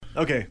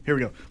Okay, here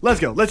we go. Let's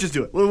go. Let's just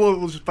do it.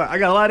 We'll just fight. I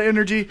got a lot of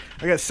energy.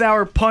 I got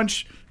sour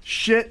punch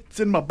shit. It's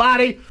in my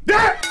body.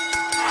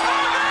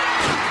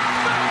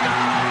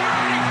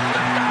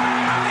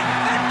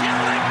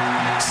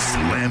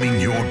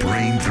 Slamming your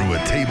brain through a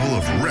table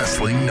of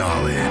wrestling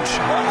knowledge.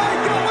 Oh my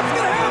God, what's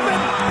going to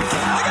happen?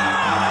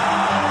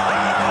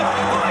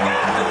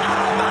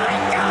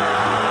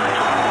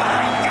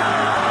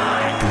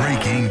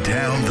 Breaking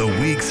down the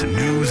week's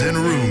news and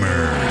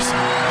rumors.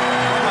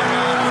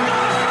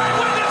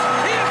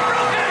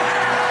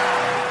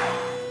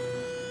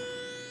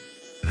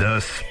 The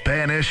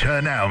Spanish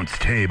Announce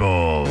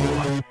Table.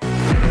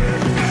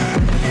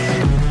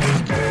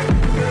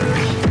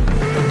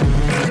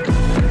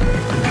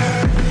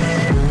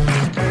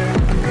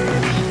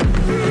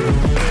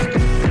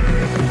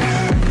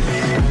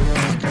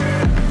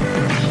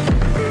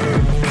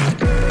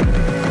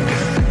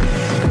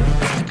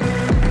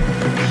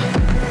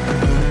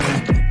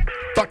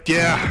 Fuck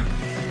yeah.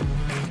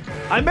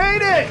 I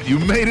made it. You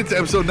made it to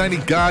episode 90.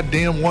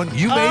 Goddamn one.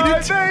 You made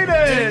it. I made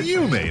And it.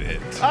 you made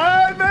it.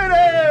 I made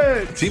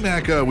it.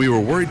 T-Mac, we were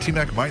worried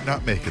T-Mac might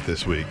not make it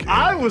this week.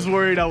 I was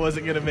worried I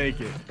wasn't going to make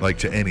it. Like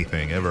to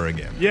anything ever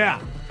again.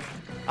 Yeah.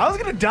 I was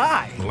going to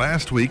die.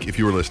 Last week, if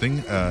you were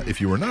listening,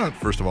 if you were not,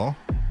 first of all,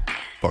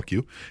 fuck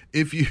you.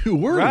 If you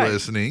were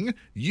listening,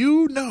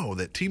 you know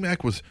that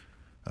T-Mac was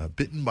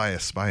bitten by a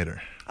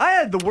spider. I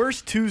had the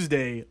worst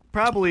Tuesday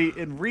probably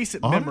in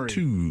recent memory. On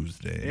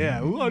Tuesday.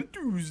 Yeah, on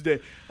Tuesday.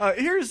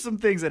 Here's some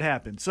things that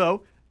happened.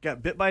 So,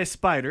 got bit by a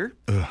spider,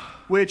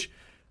 which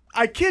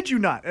I kid you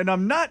not, and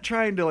I'm not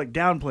trying to like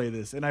downplay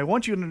this, and I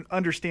want you to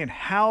understand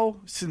how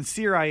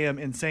sincere I am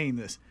in saying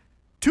this.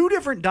 2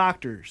 different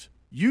doctors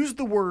used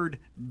the word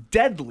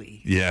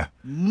deadly Yeah.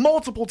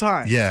 multiple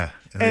times. Yeah.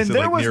 And they said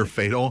there like was near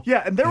fatal.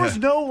 Yeah, and there was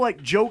no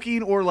like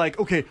joking or like,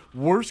 okay,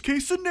 worst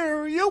case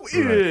scenario is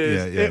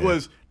Yeah, it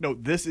was no,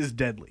 this is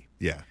deadly.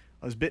 Yeah.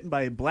 I was bitten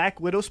by a black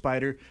widow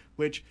spider,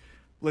 which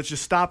let's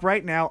just stop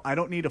right now. I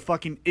don't need a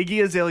fucking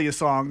Iggy Azalea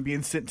song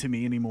being sent to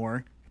me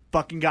anymore.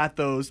 Fucking got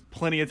those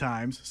plenty of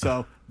times.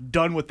 So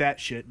done with that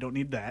shit. Don't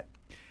need that.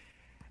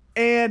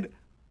 And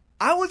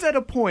I was at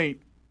a point,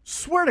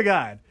 swear to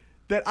God,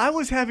 that I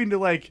was having to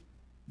like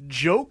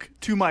joke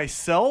to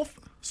myself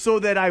so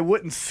that I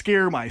wouldn't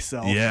scare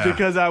myself. Yeah.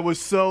 Because I was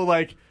so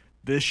like,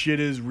 this shit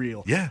is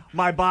real. Yeah.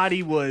 My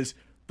body was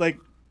like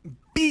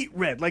beet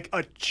red, like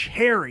a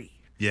cherry.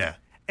 Yeah.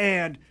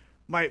 And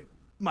my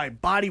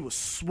body was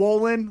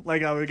swollen,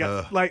 like I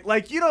got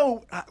like you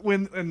know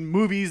when in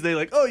movies they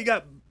like, oh, you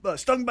got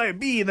stung by a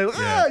bee, and they're like,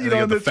 and you they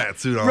know, got the fat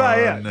suit on.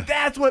 right? Yeah,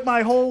 that's what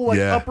my whole like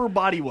upper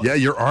body was. Yeah,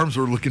 your arms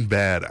were looking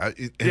bad.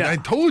 I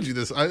told you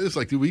this. I was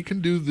like, dude, we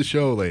can do the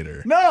show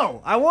later.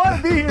 No, I want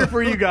to be here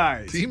for you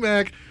guys.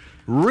 T-Mac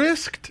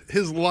risked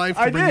his life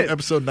to I bring you did.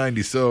 episode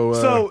 90.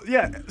 So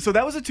so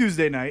that was a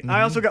Tuesday night.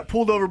 I also got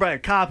pulled over by a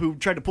cop who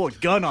tried to pull a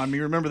gun on me.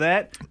 Remember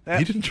that?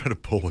 he didn't try to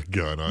pull a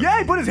gun on Yeah,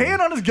 you. he put his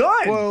hand on his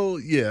gun. Well,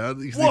 yeah.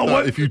 He Whoa, thought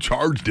what? if you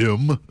charged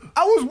him,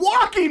 I was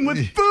walking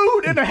with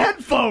food and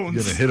headphones.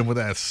 you're going to hit him with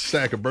that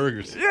sack of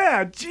burgers.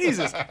 Yeah,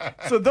 Jesus.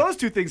 So those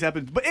 2 things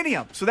happened. But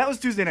anyhow, so that was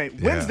Tuesday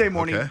night. Wednesday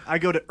morning, okay. I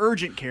go to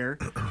urgent care.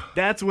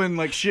 That's when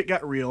like shit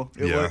got real.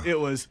 It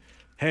was,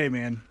 hey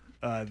man,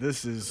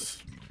 this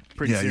is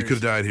pretty Yeah, serious. you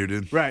could have died here,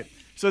 dude. Right.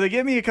 So they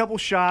give me a couple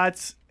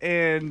shots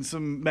and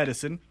some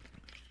medicine.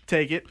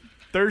 Take it.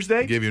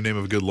 Thursday. Gave you a name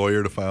of a good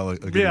lawyer to file a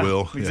good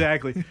will. Yeah.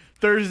 Exactly.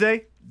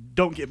 Thursday,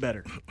 don't get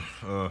better.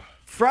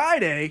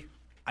 Friday,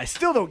 I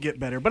still don't get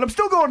better, but I'm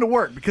still going to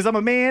work because I'm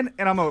a man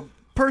and I'm a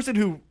person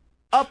who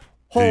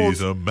upholds.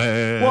 He's a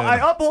man. Well, I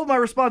uphold my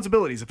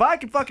responsibilities. If I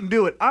can fucking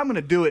do it, I'm going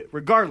to do it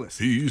regardless.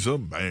 He's a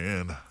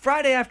man.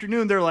 Friday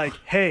afternoon, they're like,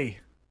 hey,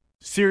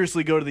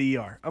 seriously, go to the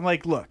ER. I'm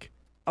like, look,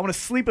 I'm going to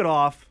sleep it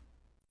off.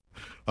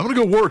 I'm going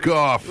to go work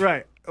off.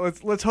 Right.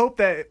 Let's hope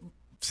that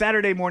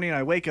Saturday morning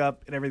I wake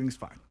up and everything's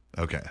fine.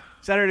 Okay.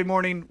 Saturday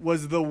morning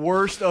was the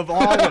worst of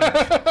all of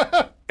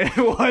it. It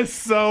was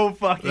so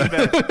fucking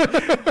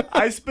bad.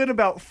 I spent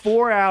about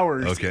 4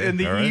 hours in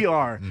the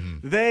ER.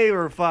 Mm-hmm. They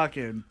were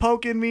fucking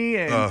poking me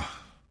and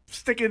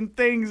sticking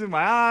things in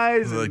my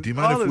eyes. Like, do you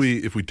mind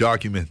if we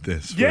document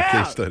this for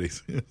case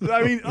studies?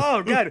 I mean,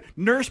 oh god,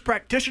 nurse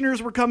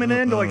practitioners were coming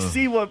in to like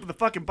see what the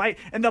fucking bite,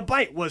 and the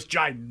bite was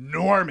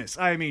ginormous.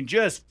 I mean,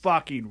 just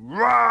fucking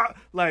raw.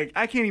 Like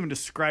I can't even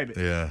describe it.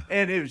 Yeah,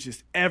 and it was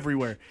just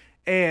everywhere.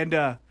 And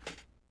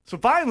so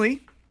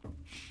finally,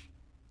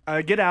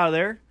 I get out of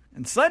there,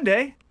 and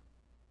Sunday,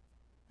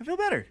 I feel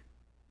better.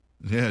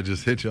 Yeah, it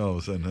just hit you all of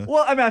a sudden, huh?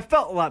 Well, I mean, I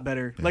felt a lot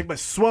better. Yeah. Like my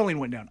swelling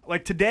went down.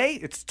 Like today,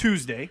 it's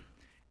Tuesday.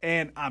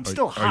 And I'm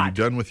still hot. Are you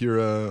done with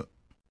your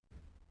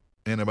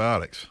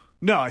antibiotics?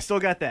 No, I still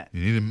got that.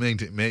 You need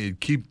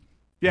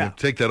to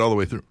take that all the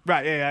way through.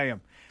 Right, yeah, I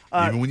am.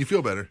 Even when you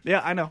feel better.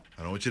 Yeah, I know.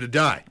 I don't want you to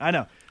die. I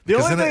know.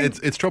 Because then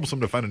it's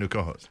troublesome to find a new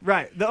co-host.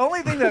 Right. The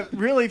only thing that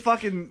really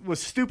fucking was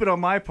stupid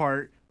on my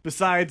part,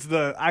 besides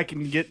the I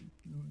can get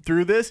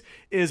through this,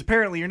 is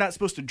apparently you're not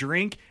supposed to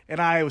drink, and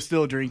I was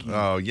still drinking.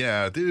 Oh,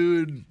 yeah,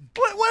 dude.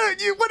 What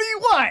do you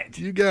want?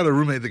 You got a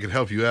roommate that could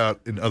help you out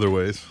in other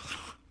ways.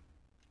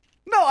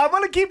 No, I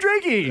want to keep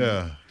drinking.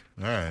 Yeah.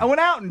 All right. I went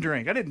out and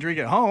drank. I didn't drink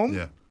at home.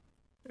 Yeah.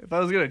 If I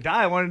was going to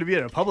die, I wanted to be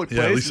at a public place.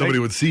 Yeah, at least somebody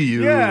would see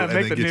you. Yeah, and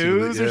make then the get you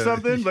to news or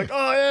something. Like,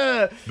 oh,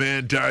 yeah.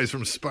 Man dies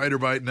from spider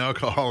bite and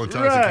alcohol Right.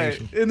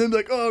 intoxication. And then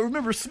like, oh,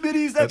 remember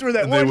Smitty's? That's where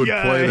that and one they would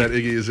guy. play that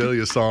Iggy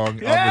Azalea song on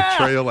the Yeah.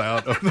 trail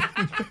out.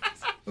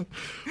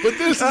 But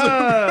this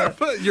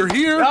is you're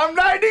here. I'm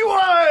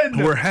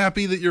 91. We're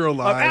happy that you're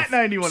alive. I'm at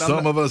 91.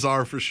 Some of us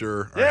are for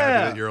sure. Are Yeah.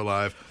 happy that you're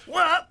alive.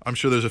 What? I'm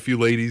sure there's a few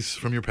ladies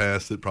from your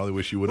past that probably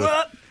wish you would have.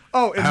 What?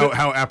 Oh, and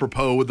How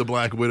apropos would the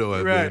Black Widow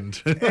have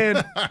right.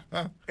 been?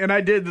 and I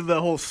did the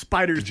whole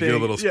spider Did thing. you get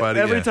a little spider?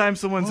 Every Yeah. time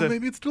someone Well, said,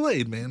 maybe it's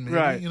delayed, man. Maybe,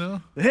 right, you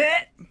know,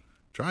 hit,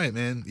 try it,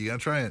 man. You gotta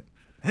try it.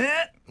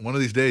 hit. One of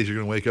these days, you're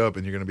gonna wake up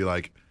and you're gonna be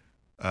like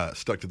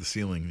stuck to the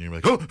ceiling, and you're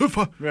like, oh,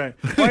 fuck. Right.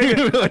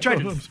 Well, I tried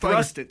to Spider.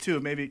 thrust it too.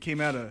 Maybe it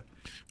came out of.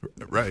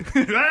 Right.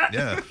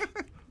 Yeah.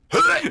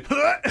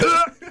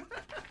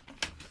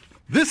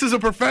 This is a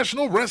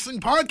professional wrestling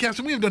podcast,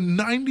 and we have done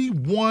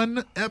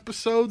 91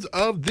 episodes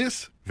of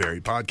this very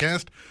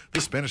podcast,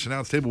 the Spanish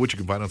Announce Table, which you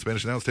can find on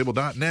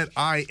SpanishAnnounceTable.net.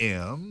 I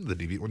am the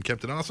Deviant One,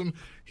 Captain Awesome.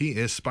 He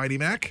is Spidey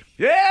Mac.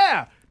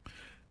 Yeah.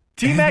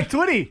 T-Mac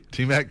Twitty.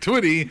 T-Mac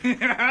Twitty,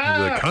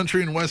 the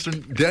country and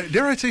western,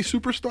 dare I say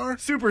superstar?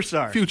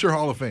 Superstar. Future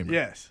Hall of Famer.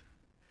 Yes.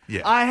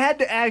 Yeah. I had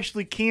to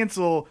actually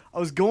cancel. I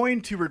was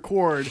going to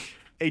record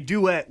a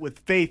duet with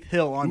Faith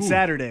Hill on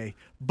Saturday,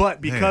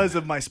 but because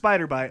of my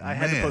spider bite, I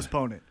had to Man.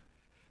 postpone it.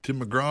 Tim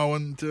McGraw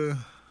and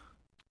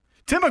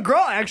Tim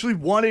McGraw actually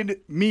wanted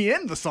me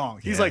in the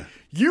song. He's Yeah. like,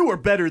 you are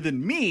better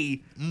than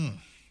me.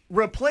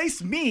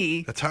 Replace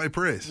me that's high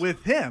praise.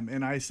 with him.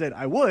 And I said,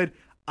 I would.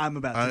 I'm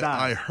about to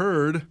die. I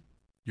heard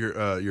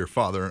your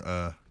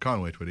father,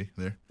 Conway Twitty,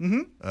 there,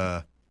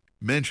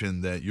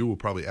 mention that you will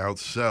probably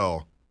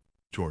outsell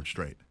George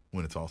Strait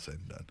when it's all said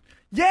and done.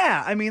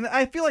 Yeah, I mean,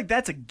 I feel like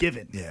that's a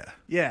given. Yeah.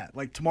 Yeah,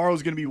 like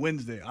tomorrow's going to be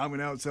Wednesday. I'm going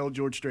to outsell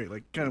George Strait.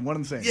 Like, kind of one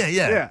and the same.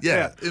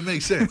 Yeah. It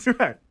makes sense.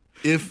 Right.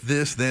 If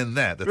this, then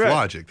that. That's Right.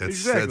 logic. That's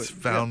Exactly. that's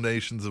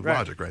foundations of Right.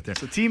 logic right there.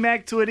 So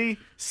T-Mac Twitty,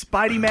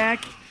 Spidey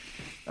Mac,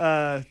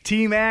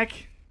 T-Mac,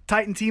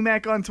 Titan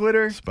T-Mac on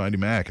Twitter. Spidey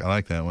Mac. I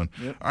like that one.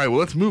 Yep. All right, well,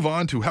 let's move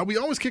on to how we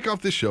always kick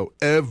off this show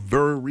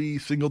every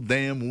single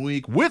damn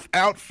week,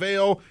 without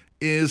fail,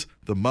 is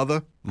the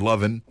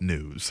mother-loving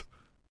news.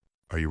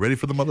 Are you ready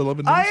for the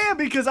mother-loving news? I am,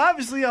 because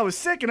obviously I was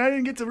sick and I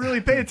didn't get to really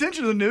pay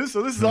attention to the news,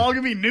 so this is all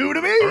going to be new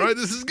to me. All right,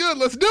 this is good.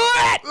 Let's do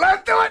it.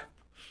 Let's do it.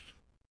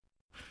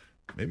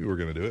 Maybe we're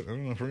going to do it. I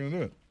don't know if we're going to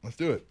do it. Let's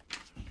do it.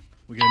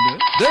 We're going to do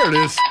it? There it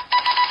is.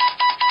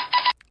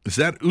 Is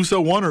that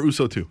Uso 1 or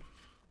Uso 2?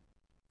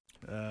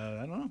 I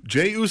don't know.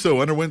 Jey Uso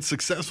underwent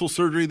successful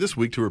surgery this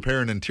week to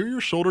repair an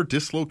anterior shoulder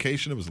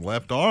dislocation of his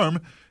left arm.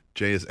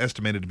 Jey is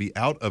estimated to be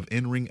out of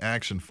in-ring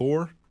action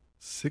for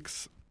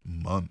 6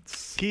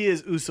 months. He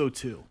is Uso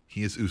 2.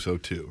 He is Uso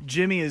 2.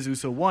 Jimmy is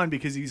Uso 1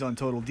 because he's on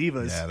Total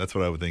Divas. Yeah, that's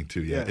what I would think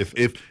too. Yeah, Yeah.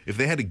 if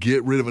they had to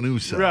get rid of an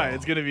Uso, Right,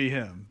 it's going to be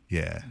him.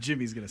 yeah.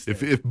 Jimmy's going to stay.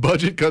 If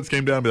budget cuts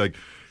came down, be like,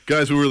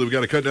 guys, we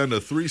got to cut down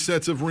to 3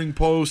 sets of ring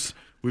posts.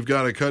 We've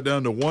got to cut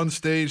down to 1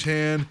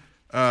 stagehand.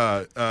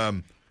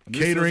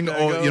 Catering,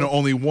 gotta go.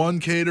 only 1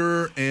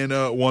 caterer and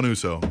 1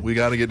 Uso. We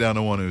got to get down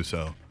to 1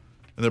 Uso.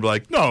 And they're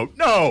like, no,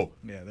 Yeah,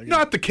 they're gonna-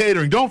 not the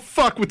catering. Don't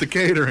fuck with the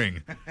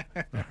catering.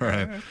 All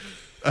right.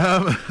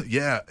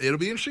 Yeah, it'll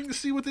be interesting to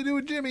see what they do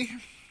with Jimmy.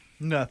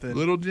 Nothing.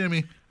 Little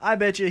Jimmy. I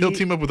bet you He'll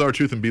team up with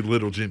R-Truth and be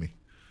Little Jimmy.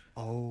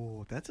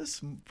 Oh, that's a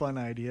fun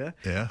idea.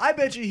 Yeah. I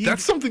bet you he.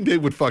 That's something they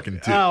would fucking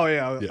do. Oh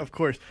yeah, Yeah. of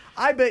course.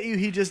 I bet you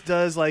he just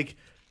does like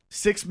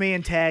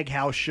 6-man tag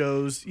house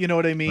shows. You know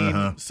what I mean?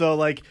 Uh-huh. So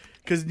like,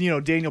 because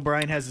Daniel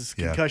Bryan has his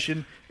Yeah.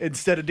 concussion.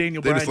 Instead of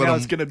Daniel They Bryan, just let now him,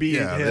 it's going to be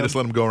yeah, him. they just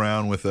let him go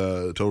around with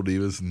Total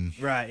Divas and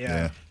Right,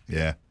 yeah.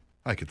 yeah.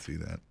 I could see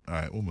that. All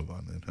right, we'll move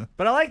on then, huh?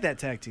 But I like that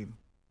tag team,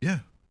 Yeah,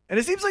 and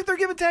it seems like they're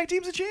giving tag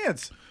teams a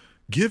chance.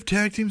 give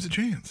tag teams a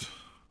chance.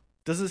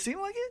 Doesn't it seem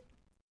like it?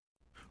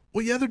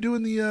 Well, yeah, they're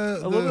doing the A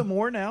little bit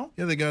more now.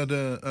 Yeah, they got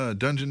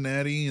Dungeon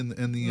Natty and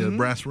the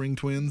Brass Ring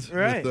Twins.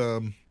 Right.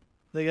 With,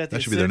 They got the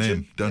that should be their Ascension.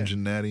 name,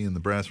 Dungeon Natty and the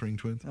Brass Ring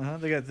Twins. Yeah.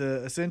 They got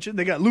the Ascension.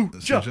 They got Lucha.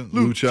 Ascension,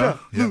 Lucha.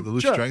 Yeah, the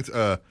Lucha Strengths.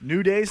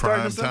 New Day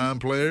starting Prime something. time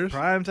players.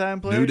 Prime time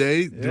players. New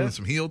Day Yeah. doing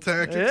some heel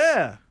tactics.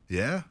 Yeah.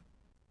 Yeah.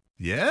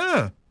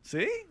 Yeah.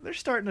 See, they're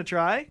starting to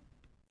try.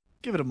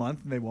 Give it a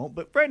month and they won't.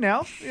 But right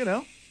now,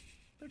 they're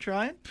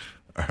trying.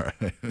 All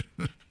right.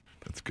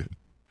 That's good.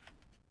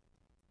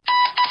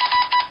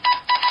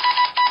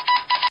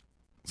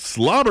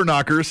 Slobber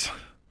knockers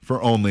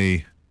for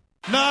only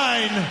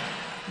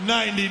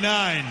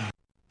 $9.99.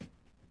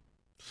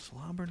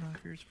 Slobber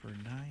knockers for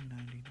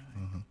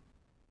 $9.99.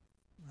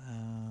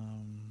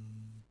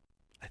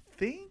 I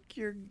think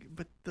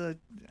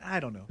I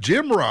don't know.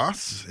 Jim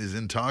Ross is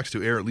in talks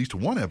to air at least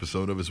 1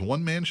 episode of his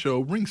one-man show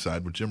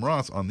Ringside with Jim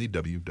Ross on the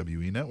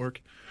WWE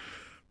Network.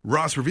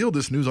 Ross revealed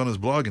this news on his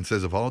blog and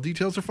says if all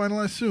details are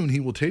finalized soon, he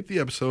will tape the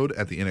episode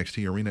at the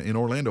NXT Arena in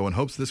Orlando and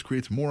hopes this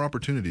creates more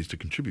opportunities to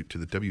contribute to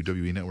the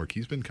WWE Network.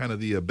 He's been kind of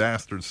the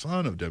bastard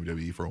son of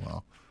WWE for a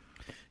while.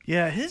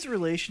 Yeah, his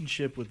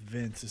relationship with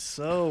Vince is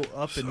so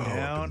up and down.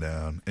 Up and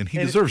down. And he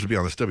And deserves to be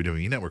on this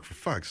WWE network, for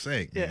fuck's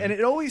sake. Yeah, man. and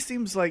it always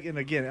seems like, and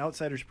again,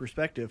 outsider's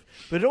perspective,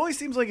 but it always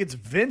seems like it's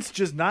Vince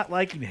just not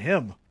liking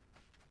him.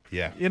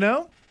 Yeah. You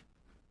know?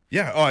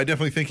 Yeah. Oh, I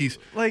definitely think he's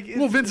Like,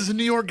 well, Vince is a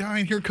New York guy,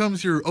 and here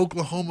comes your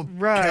Oklahoma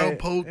Right.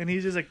 cowpoke. And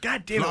he's just like,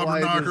 God damn it. Clobber why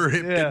is knocker,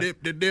 this-" hip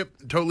dip, dip,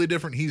 dip. Totally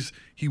different.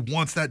 He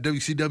wants that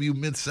WCW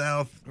Mid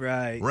South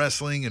Right.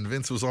 wrestling, and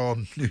Vince was all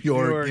New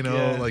York, you know,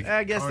 yeah. like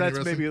I guess Carney that's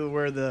wrestling. maybe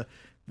where the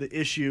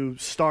issue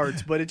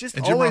starts, but it just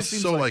And Jim always Ross is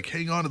seems so like, like,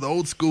 hang on to the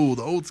old school,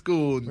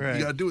 and Right.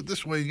 you gotta do it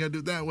this way, you gotta do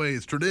it that way.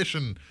 It's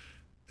tradition.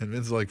 And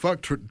Vince is like,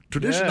 fuck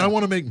tradition. Yeah. I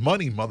want to make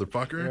money,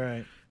 motherfucker.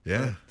 Right.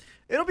 Yeah.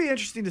 It'll be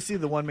interesting to see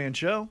the one-man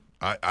show.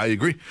 I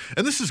agree.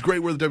 And this is great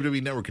where the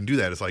WWE Network can do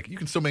that. It's like you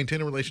can still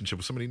maintain a relationship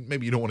with somebody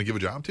maybe you don't want to give a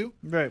job to,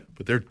 Right.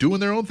 but they're doing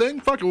their own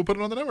thing. Fuck it, we'll put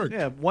it on the network.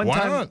 Yeah, Why one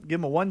time, not? give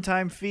him a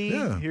one-time fee.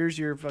 Yeah. Here's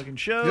your fucking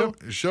show.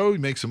 Yep. Show, you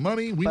make some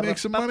money. We make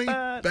some money.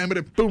 Ba-da-ba-ba.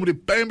 Bam-a-da, boom-a-da,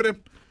 bam-a-da.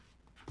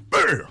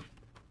 Bam!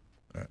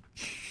 All right.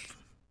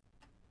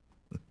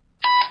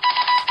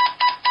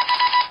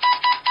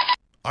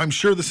 I'm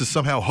sure this is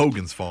somehow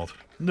Hogan's fault.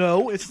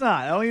 No, it's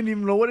not. I don't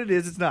even know what it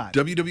is. It's not.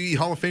 WWE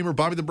Hall of Famer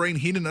Bobby the Brain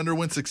Heenan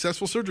underwent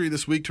successful surgery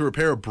this week to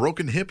repair a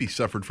broken hip he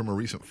suffered from a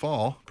recent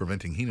fall,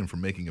 preventing Heenan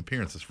from making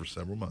appearances for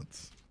several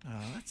months. Oh,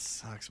 that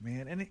sucks,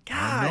 man. And I know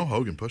God,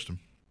 Hogan pushed him.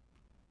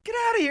 get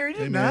out of here. He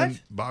did Hey, not. man,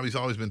 Bobby's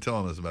always been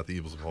telling us about the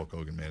evils of Hulk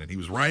Hogan, man, and he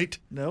was right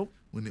Nope.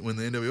 when the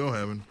NWO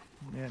happened.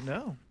 Yeah,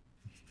 no.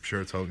 I'm sure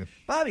it's Hogan.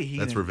 Bobby Heenan.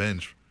 That's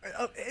revenge.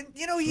 And,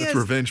 you know, he That's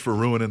has. revenge for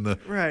ruining the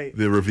Right.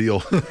 the reveal.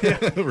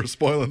 For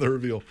spoiling the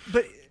reveal.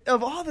 But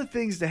of all the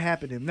things to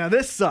happen to him, now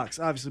this sucks,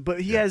 obviously, but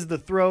he has the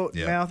throat,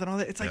 Yeah. mouth, and all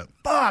that. It's like, Yeah.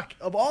 fuck,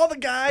 of all the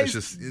guys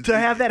It's just- to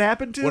have that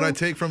happen to. What I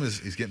take from is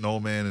he's getting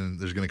old, man, and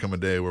there's going to come a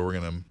day where we're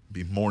going to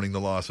be mourning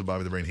the loss of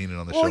Bobby the Brain Heenan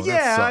on the well, show. yeah,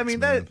 That sucks, I mean,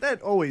 man.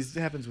 that always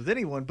happens with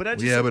anyone, but I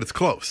just. Yeah, but it's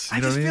close. You I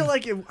know just what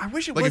feel mean? like I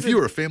wish it Like wasn't. if you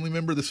were a family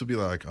member, this would be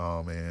like,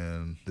 oh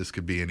man, this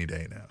could be any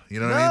day now.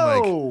 You know what I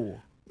mean? Like,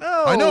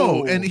 No. I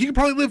know, and he could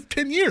probably live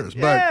 10 years,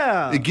 but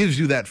Yeah. it gives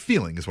you that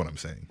feeling, is what I'm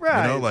saying.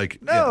 Right. You know, like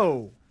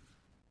no.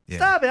 yeah.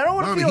 Stop it. I don't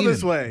wanna Bobby feel this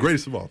Heenan, way.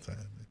 Greatest of all time.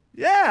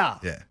 Yeah.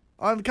 Yeah.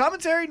 On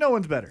commentary, no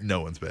one's better. No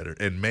one's better.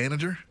 And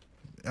manager,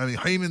 I mean,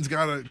 Heyman's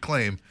got a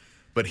claim,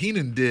 but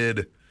Heenan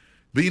did.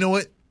 But you know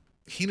what?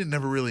 Heenan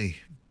never really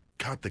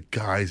got the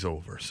guys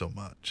over so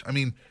much. I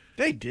mean,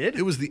 They did.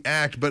 it was the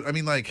act, but I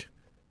mean, like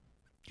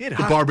He had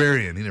the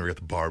Barbarian. He never got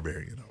the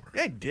Barbarian over.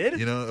 Yeah, he did.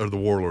 You know, or the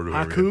Warlord. Or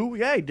whatever. Haku.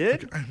 Yeah, he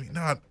did. I mean,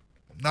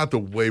 not the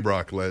way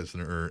Brock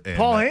Lesnar and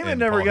Paul Heyman and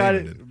never Paul got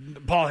Heyman it.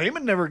 did. Paul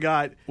Heyman never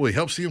got. Well, he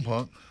helped CM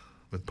Punk,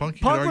 but Punk you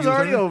could Punk argue was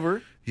already better.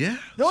 over. Yeah,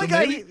 The only so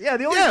guy. maybe-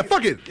 The only. yeah,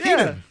 fuck it, Yeah.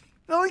 Heenan.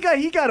 The only guy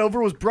he got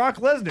over was Brock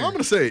Lesnar. I'm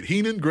gonna say it.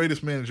 Heenan,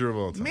 greatest manager of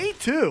all time. Me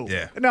too.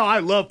 Yeah. Now I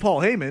love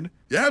Paul Heyman,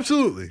 Yeah,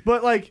 absolutely.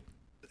 but like,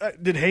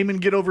 did Heyman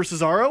get over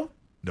Cesaro?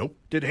 Nope.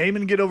 Did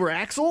Heyman get over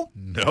Axel?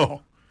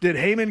 No. Did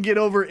Heyman get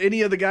over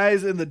any of the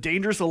guys in the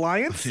Dangerous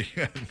Alliance?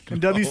 Yeah, In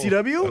no,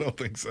 WCW? I don't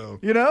think so.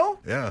 You know?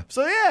 Yeah.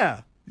 So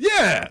yeah.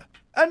 Yeah.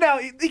 And now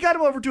he got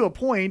him over to a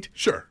point.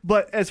 Sure.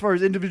 But as far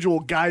as individual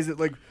guys that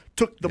like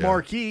took the Yeah.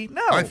 marquee,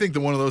 no. I think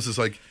that one of those is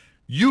like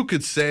you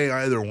could say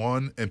either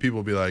one, and people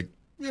will be like,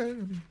 "Yeah,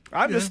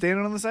 I'm just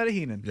standing on the side of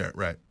Heenan. yeah,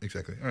 right,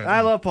 exactly." All right.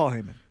 I love Paul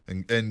Heyman.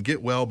 and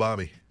get well,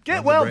 Bobby. Get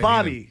Love the well, brain,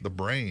 Bobby. Heenan. The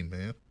brain,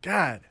 man.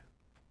 God,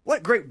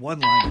 what great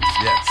one-liners.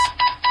 Yes.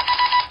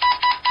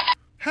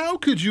 How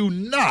could you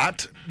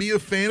not be a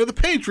fan of the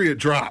Patriot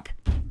Drop?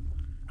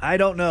 I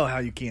don't know how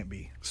you can't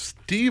be.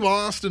 Steve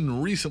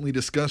Austin recently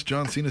discussed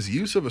John Cena's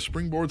use of a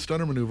springboard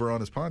stunner maneuver on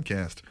his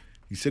podcast.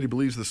 He said he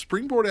believes the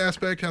springboard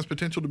aspect has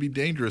potential to be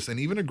dangerous and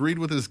even agreed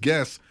with his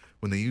guests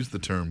when they used the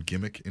term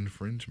gimmick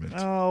infringement.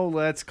 Oh,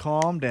 let's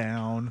calm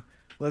down.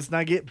 Let's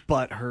not get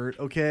butt hurt,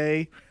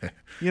 okay?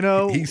 You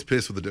know, He's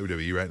pissed with the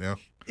WWE right now.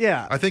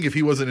 yeah. I think if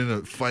he wasn't in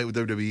a fight with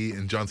WWE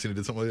and John Cena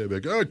did something like that,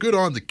 he'd be like, oh, good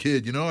on the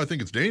kid. You know, I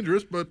think it's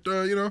dangerous, but,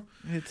 you know.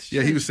 It's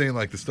Yeah, he just- was saying,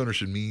 like, the stunner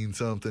should mean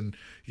something.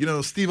 You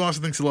know, Steve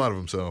Austin thinks a lot of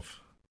himself,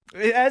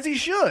 As he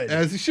should.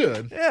 as he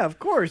should. Yeah, of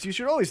course. You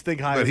should always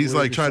think high. But of he's,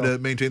 like, trying to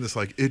yourself. maintain this,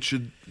 like, it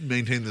should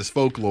maintain this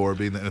folklore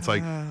being that. And it's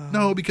like,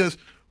 no, because,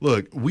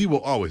 look, we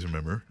will always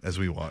remember as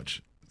we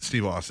watch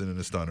Steve Austin and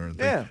his stunner and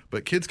things. Yeah.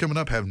 But kids coming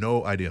up have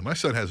no idea. My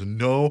son has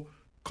no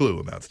clue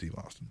about Steve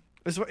Austin.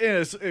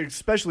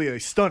 Especially a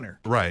stunner.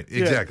 Right,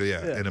 exactly,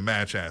 yeah. yeah. In a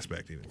match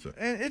aspect, even. So.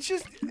 And it's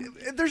just,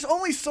 there's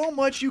only so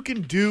much you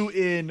can do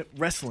in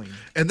wrestling.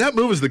 And that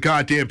move is the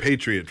goddamn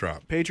Patriot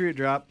Drop. Patriot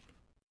drop.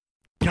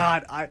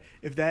 God,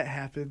 if that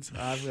happens,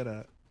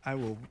 I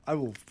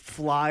will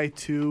fly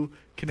to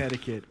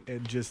Connecticut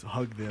and just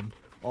hug them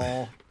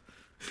all.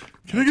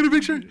 Can I get a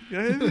picture? Yeah,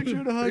 a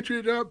picture to hug.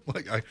 Patriot Drop?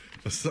 Like,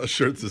 a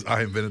shirt that says,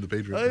 I invented the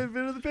Patriot I Drop.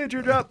 invented the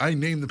Patriot drop. I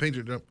named the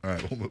Patriot Drop. All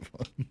right, we'll move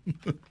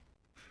on.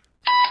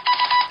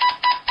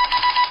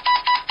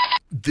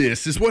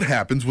 This is what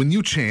happens when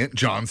you chant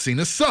John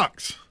Cena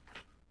sucks.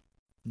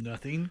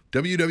 Nothing.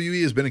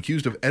 WWE has been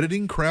accused of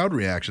editing crowd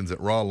reactions at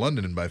Raw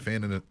London by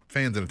fans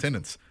in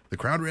attendance. The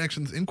crowd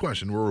reactions in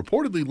question were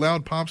reportedly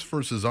loud pops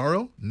for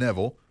Cesaro,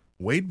 Neville,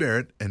 Wade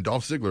Barrett and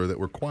Dolph Ziggler that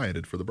were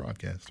quieted for the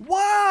broadcast.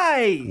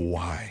 Why?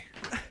 Why?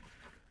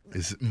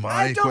 Is my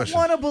I don't question.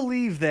 want to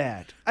believe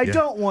that. I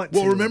don't want to.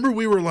 Well, remember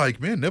we were like,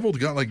 man, Neville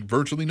got like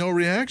virtually no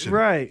reaction.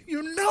 Right.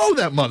 You know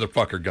that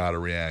motherfucker got a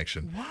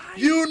reaction. Why?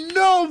 You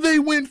know they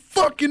went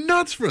fucking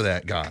nuts for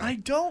that guy. I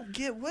don't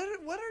get what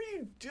are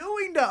you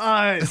doing to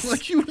us?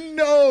 Like, you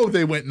know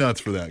they went nuts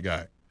for that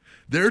guy.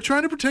 They're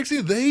trying to protect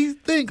Cena. They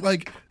think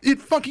like it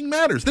fucking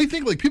matters. They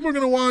think like people are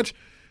going to watch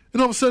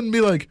and all of a sudden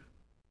be like,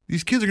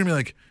 these kids are going to be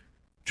like,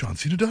 John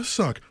Cena does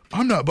suck.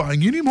 I'm not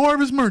buying any more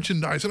of his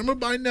merchandise, and I'm going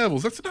to buy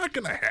Neville's. That's not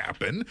going to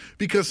happen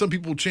because some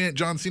people chant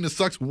John Cena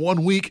sucks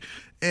 1 week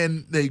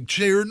and they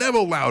cheer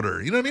Neville louder.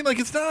 You know what I mean? Like,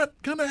 it's not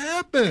going to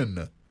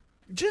happen.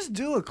 Just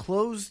do a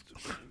closed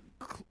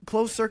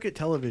circuit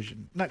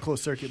television. Not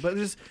closed circuit, but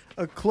just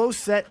a closed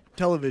set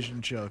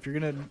television show. If you're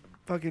going to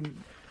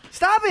fucking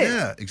stop it.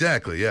 Yeah,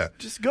 exactly. Yeah.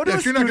 Just go to a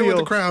if you're not going to let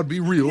studio. the crowd be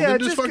real, Yeah, then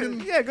just go, fucking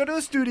go to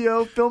a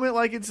studio, film it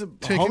like it's a home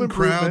taking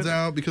improvement. crowds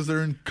out because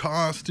they're in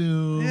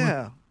costume.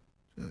 Yeah.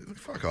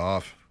 Fuck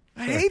off.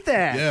 I hate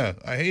that. Yeah,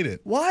 I hate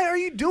it. Why are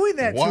you doing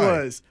that Why? to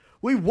us?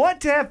 We want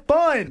to have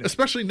fun.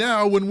 Especially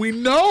now when we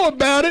know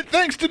about it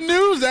thanks to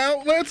news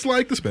outlets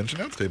like the Spanish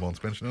Announce Table on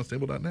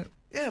SpanishAnnounceTable.net.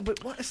 Yeah, but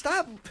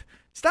stop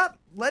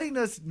letting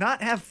us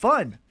not have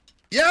fun.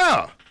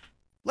 Yeah.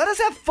 Let us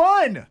have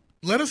fun.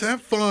 Let us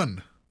have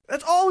fun.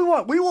 That's all we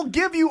want. We will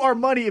give you our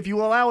money if you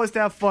allow us to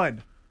have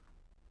fun.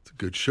 It's a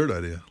good shirt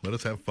idea. Let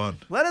us have fun.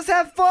 Let us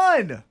have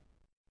fun.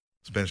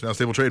 Spanish Announce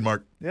Table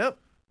trademark. Yep.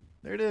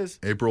 There it is.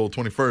 April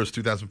 21st,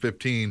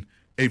 2015,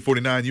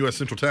 8:49 U.S.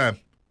 Central Time.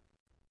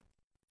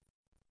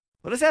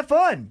 Let us have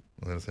fun.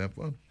 Let us have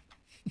fun.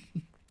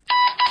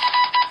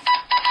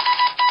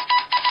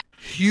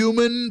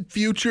 Human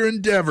Future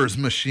Endeavors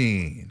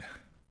Machine.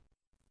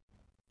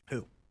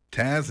 Who?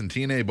 Taz and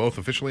TNA both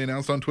officially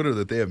announced on Twitter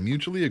that they have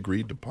mutually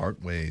agreed to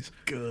part ways.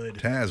 Good.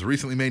 Taz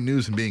recently made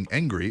news in being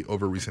angry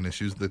over recent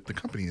issues that the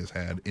company has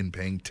had in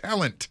paying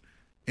talent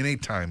in a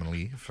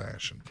timely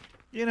fashion.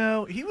 You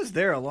know, he was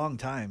there a long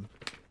time.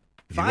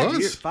 He 5 was.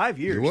 years. 5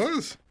 years. He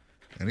was.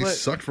 And he But-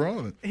 sucked for all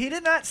of it. He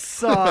did not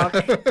suck.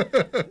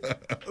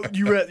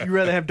 you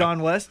rather have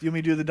Don West? You want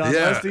me to do the Don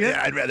West again?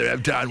 I'd rather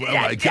have Don. Oh,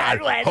 Yeah, my God.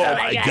 Don West. Oh, Oh,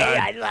 my my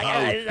God.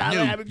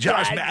 God. Oh, new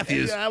Josh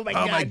Matthews. Oh, my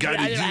Oh, my God.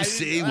 God. Did you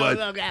see Oh, what?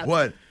 my God.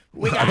 What?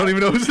 We I got- don't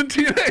even know who's in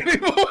TNA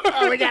anymore.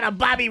 Oh, we got a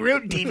Bobby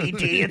Roode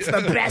DVD. It's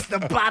the best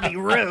of Bobby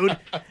Roode,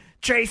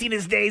 tracing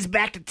his days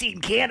back to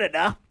Team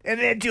Canada and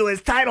then to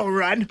his title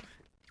run.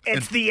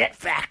 It's the It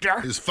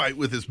Factor. His fight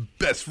with his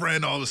best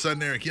friend, all of a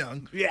sudden, Eric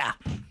Young. Yeah,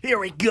 here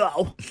we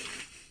go.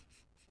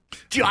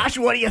 Josh,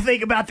 what do you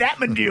think about that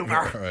maneuver?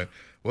 All right.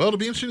 Well, it'll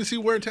be interesting to see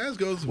where Taz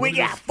goes. We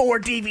got 4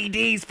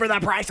 DVDs for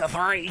the price of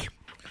 3.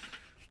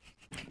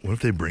 What if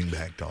they bring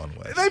back Don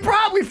West? They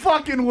probably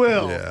fucking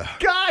will. Yeah.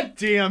 God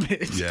damn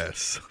it.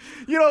 Yes.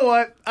 You know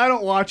what? I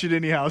don't watch it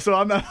anyhow, so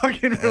I'm not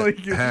fucking really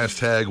good.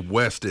 Hashtag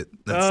West it.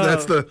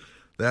 That's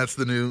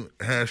the new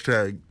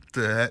hashtag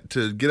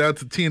to get out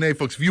to TNA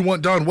folks. If you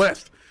want Don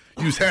West,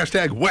 use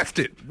hashtag West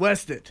it.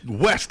 West it.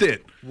 West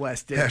it.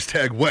 West it.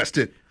 Hashtag West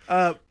it.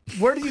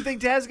 Where do you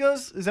think Taz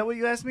goes? Is that what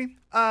you asked me?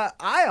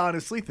 I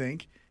honestly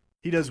think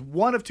he does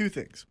one of two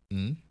things.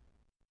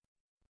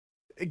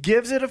 It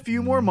gives it a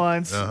few more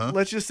months. Uh-huh.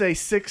 Let's just say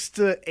 6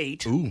 to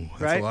 8. Ooh,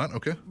 that's right? a lot.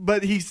 Okay.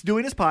 But he's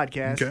doing his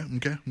podcast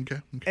Okay.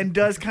 and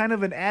does kind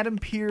of an Adam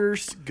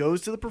Pearce,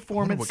 goes to the I wonder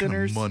performance what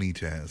centers. kind of money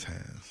Taz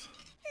has.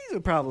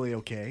 He's probably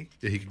okay.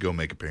 Yeah, he could go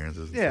make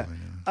appearances. And Yeah. stuff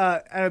like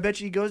that. And I bet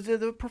you he goes to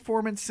the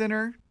performance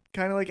center,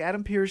 kind of like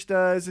Adam Pearce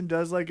does, and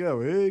does like,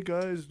 oh, hey,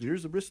 guys,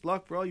 here's the wrist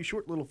lock for all you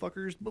short little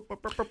fuckers.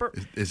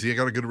 Is he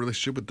got a good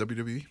relationship with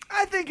WWE?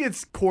 I think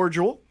it's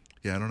cordial.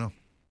 Yeah, I don't know.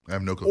 I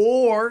have no clue.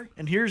 Or,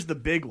 and here's the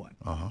big one.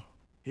 Uh-huh.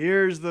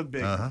 Here's the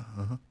big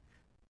one.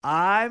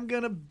 I'm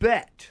going to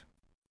bet.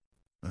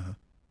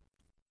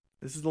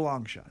 This is the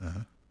long shot.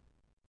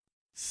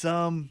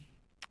 Some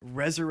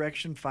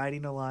Resurrection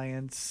Fighting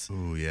Alliance.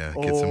 Ooh, yeah.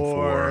 Gets him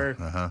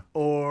for.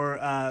 Or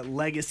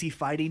Legacy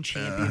Fighting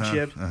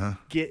Championship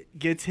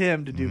gets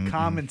him to do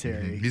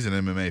commentary. He's an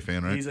MMA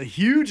fan, right? He's a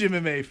huge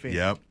MMA fan.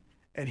 Yep.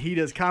 And he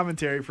does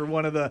commentary for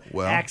one of the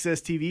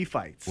Access TV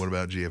fights. What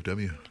about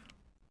GFW?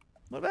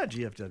 What about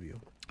GFW?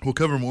 We'll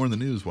cover more in the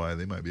news why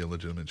they might be a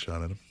legitimate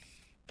shot at him.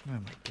 Oh, my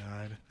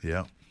God.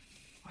 Yeah.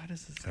 Why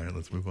does this... All right,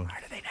 let's move on. Why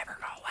do they never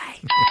go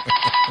away?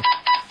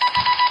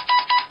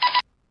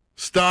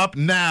 Stop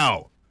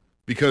now,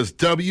 because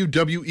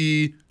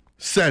WWE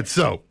said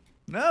so.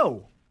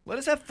 No. Let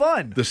us have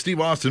fun. The Steve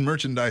Austin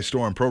merchandise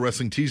store on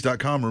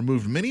ProWrestlingTees.com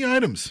removed many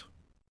items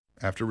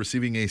after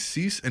receiving a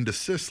cease and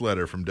desist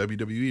letter from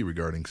WWE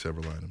regarding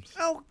several items.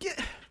 Oh,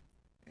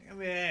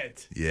 damn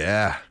it.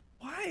 Yeah.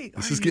 Why?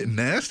 This is getting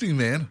nasty,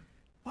 man.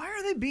 Why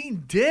are they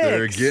being dicks?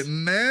 They're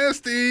getting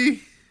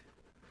nasty.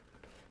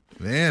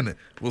 Man,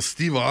 will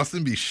Steve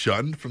Austin be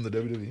shunned from the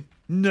WWE?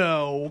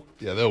 No.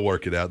 Yeah, they'll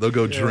work it out. They'll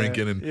go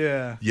drinking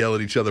and yell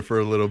at each other for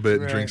a little bit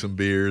and drink Right. some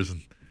beers,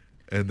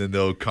 and then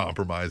they'll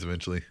compromise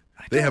eventually.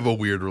 They have a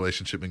weird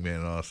relationship, McMahon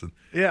and Austin.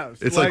 Yeah,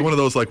 It's like one of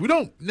those, like, we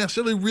don't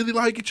necessarily really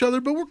like each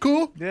other, but we're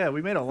cool. Yeah,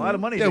 we made a lot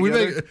of money. Yeah,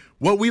 together.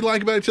 what we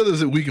like about each other is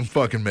that we can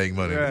fucking make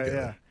money Right,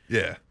 together.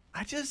 Yeah.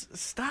 I just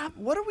stop.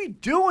 What are we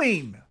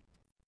doing?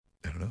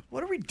 I don't know.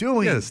 What are we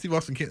doing? Yeah, Steve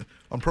Austin can't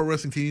on Pro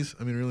Wrestling Tees.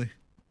 I mean, really.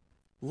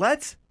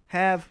 Let's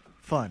have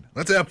fun.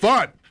 Let's have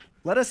fun.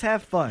 Let us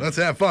have fun. Let's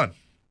have fun.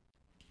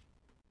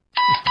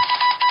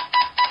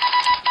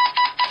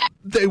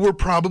 They were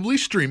probably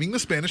streaming the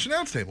Spanish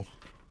announce table.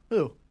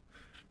 Who?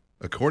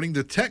 According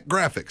to Tech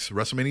Graphics,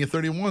 WrestleMania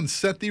 31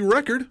 set the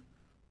record,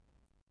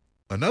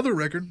 another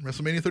record,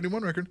 WrestleMania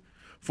 31 record,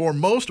 for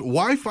most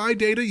Wi-Fi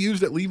data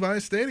used at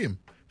Levi's Stadium.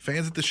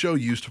 Fans at the show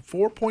used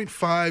 4.5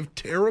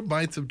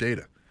 terabytes of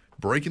data,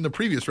 breaking the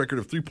previous record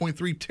of 3.3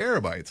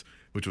 terabytes,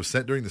 which was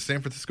set during the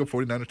San Francisco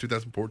 49ers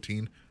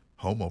 2014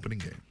 home opening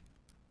game.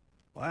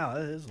 Wow,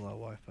 that is a lot of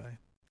Wi-Fi.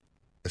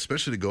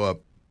 Especially to go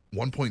up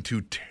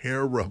 1.2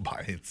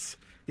 terabytes.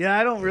 Yeah,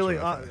 I don't really.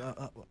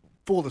 Wi-Fi.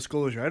 Full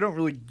disclosure, I don't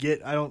really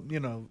get. I don't,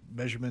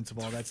 measurements of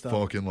all that stuff.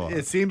 Fucking lot.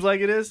 It seems like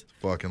it is,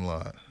 Fucking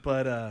lot.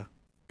 but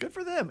good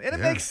for them, and it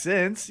Yeah. makes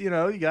sense. You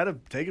got to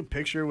take a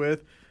picture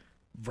with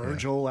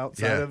Virgil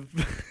outside Yeah. of.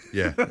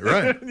 Yeah,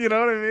 right. You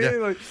know what I mean? Yeah.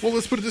 Like, Well,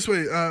 let's put it this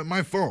way.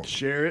 My phone,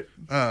 share it.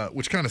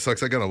 which kind of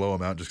sucks. I got a low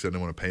amount just because I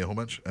didn't want to pay a whole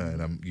bunch,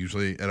 and I'm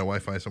usually at a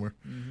Wi-Fi somewhere.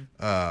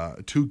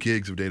 2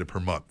 gigs of data per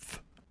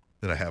month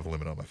that I have a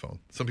limit on my phone.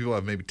 Some people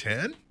have maybe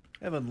 10.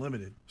 Have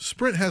unlimited.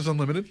 Sprint has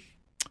unlimited.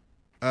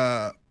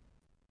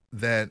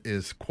 That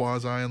is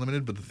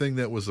quasi-unlimited, but the thing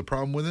that was the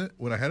problem with it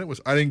when I had it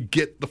was I didn't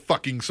get the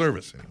fucking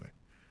service anyway.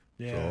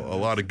 Yeah. So a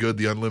lot of good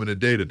the unlimited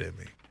data did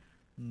me.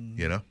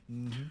 You know?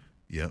 Mm-hmm.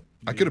 Yeah.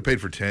 I could have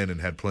paid for 10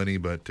 and had plenty,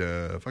 but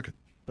fuck it.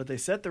 But they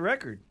set the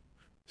record.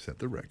 Set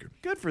the record.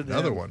 Good for them.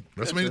 Another one.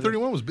 Good for WrestleMania them.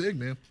 31 was big,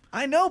 man.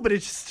 I know, but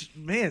it's just,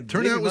 man.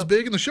 Turnout leading was up-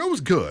 big, and the show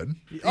was good.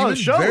 Oh, the Even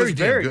show was damn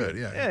very good.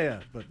 good. Yeah. Yeah.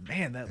 But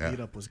man, that Yeah. lead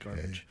up was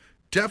garbage.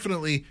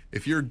 Definitely,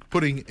 if you're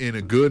putting in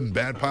a good and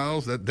bad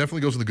piles, that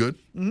definitely goes in the good.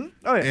 Mm-hmm.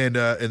 Oh yeah. And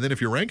then if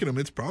you're ranking them,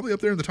 it's probably up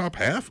there in the top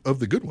half of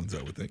the good ones,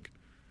 I would think.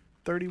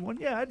 31.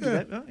 Yeah, I'd do Yeah.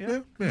 that. Oh, yeah.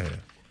 Yeah.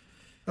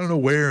 I don't know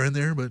where in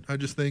there, but I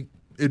just think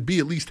it'd be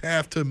at least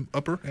half to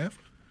upper half.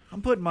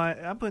 I'm putting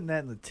that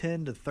in the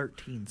 10 to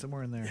 13,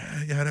 somewhere in there.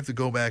 Yeah, I'd have to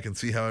go back and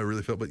see how I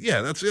really felt. But yeah,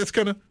 that's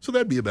kind of, so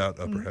that'd be about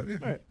upper half. Yeah.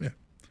 All right. Yeah.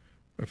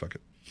 Right, fuck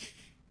it.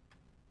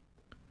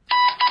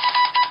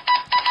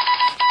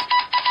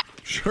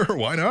 Sure,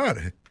 why not?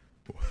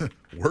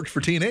 Worked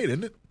for TNA,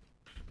 didn't it?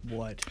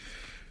 What?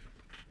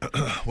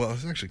 Well,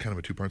 it's actually kind of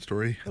a 2-part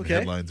story. And Okay. The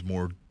headline's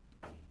more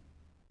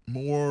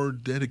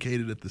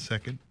dedicated at the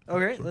second.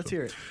 Okay, let's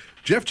hear it.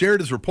 Jeff Jarrett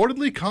is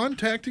reportedly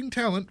contacting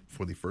talent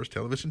for the first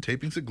television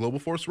tapings at Global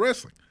Force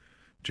Wrestling.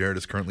 Jarrett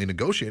is currently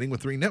negotiating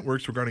with 3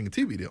 networks regarding a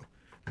TV deal.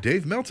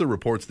 Dave Meltzer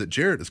reports that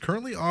Jarrett is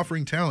currently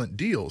offering talent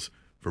deals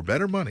for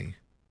better money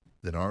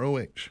than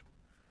ROH.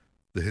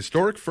 The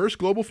historic first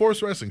Global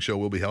Force Wrestling show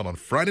will be held on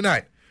Friday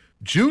night,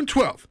 June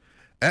 12th,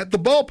 at the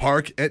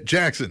ballpark at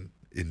Jackson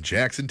in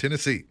Jackson,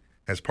 Tennessee,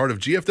 as part of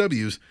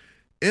GFW's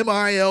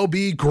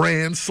MILB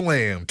Grand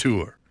Slam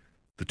Tour.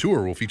 The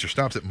tour will feature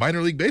stops at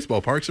minor league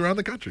baseball parks around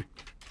the country.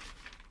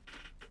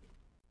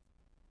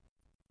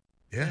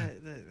 Yeah.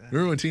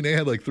 Remember when TNA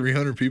had like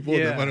 300 people at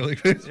Yeah. that minor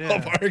league baseball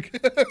Yeah. park?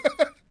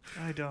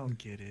 I don't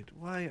get it.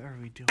 Why are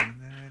we doing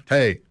that?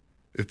 Hey,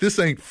 if this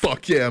ain't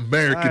fuck yeah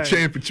American Right,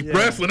 Championship yeah.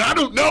 Wrestling, I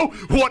don't know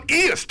what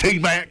is,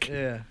 T-Mac.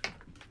 Yeah.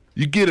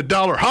 You get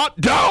 $1 hot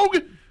dog,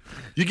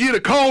 you get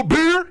a cold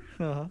beer,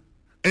 Uh-huh.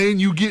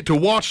 and you get to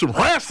watch some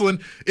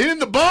wrestling in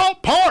the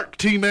ballpark,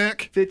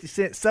 T-Mac.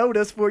 50-cent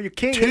sodas for your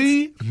king.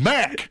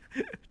 T-Mac.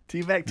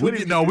 T-Mac We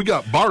Twitty.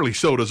 got barley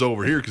sodas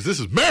over here because this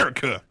is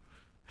America.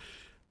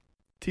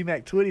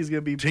 T-Mac Twitty's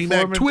going to be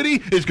T-Mac performing.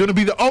 Twitty is going to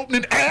be the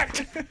opening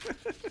act.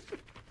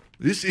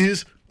 This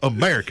is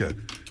America.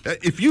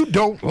 If you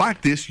don't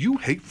like this, you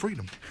hate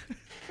freedom.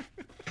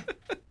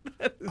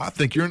 I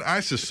think you're an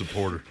ISIS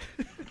supporter.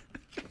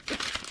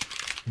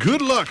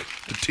 Good luck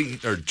to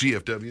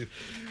GFW.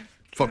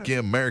 Fuck yeah,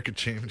 American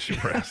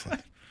Championship Wrestling.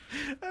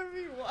 I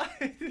mean, why?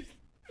 Hey,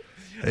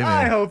 man.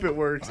 I hope it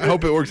works. I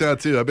hope it works out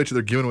too. I bet you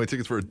they're giving away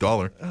tickets for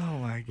 $1. Oh,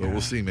 my God. But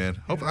we'll see,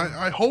 man.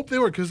 I hope they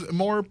work because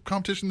more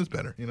competition is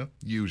better,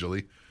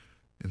 usually,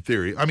 in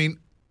theory. I mean,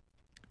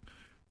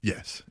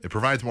 yes, it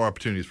provides more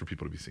opportunities for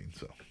people to be seen.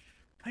 So,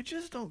 I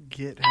just don't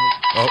get how.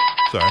 oh,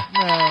 sorry.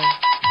 No.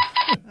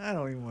 I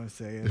don't even want to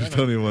say it. You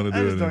don't even want to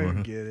I do just it don't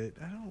anymore. even get it.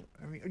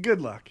 I mean,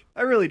 good luck.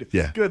 I really do.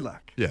 Yeah. Good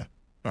luck. Yeah.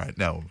 All right,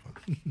 now.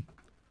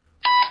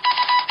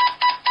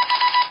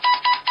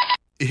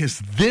 Is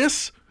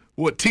this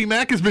what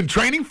T-Mac has been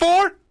training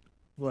for?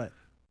 What?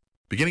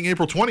 Beginning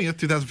April 20th,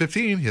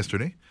 2015,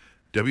 yesterday,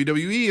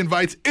 WWE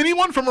invites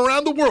anyone from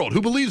around the world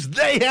who believes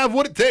they have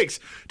what it takes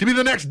to be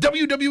the next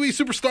WWE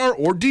superstar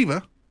or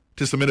diva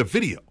to submit a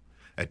video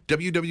at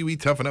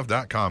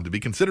WWEToughEnough.com to be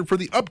considered for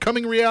the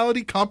upcoming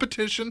reality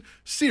competition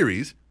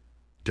series,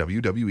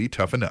 WWE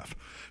Tough Enough.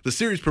 The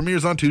series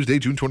premieres on Tuesday,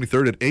 June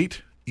 23rd at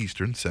 8,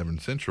 Eastern, 7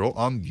 Central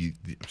on the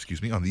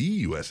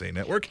USA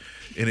Network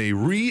in a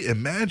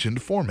reimagined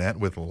format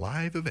with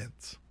live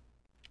events.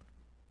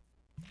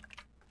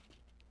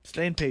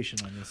 Staying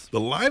patient on this. The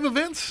live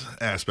events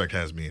aspect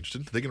has me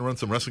interested. They can run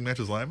some wrestling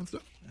matches live and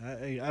stuff.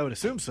 I would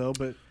assume so,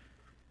 but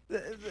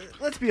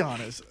let's be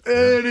honest.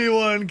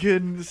 Anyone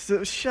can...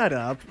 shut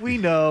up. We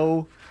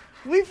know.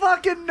 We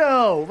fucking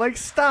know. Like,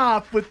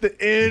 stop with the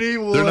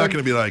anyone. They're not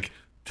going to be like,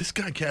 this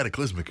guy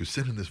Cataclysmic who's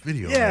sending this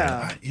video.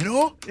 Yeah.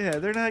 Man, Yeah,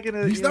 they're not going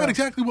to... He's not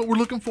exactly what we're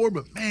looking for,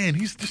 but, man,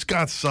 he's just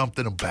got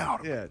something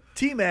about him. Yeah,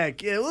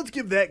 T-Mac, let's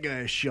give that guy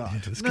a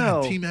shot. This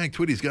guy T-Mac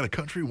Twitty's got a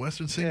country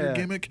western singer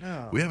gimmick.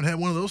 No. We haven't had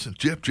one of those since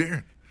Jeff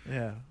Jarrett.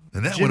 Yeah.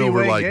 And that Jimmy went over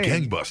Wang like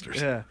Yang.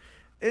 gangbusters. Yeah.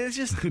 It's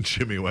just...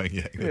 Jimmy Wang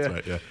Yang, that's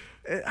right, yeah.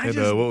 And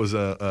what was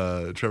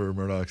Trevor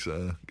Murdoch's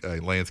guy,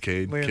 Lance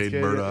Cade?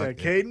 Caden Murdoch.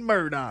 Caden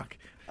Murdoch.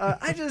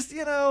 I just,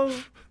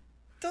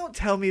 don't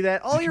tell me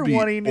that. All you're be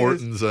wanting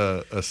Orton's is...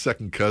 a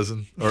second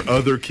cousin or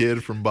other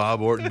kid from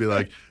Bob Orton. Be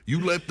like, you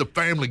left the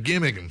family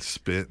gimmick and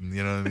spit, and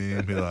you know what I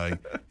mean? Be like,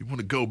 you want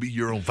to go be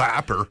your own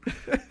Viper.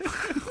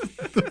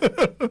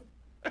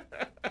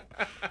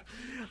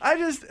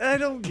 I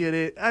don't get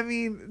it. I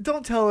mean,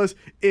 don't tell us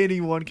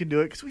anyone can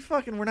do it because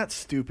we're not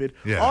stupid.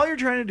 Yeah. All you're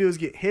trying to do is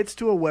get hits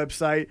to a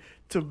website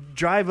to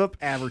drive up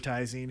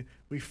advertising.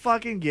 We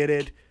fucking get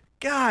it.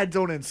 God,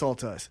 don't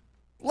insult us.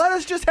 Let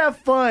us just have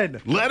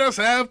fun. Let us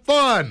have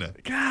fun.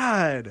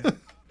 God.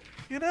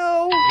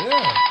 Yeah.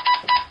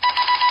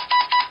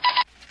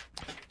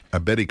 I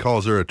bet he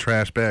calls her a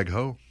trash bag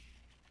hoe.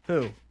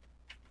 Who?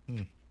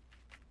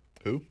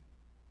 Who?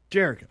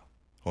 Jericho.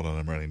 Hold on,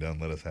 I'm writing down.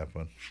 Let us have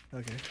fun.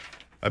 Okay.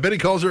 I bet he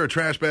calls her a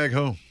trash bag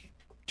hoe.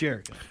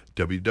 Jericho.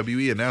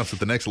 WWE announced that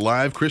the next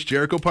live Chris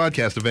Jericho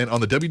podcast event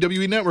on the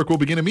WWE Network will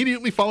begin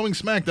immediately following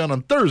SmackDown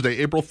on Thursday,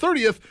 April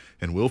 30th,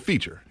 and will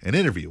feature an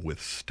interview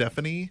with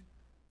Stephanie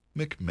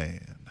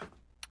McMahon.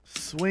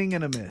 Swing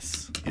and a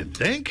miss. You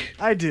think?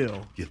 I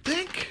do. You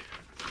think?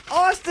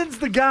 Austin's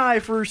the guy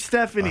for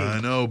Stephanie.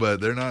 I know, but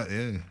they're not.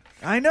 Yeah.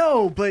 I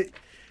know, but...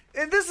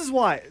 And this is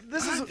why. I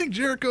think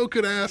Jericho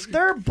could ask.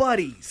 They're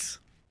buddies.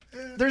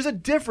 There's a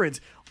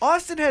difference.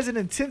 Austin has an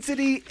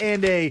intensity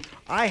and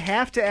I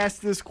have to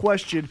ask this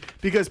question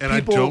because and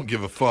people... I don't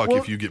give a fuck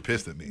if you get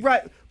pissed at me.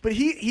 Right. But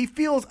he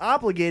feels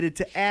obligated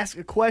to ask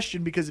a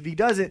question because if he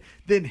doesn't,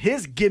 then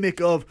his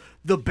gimmick of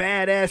the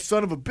badass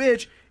son of a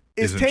bitch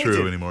is Isn't tainted.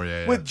 true anymore,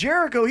 yeah. With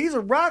Jericho, he's a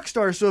rock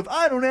star, so if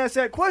I don't ask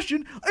that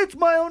question, it's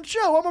my own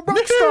show. I'm a rock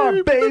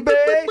star, baby.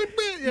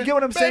 You get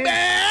what I'm saying?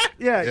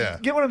 Yeah.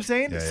 Get what I'm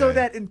saying? So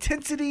that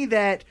intensity,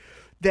 that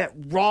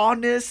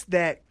rawness,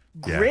 that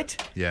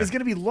grit is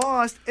going to be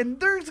lost, and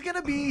there's going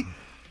to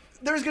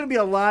be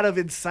a lot of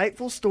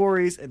insightful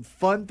stories and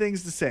fun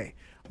things to say.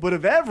 But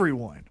of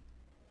everyone...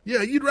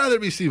 Yeah, you'd rather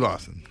be Steve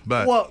Austin.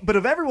 But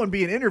of everyone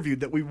being interviewed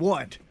that we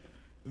want,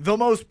 the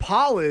most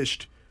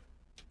polished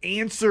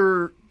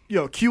answer...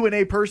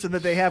 Q&A person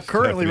that they have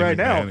currently Stephanie right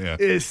now McMahon,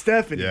 is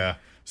Stephanie. Yeah.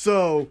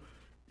 So...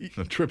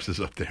 No, Trips is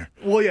up there.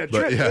 Well, yeah,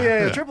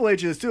 But, Triple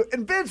H is too.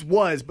 And Vince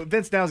was, but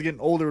Vince now is getting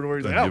older where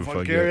he's like, I don't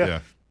fucking care. Yeah.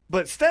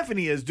 But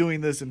Stephanie is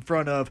doing this in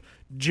front of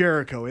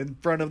Jericho, in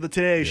front of the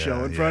Today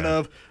Show, in front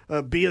of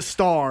Be a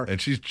Star.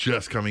 And she's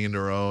just coming into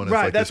her own. It's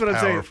Right, like that's this what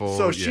I'm powerful, saying.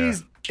 So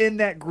she's in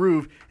that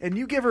groove, and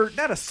you give her,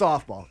 not a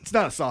softball. It's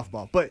not a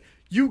softball, but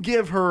you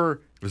give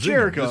her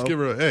Jericho. Just give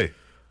her a, hey.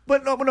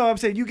 But no, I'm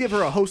saying you give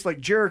her a host like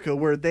Jericho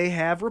where they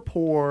have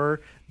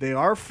rapport, they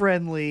are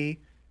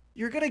friendly.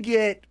 You're going to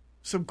get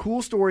some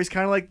cool stories,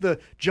 kind of like the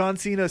John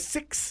Cena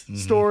 6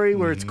 story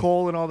where it's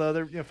Cole and all the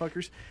other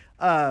fuckers.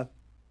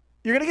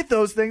 You're going to get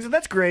those things, and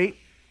that's great.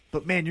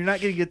 But, man, you're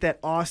not going to get that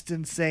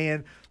Austin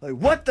saying, like,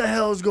 what the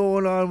hell's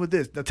going on with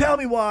this? Now tell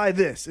me why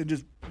this. And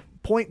just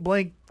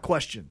point-blank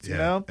questions, you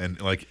know?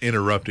 And, like,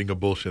 interrupting a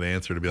bullshit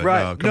answer to be like,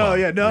 right. no, come on.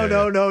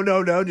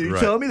 No. You're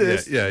telling me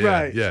this.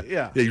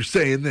 Yeah, you're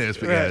saying this,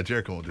 but Right.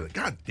 Jericho will do like,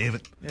 God damn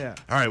it. Yeah.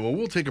 All right, well,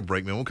 we'll take a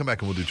break, man. We'll come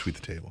back and we'll do Tweet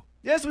the Table.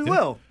 Yes, we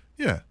will.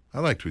 Yeah, I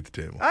like Tweet the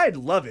Table. I'd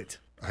love it.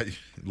 I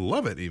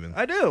love it, even.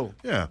 I do.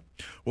 Yeah.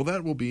 Well,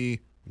 that will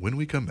be when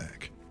we come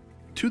back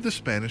to the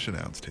Spanish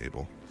Announce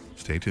Table.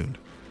 Stay tuned.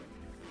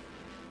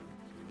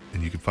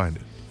 And you can find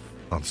it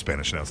on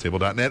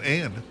SpanishAnnounceTable.net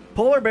and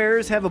Polar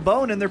bears have a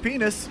bone in their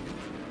penis.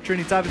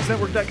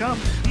 TrinityTopicsNetwork.com.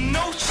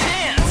 No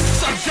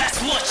chance,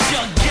 that's what you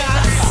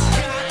got.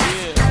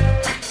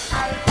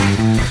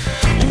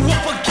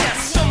 Up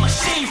against a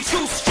machine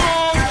too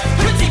strong.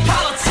 Pretty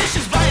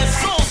politicians buying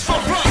souls for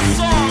run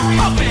song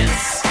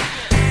puppets.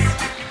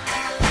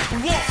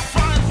 Won't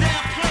find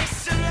their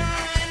place in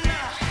line.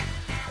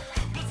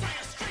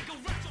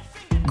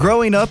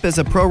 Growing up as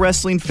a pro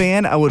wrestling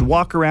fan, I would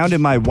walk around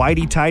in my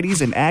whitey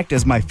tighties and act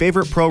as my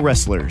favorite pro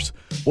wrestlers.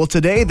 Well,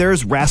 today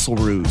there's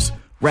Rasselroos.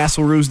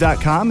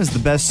 Rasselroos.com is the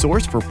best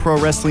source for pro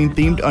wrestling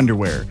themed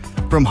underwear.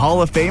 From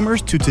Hall of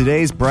Famers to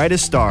today's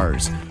brightest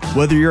stars.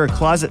 Whether you're a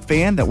closet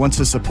fan that wants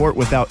to support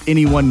without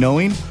anyone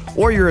knowing,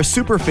 or you're a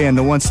super fan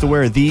that wants to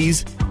wear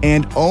these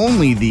and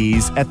only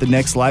these at the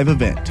next live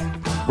event,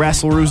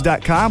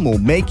 Rasselroos.com will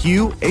make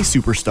you a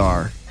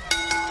superstar.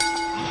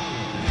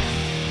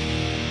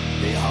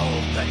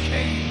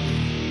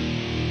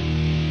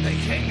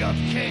 King of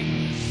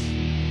Kings.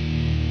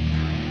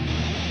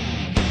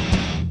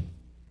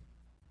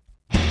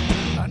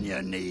 On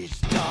your knees,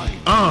 dog.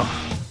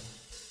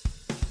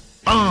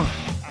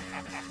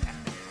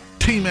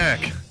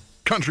 T-Mac,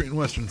 country and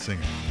western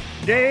singer.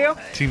 Yeah.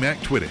 T-Mac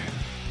Twitty.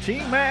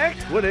 T-Mac,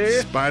 what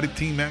is? Spidey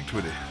T-Mac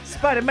Twitty.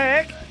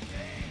 Spider-Mac.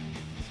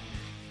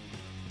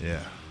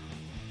 Yeah.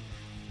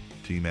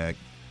 T-Mac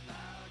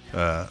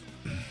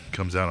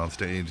comes out on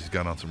stage. He's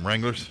got on some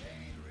Wranglers,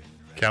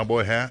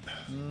 cowboy hat,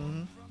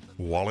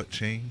 wallet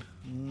chain,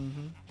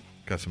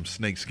 got some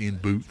snakeskin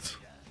boots.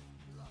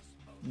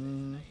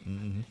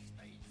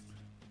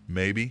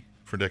 Maybe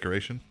for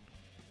decoration.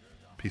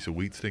 Piece of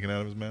wheat sticking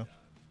out of his mouth.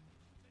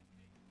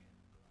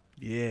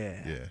 Yeah.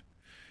 Yeah.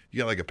 You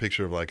got like a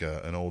picture of like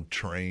an old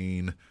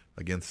train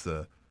against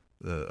a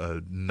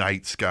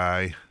night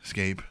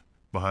skyscape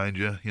behind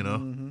you, you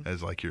know,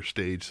 as like your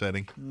stage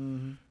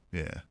setting.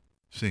 Yeah.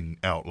 Sing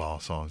outlaw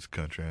songs of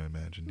country, I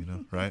imagine, you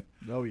know, right?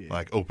 Oh, yeah.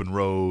 Like open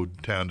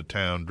road, town to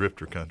town,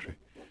 drifter country.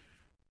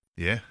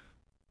 Yeah.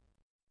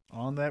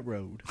 On that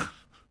road.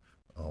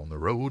 On the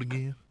road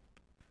again.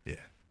 Yeah.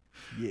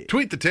 Yeah.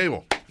 Tweet the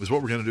Table is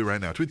what we're going to do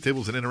right now. Tweet the Table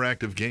is an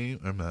interactive game.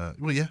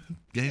 Game.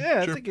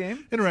 Yeah, sure. it's a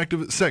game.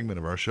 Interactive segment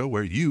of our show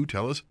where you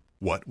tell us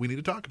what we need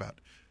to talk about.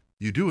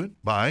 You do it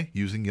by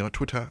using your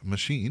Twitter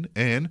machine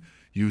and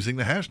using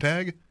the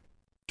hashtag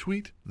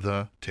Tweet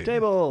the Table.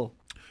 Table.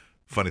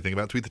 Funny thing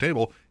about Tweet the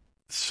Table,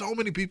 so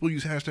many people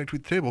use hashtag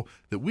Tweet the Table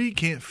that we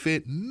can't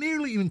fit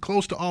nearly even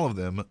close to all of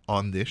them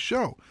on this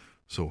show.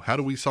 So how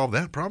do we solve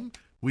that problem?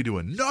 We do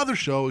another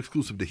show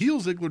exclusive to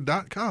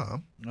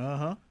HeelZiggler.com.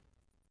 Uh-huh.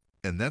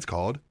 And that's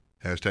called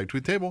hashtag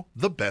Tweet the Table,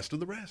 the best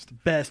of the rest.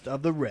 Best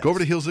of the rest. Go over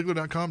to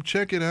HeelZiggler.com,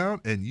 check it out,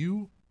 and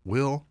you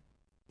will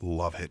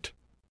love it.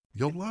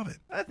 You'll love it.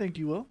 I think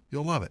you will.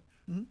 You'll love it.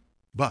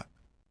 But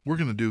we're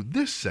going to do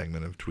this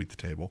segment of Tweet the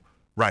Table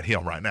right here,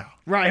 right now.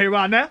 Right here,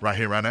 right now. Right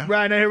here, right now.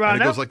 Right here, right And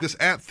it now. goes like this.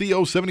 At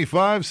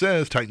Theo75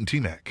 says, Titan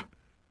T-Mac,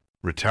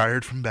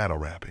 retired from battle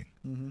rapping,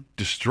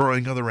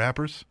 destroying other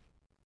rappers,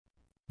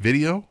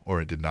 video,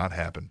 or it did not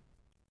happen.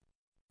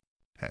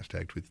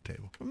 Hashtag Tweet the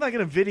Table. I'm not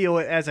going to video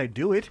it as I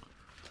do it.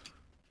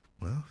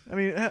 Well, I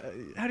mean,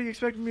 how do you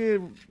expect me to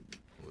you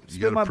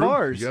spit gotta my prove,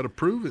 bars? You got to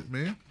prove it,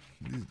 man.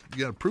 You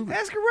got to prove it.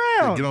 Ask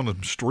around. Get on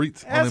them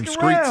streets. Ask on them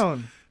streets.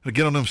 around.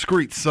 Get on them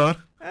streets, son.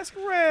 Ask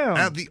around.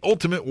 At the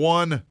ultimate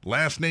one,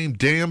 last name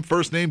damn,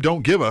 first name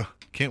don't give a.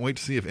 Can't wait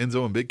to see if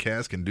Enzo and Big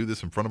Cass can do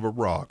this in front of a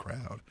raw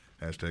crowd.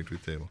 Hashtag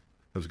Tweet the Table.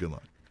 That was a good line.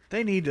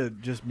 They need to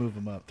just move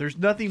them up. There's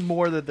nothing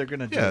more that they're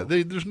going to do. Yeah,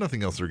 there's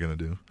nothing else they're going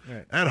to do.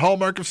 Right. At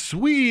Hallmark of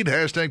Swede,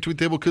 hashtag Tweet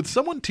the Table. Could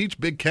someone teach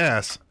Big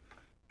Cass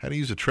how to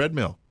use a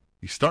treadmill?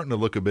 He's starting to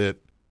look a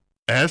bit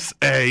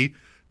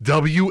SAWFT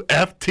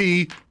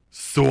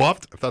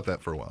soft. I've thought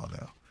that for a while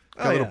now.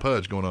 Got a little yeah.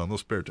 pudge going on, a little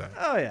spare tire.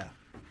 Oh, yeah.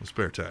 little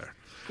spare tire.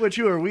 Which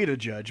who are we to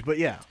judge? But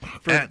yeah,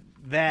 for that.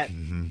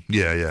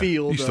 Yeah.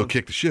 Field You still of-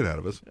 kick the shit out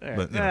of us. All right,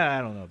 But, you know,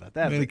 I don't know about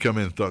that. and he but come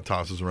in and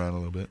tosses around a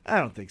little bit. I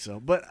don't think so.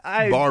 But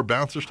I. Bar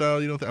bouncer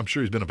style, you don't think? I'm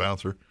sure he's been a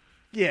bouncer.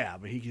 Yeah,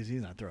 but he's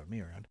not throwing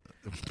me around.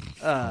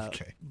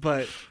 Okay.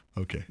 But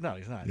Okay. no,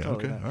 he's not. Yeah,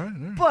 Totally okay. not. All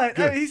right. But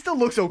Good. he still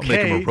looks I'll make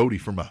him okay. a roadie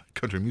for my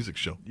country music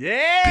show.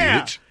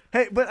 Yeah. Bitch.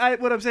 Hey, but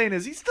what I'm saying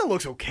is he still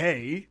looks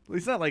okay.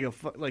 He's not like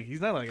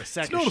he's not like a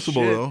sack It's of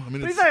noticeable, shit. though. I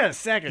mean, but he's it's- not a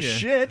sack of Yeah.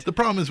 shit. The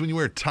problem is when you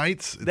wear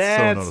tights, it's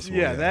That's so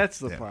noticeable. that's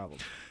the problem.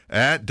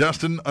 At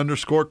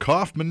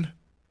Dustin_Kaufman,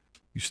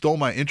 you stole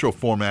my intro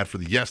format for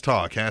the Yes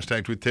Talk.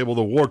 Hashtag Tweet the Table.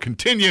 The war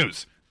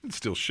continues. It's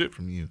still shit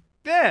from you.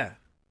 Yeah.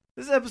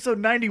 This is episode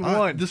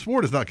 91. This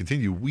war does not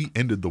continue. We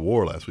ended the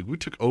war last week. We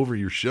took over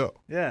your show.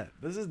 Yeah,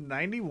 this is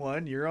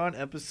 91. You're on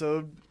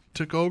episode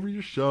Took over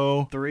your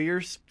show. 3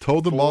 or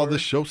Told them all 4.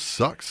 this show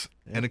sucks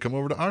and to come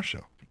over to our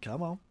show.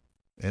 Come on.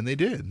 And they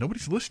did.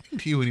 Nobody's listening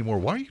to you anymore.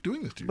 Why are you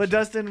doing this to yourself? But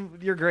Dustin,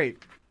 you're great.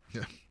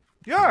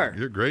 Yeah.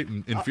 You're Great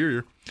and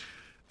inferior.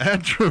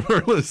 At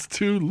Traverless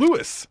to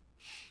Lewis.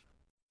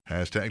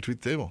 Hashtag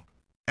Tweet the Table.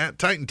 At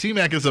Titan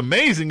T-Mac is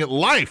amazing at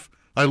life.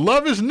 I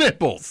love his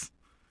nipples.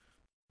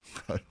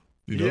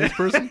 You know this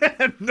person?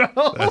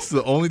 No. That's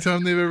the only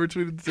time they've ever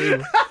tweeted the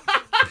table.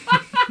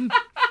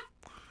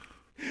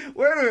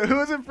 Wait a minute. Who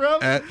is it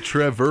from? At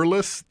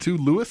Traverless to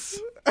Lewis.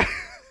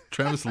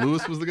 Travis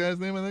Lewis was the guy's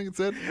name, I think it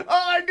said. Oh,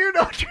 I do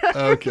know Travis.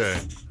 Okay.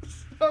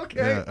 Okay.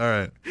 Yeah, all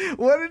right.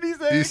 What did he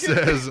say? He again?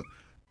 says,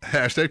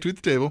 hashtag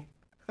Tweet the Table.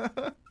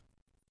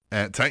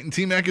 At Titan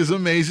T-Mac is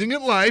amazing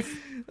at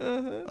life.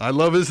 I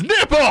love his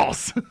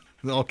nipples.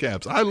 In all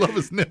caps. I love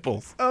his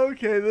nipples.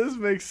 Okay, this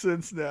makes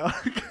sense now.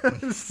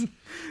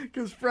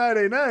 Because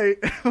Friday night,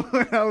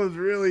 when I was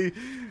really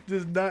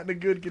just not in a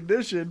good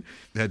condition,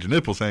 You had your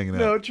nipples hanging out.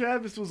 no,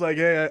 Travis was like,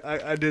 hey,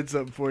 I did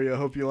something for you. I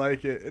hope you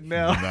like it. And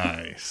now,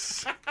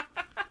 Nice.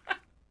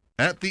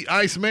 At the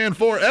Iceman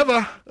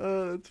Forever.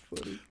 that's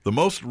funny. The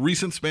most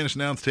recent Spanish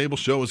Announce Table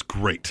show is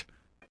great.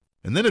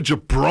 And then a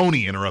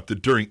jabroni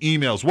interrupted during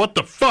emails. What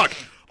the fuck?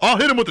 I'll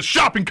hit him with a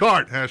shopping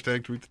cart.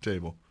 Hashtag Tweet the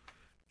Table.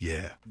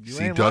 Yeah. You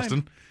See ain't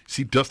Dustin?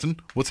 See Dustin?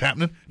 What's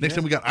happening? Next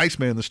time we got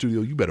Iceman in the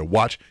studio, you better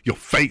watch your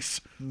face,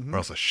 or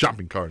else a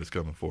shopping cart is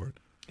coming for it.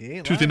 He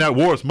ain't Tuesday lying.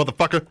 Night Wars,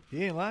 motherfucker.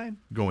 He ain't lying.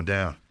 Going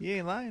down. He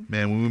ain't lying.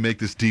 Man, when we make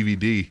this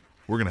DVD,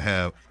 we're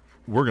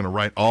gonna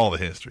write all the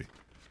history.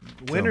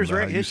 Winners Tell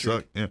 'em about write how you history.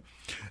 suck. Yeah.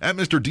 At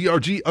Mr.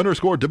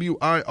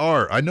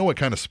 DRG_WIR. I know what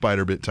kind of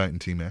spider bit Titan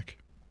T-Mac.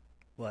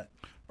 What?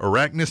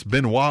 Arachnus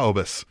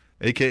benoitobus,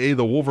 a.k.a.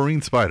 the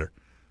Wolverine spider.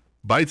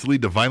 Bites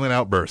lead to violent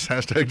outbursts.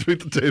 Hashtag tweet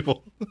the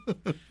table.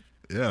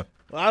 Yeah.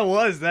 Well, I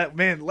was that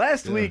man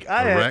last week.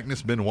 I had,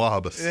 Arachnus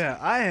benoitobus. yeah,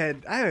 I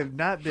have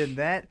not been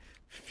that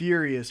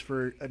furious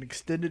for an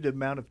extended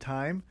amount of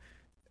time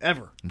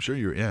ever. I'm sure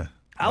you're, yeah.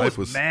 I Life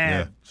was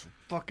mad,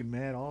 fucking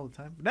mad all the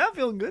time. But now I'm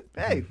feeling good.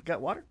 Hey,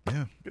 got water.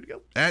 Yeah. Good to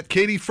go. At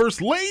Katie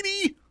First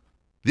Lady,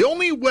 the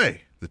only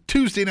way the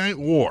Tuesday Night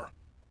War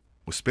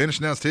with Spanish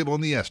Announce Table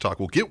and the S Talk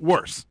will get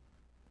worse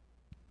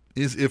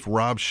is if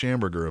Rob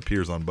Schamberger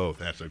appears on both.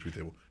 Hashtag tweet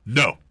table.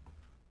 No.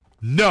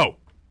 No.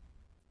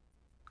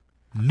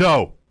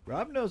 No.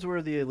 Rob knows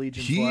where the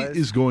allegiance He lies.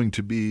 is going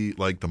to be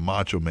like the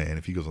Macho Man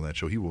if he goes on that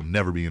show. He will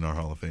never be in our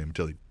Hall of Fame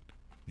until he,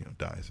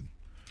 dies, and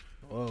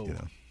Whoa.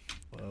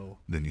 Whoa.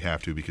 Then you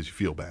have to because you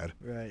feel bad.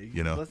 Right.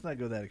 You know. Let's not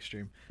go that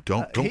extreme.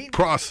 Don't he-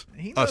 cross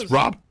he us, knows-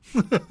 Rob.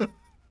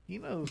 He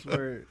knows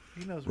where.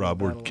 He knows. Where Rob,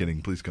 the we're battle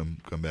kidding. Please come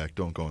back.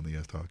 Don't go on the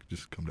Yes Talk.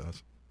 Just come to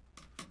us,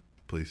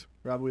 please.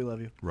 lies. Rob, we love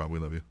you. Rob, we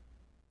love you.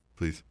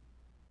 Please.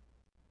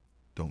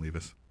 Don't leave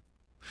us.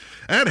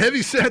 At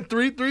Heavyset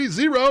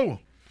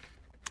 330.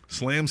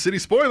 Slam City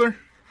spoiler.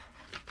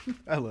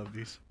 I love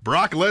these.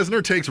 Brock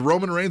Lesnar takes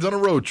Roman Reigns on a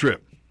road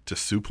trip to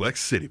Suplex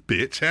City.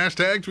 Bitch.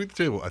 Hashtag tweet the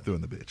table. I threw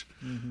in the bitch.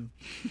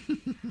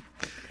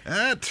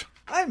 At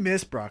I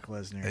miss Brock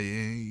Lesnar.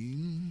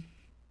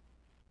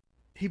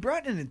 He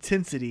brought an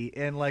intensity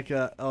and like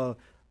an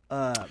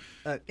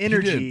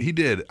energy. He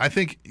did. I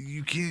think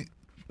you can't.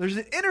 There's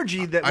an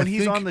energy that I when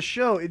he's think- on the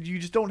show, you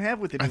just don't have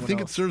with I anyone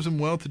think else. it serves him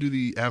well to do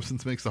the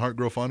absence makes the heart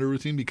grow fonder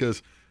routine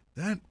because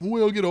that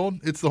will get old.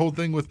 It's the whole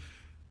thing with,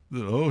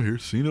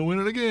 here's Cena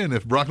winning again.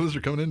 If Brock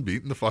Lesnar coming in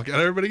beating the fuck out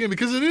of everybody again,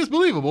 because it is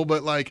believable,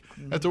 but like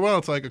after a while,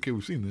 it's like, okay,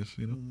 we've seen this,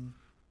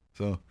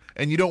 So,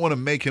 and you don't want to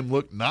make him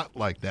look not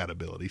like that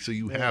ability, so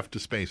you have to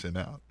space him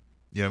out.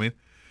 You know what I mean?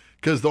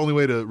 Because the only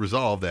way to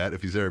resolve that,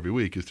 if he's there every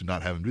week, is to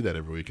not have him do that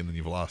every week, and then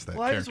you've lost that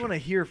Well, I character. just want to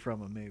hear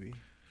from him, maybe.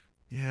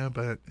 Yeah,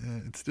 but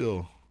it's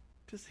still,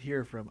 Just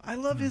hear from him. I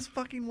love his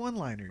fucking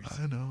one-liners.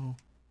 I know.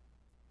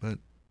 But,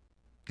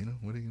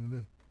 what are you going to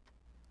do?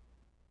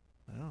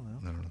 I don't know.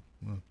 I don't know.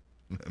 Well,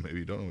 maybe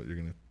you don't know what you're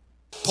going to do.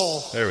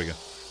 Paul, There we go.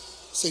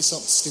 say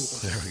something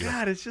stupid. There we go.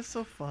 God, it's just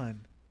so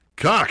fun.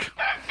 Cock.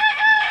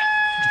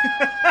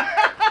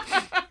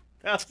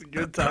 That's a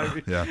good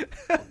time. Yeah.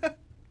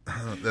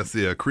 That's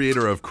the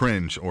creator of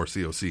Cringe or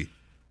COC.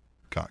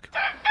 Cock.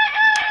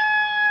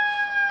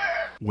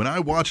 When I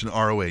watch an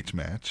ROH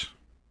match,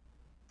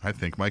 I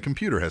think my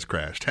computer has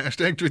crashed.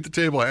 Hashtag tweet the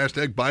table.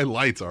 Hashtag buy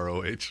lights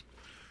ROH.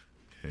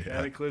 Yeah.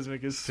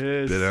 Cataclysmic is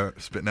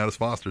pissed. Spitting out his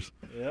Fosters.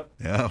 Yep.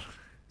 Yeah.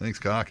 Thanks,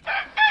 Cock.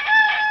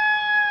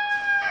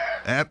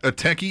 At a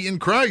techie in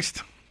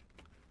Christ.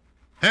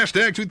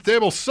 Hashtag tweet the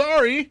table.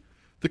 Sorry.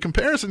 The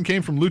comparison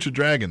came from Lucha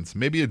Dragons.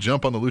 Maybe a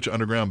jump on the Lucha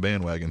Underground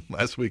bandwagon.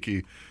 Last week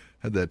he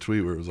had that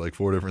tweet where it was like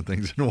 4 different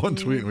things in one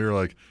tweet, and we were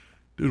like,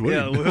 dude, what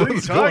are you,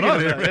 what's going on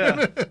here, man?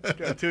 Yeah.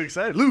 Got too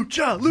excited.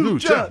 Lucha.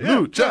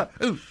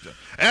 Lucha.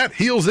 At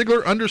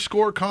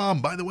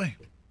HeelZiggler_com. By the way,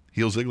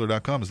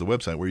 HeelZiggler.com is the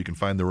website where you can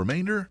find the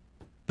remainder,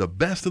 the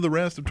best of the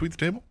rest of Tweet the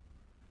Table.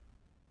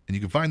 And you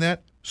can find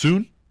that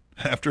soon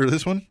after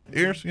this one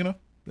airs,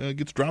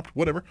 gets dropped,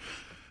 whatever.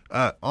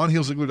 On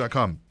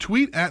HeelZiggler.com.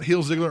 Tweet at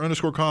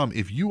HeelZiggler_com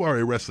if you are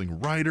a wrestling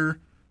writer,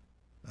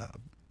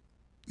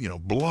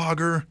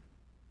 blogger,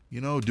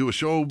 do a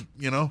show,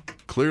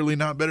 clearly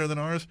not better than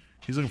ours.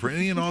 He's looking for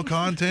any and all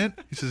content.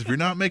 He says, if you're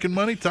not making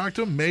money, talk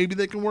to him. Maybe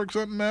they can work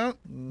something out.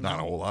 Not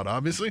a whole lot,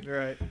 obviously.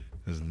 Right.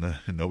 Because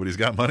nobody's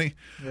got money.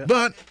 Yeah.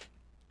 But,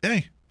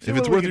 hey, if what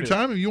it's we worth can your do.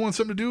 time, if you want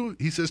something to do,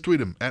 he says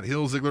tweet him at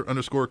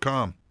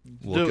HeelZiggler_com.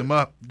 Look him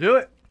up. Do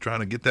it.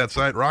 Trying to get that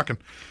site rocking.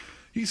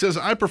 He says,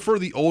 I prefer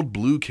the old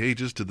blue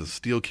cages to the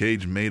steel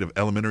cage made of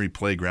elementary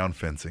playground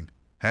fencing.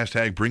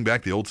 Hashtag bring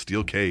back the old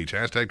steel cage.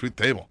 Hashtag tweet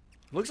the table.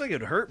 Looks like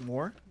it'd hurt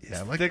more.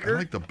 Yeah, It's I thicker.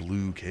 like the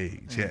blue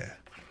cage. Yeah.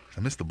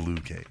 I miss the blue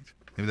cage.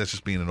 Maybe that's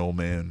just being an old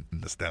man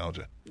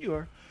nostalgia. You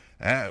are.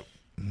 At,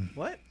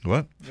 What?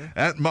 what?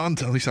 At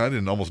at least I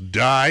didn't almost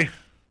die.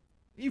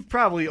 You've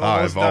probably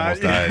I've almost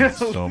almost died Yeah.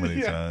 so many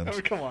Yeah. times.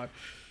 Oh, come on.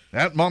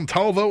 At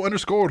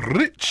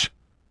Montalvo_Rich.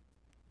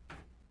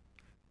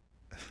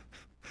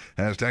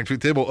 Hashtag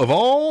tweet table. Of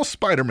all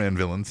Spider-Man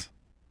villains,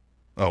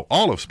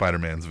 all of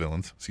Spider-Man's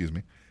villains,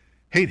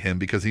 hate him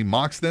because he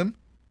mocks them,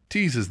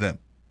 teases them.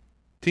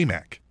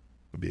 T-Mac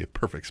would be a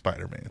perfect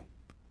Spider-Man.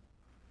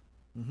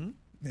 Mm-hmm.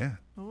 Yeah.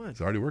 Oh, what?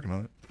 He's already working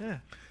on it. Yeah.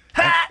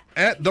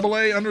 At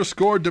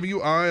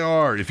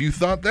AA_WIR. If you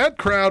thought that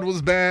crowd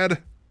was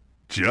bad,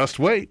 just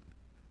wait.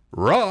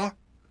 Raw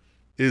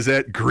is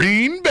at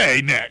Green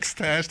Bay next.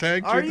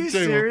 Hashtag Are Tweet the you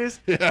Table. serious?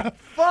 Yeah.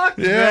 Fuck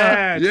Yeah.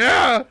 that.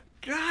 Yeah.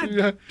 God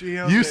Yeah.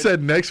 damn You it.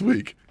 said next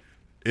week,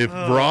 if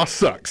Raw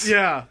sucks,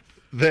 Yeah,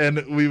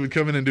 then we would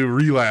come in and do a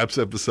relapse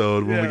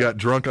episode when we Yeah. got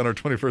drunk on our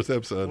 21st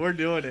episode. we're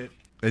doing it.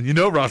 And you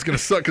know Raw's going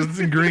to suck because it's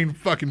in Green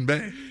fucking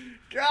Bay.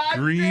 God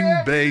Green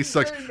damn Bay Green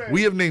sucks. Bay.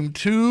 We have named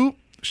 2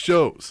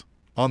 shows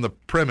on the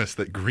premise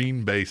that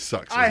Green Bay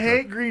sucks. I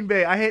hate Green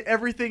Bay. I hate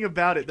everything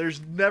about it.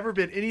 There's never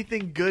been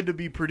anything good to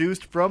be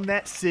produced from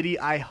that city.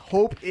 I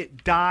hope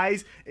it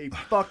dies a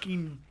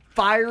fucking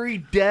fiery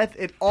death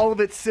and all of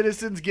its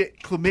citizens get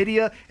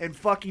chlamydia and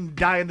fucking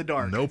die in the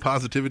dark. No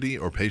positivity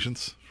or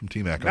patience from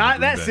Team Akron. Not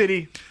Green that Bay.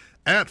 city.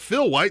 At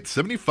Phil White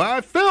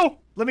 75 Phil.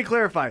 Let me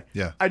clarify.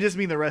 Yeah. I just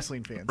mean the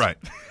wrestling fans. Right.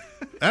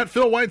 At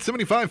Phil White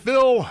 75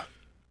 Phil.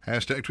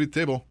 Hashtag Tweet the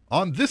Table.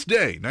 On this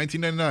day,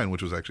 1999,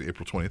 which was actually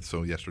April 20th,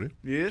 so yesterday.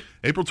 Yeah.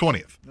 April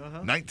 20th,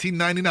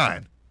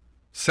 1999.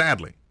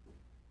 Sadly,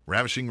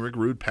 Ravishing Rick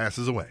Rude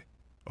passes away.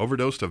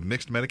 Overdosed of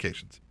mixed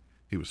medications.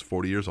 He was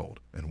 40 years old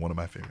and one of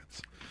my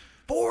favorites.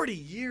 40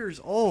 years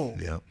old.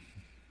 Yeah.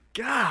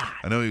 God.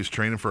 I know he was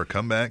training for a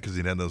comeback because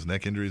he'd had those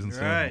neck injuries and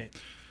stuff. Right.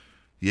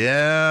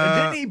 Yeah.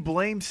 And didn't he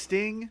blame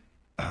Sting?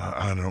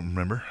 I don't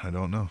remember. I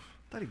don't know.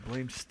 I thought he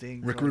blamed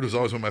Sting. Rick Rude was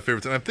always one of my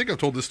favorites. And I think I've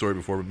told this story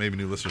before, but maybe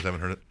new listeners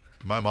haven't heard it.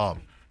 My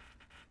mom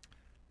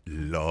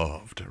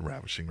loved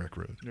Ravishing Rick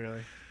Rude.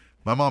 Really?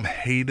 My mom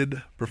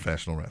hated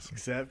professional wrestling.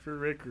 Except for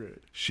Rick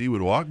Rude. She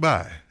would walk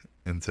by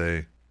and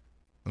say,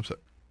 I'm sorry,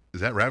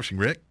 is that Ravishing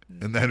Rick?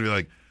 And then be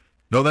like,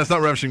 no, that's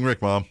not Ravishing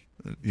Rick, Mom.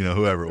 You know,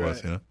 whoever it was,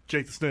 Right. you know.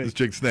 Jake the Snake. It's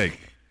Jake Snake.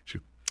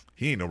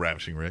 He ain't no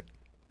Ravishing Rick.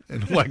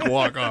 And like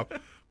walk off.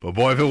 But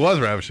boy, if it was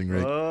Ravishing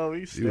Rick, Oh,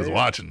 he was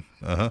watching.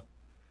 Uh-huh.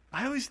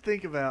 I always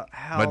think about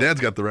how My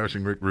dad's got the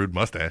Ravishing Rick Rude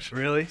mustache.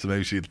 Really? So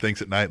maybe she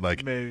thinks at night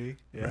like, maybe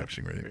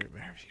Ravishing Rick.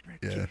 Ravishing Rick.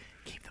 Yeah.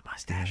 Keep the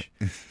mustache.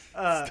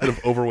 Instead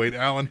of overweight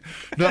Alan.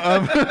 No,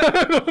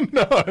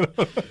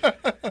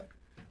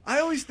 I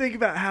always think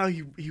about how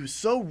he was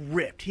so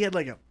ripped. He had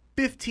like a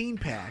 15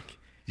 pack,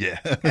 yeah.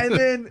 and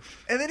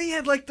then he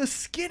had like the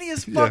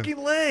skinniest fucking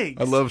legs.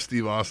 I love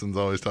Steve Austin's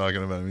always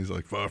talking about him. He's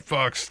like,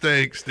 fuck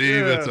steak,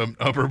 Steve. Yeah. It's an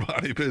upper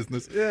body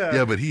business. Yeah.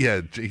 Yeah, but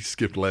he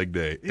skipped leg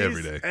day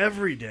every day.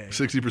 Every day.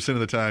 60% of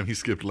the time, he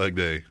skipped leg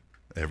day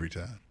every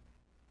time.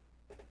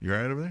 You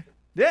all right over there?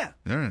 Yeah,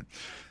 All right.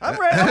 I'm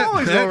right. I'm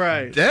always all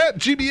right. At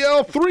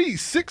GBL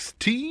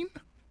 316.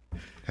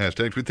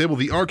 Hashtag Tweet Table.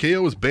 The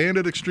RKO is banned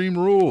at Extreme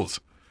Rules.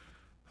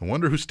 I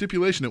wonder whose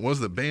stipulation it was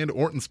that banned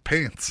Orton's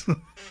pants.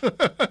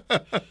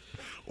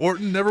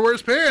 Orton never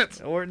wears pants.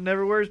 Orton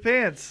never wears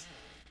pants.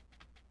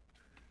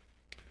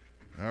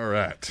 All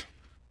right.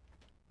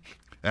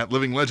 At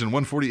Living Legend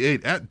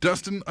 148. At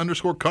Dustin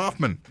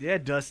 _Kaufman. Yeah,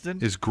 Dustin.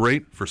 Is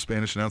great for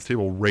Spanish Announce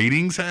Table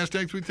ratings.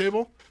 Hashtag Tweet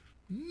Table.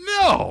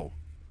 No.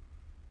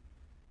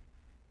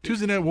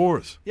 Tuesday Night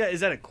Wars. Yeah, is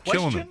that a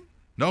Killing question? it.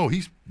 No,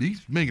 he's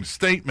making a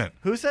statement.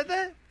 Who said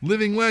that?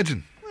 Living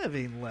Legend.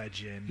 Living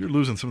legend. You're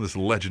losing some of this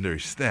legendary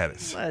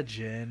status.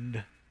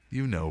 Legend.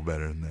 You know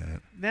better than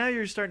that. Now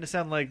you're starting to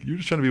sound like You're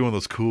just trying to be one of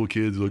those cool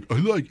kids like, I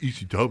like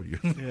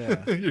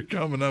ECW. Yeah. You're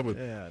coming up with,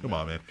 Yeah, come no,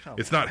 on, man. come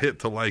It's not hit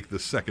to like the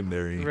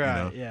secondary. right.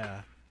 You know?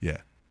 Yeah. Yeah.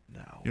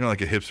 No. You're not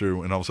like a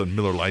hipster and all of a sudden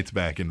Miller Lite's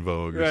back in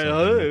vogue or Right,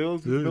 something. hey,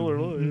 let's do Miller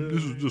Lite,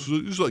 yeah. This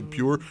is like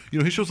pure. You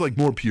know, his show's like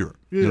more pure.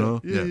 Yeah, you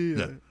know?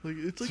 yeah. Like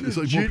it's It's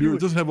like more pure.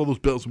 It doesn't have all those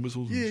bells and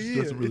whistles. Yeah, It just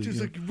yeah. doesn't really, It's just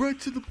you like right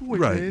to the point,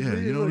 Right, man. yeah,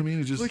 you know what I mean?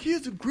 It's just- like he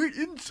has a great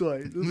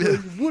insight. Of Yeah. like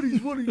what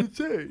he's wanting to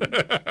say.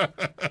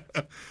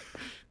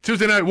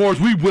 Tuesday Night Wars,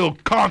 we will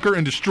conquer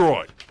and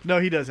destroy. No,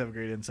 he does have a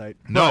great insight.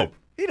 No. But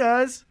he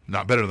does.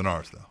 Not better than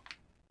ours, though.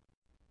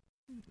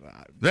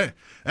 Hey,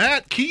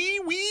 at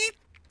Kiwi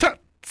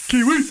Tuts.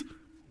 Kiwi.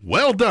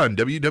 Well done,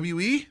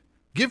 WWE.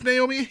 Give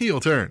Naomi a heel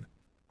turn.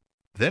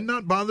 Then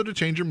not bother to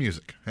change her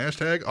music.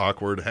 Hashtag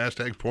awkward.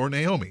 Hashtag poor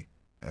Naomi.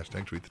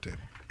 Hashtag tweet the table.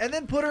 And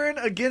then put her in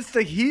against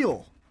the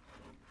heel.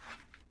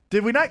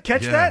 Did we not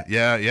catch that?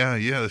 Yeah,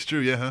 that's true,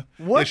 yeah, huh?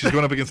 What Yeah, she's the-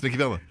 going up against Nikki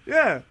Bella.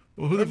 Yeah.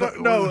 Well, who the fuck-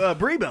 No,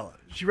 Brie Bella.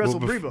 She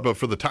wrestled Brie Bella. But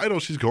for the title,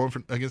 she's going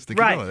against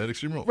Nikki Right. Bella at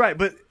Extreme Rules. Right,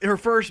 but her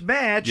first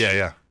match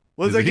Yeah.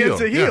 was Is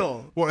against a Yeah.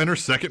 heel. Well, and her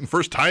second and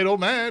first title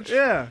match.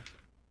 Yeah.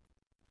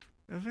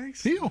 That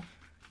makes Heel.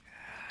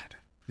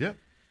 Yeah.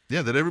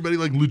 Yeah, that everybody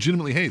like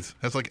legitimately hates.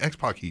 Has like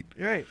X-Pac heat.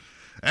 You're right.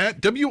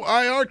 At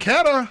WIR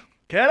Cata.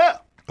 Cat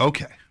up.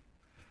 Okay.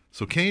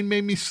 So Kane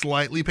made me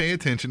slightly pay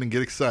attention and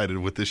get excited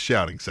with this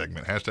shouting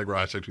segment. Hashtag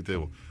Raw, hashtag Tweet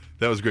Table.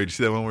 That was great. You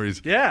see that one where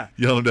he's Yeah.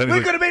 yelling him down? We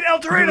He's could like, have made El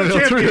Torino El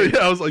Torino. champion. Yeah,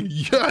 I was like,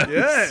 yes.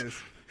 Yes.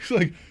 He's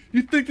like,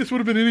 you think this would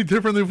have been any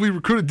different if we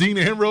recruited Dean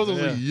Ambrose? I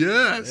was like,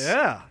 yes.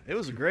 Yeah. It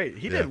was great.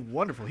 He Yeah. did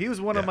wonderful. He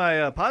was one of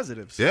my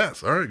positives.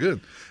 Yes. All right,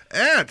 good.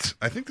 I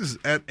think this is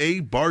at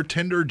a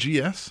bartender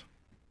GS,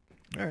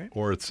 All right.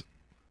 or it's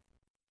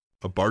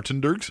a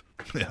bartender's.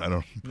 Yeah, I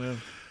don't know. Yeah.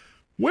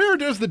 Where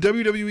does the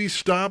WWE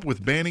stop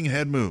with banning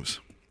head moves?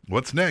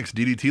 What's next?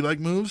 DDT-like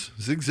moves,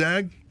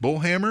 zigzag,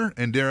 bullhammer,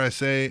 and dare I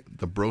say,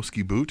 the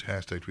broski boot?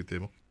 Hashtag tweet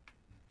table.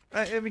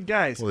 I mean,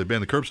 guys. Well, they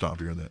banned the curb stomp.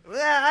 You heard that.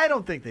 I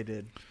don't think they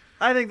did.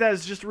 I think that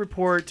is just a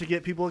report to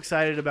get people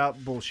excited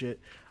about bullshit.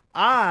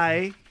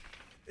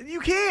 You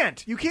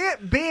can't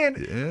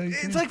ban. Yeah, you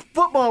it's can. like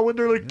football when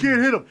they're like,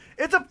 can't hit them.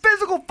 It's a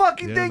physical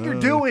fucking thing you're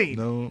doing.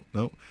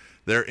 No.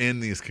 They're in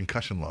these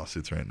concussion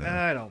lawsuits right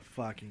now. I don't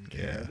fucking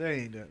care. Yeah. They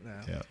ain't doing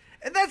that. Yeah.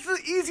 And that's the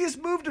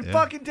easiest move to Yeah.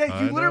 fucking take.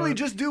 I You know literally it.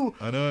 just do.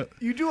 I know it.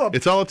 You do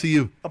It's all up to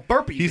you. a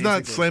burpee. He's not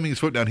basically. slamming his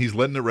foot down. He's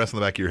letting it rest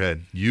on the back of your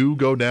head. You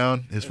go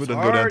down. His foot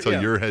doesn't go down hard, until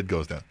yeah. your head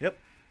goes down. Yep.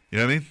 You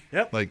know what I mean?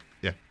 Yep. Like,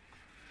 yeah.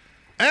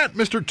 At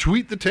Mr.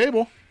 Tweet the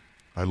Table.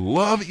 I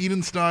love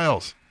Eden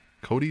Styles.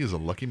 Cody is a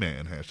lucky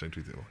man. Hashtag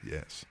Tweet the Table.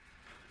 Yes.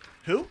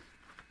 Who?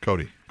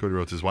 Cody. Cody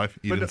Rhodes' his wife,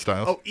 Eden But no-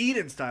 Styles. Oh,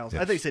 Eden Styles. I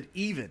Yes. thought you said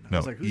even. I No,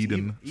 was like, who's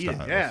Eden Eden?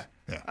 Styles. Yeah.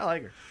 Yeah. I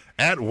like her.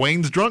 At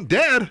Wayne's Drunk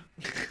Dad.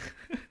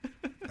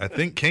 I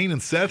think Kane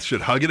and Seth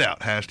should hug it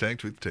out. Hashtag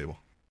Tweet the Table.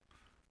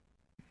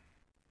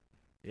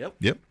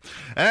 Yep.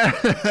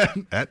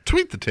 At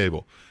Tweet the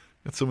Table.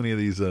 Got so many of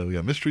these. We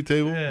got Mystery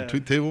Table, Yeah.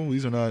 Tweet the Table.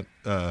 These are not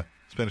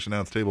Spanish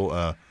Announce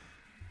Table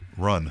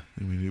run.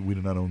 We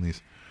do not own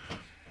these.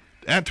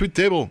 At Tweet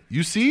the Table,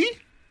 you see?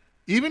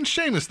 Even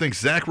Sheamus thinks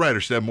Zack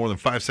Ryder should have more than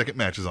 5-second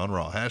matches on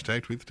Raw.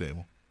 Hashtag Tweet the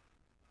Table.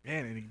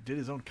 Man, and he did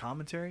his own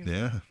commentary.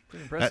 Yeah.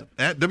 Pretty impressive.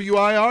 At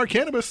WIR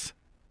Cannabis,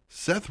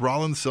 Seth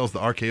Rollins sells the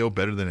RKO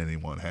better than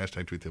anyone.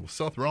 Hashtag Tweet the Table.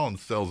 Seth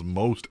Rollins sells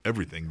most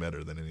everything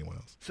better than anyone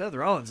else. Seth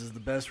Rollins is the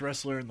best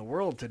wrestler in the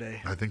world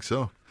today. I think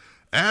so.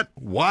 At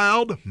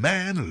Wild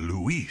Man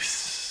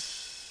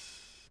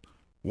Luis.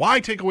 Why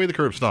take away the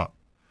curb stomp?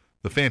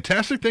 The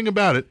fantastic thing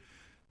about it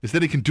is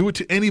that he can do it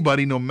to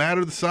anybody, no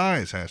matter the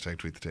size. Hashtag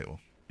Tweet the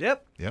Table.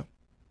 Yep. Yep.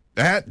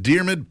 At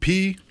Dearmid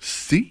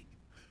PC,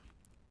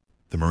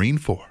 the Marine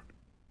 4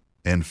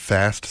 and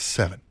Fast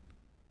 7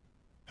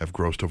 have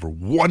grossed over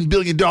 $1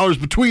 billion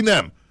between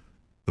them.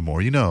 The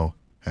more you know.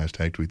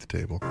 Hashtag Tweet the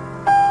Table.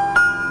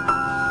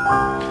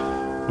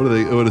 What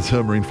does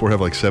Marine 4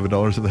 have, like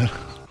 $7 of that?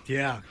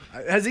 Yeah.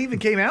 Has it even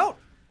came out?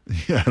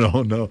 Yeah, I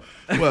don't know.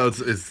 Well,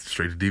 it's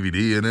straight to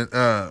DVD in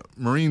it.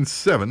 Marine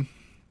 7,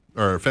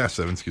 or Fast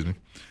 7, excuse me.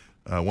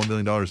 $1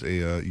 billion,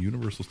 a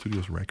Universal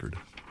Studios record.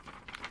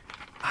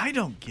 I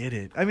don't get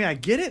it. I mean, I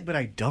get it, but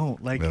I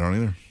don't. Like, I don't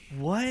either.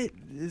 what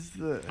is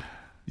the...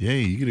 Yeah,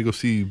 you get to go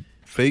see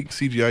fake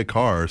CGI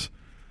cars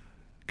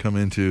come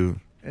into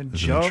And as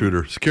jump. an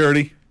intruder.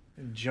 Security.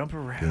 And jump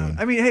around.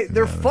 Good. I mean, hey,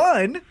 they're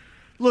fun.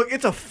 Look,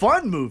 it's a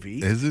fun movie.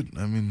 Is it?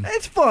 I mean,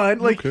 It's fun.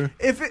 Like, Okay.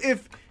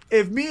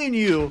 if me and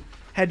you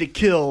had to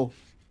kill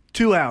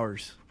 2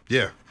 hours,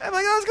 yeah, I'm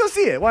like, oh, let's go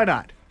see it. Why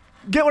not?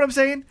 Get what I'm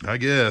saying? I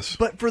guess.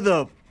 But for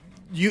the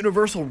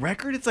Universal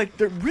record, it's like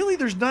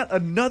there's not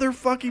another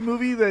fucking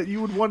movie that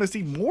you would want to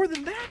see more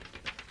than that.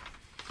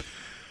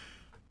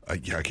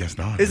 Yeah, I guess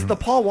not. Is it the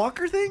Paul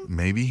Walker thing?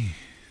 Maybe.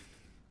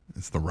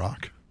 It's The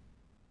Rock.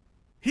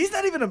 He's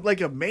not even like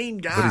a main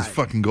guy But he's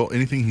fucking gold.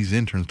 Anything he's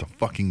in turns to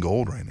fucking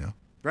gold right now.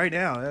 right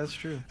now. That's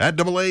true. At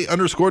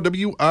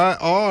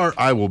AA_WIR,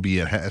 I will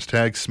be at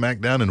hashtag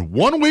SmackDown in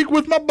 1 week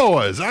with my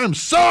boys. I'm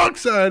so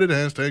excited.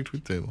 Hashtag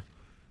Tweet Table.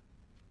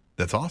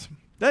 That's awesome.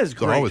 That is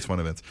They're great. always fun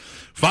events.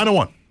 Final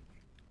one.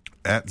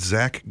 At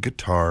Zach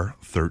Guitar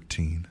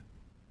 13.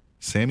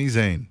 Sami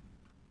Zayn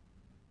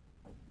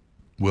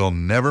will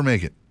never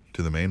make it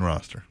to the main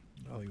roster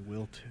Oh, he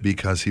will too.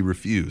 because he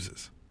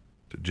refuses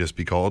to just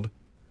be called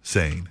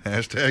Sane.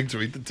 Hashtag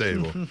Tweet the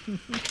Table.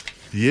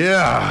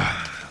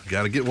 Yeah.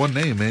 Got to get one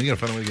name, man. You got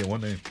to find a way to get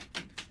one name.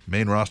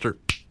 Main roster,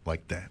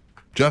 like that.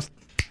 Just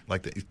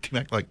like that.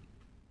 T-Mac, like,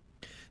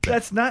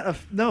 That's not a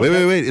no.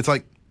 wait. It's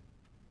like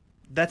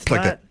That's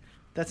like not. that.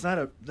 That's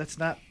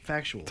not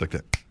factual.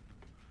 that.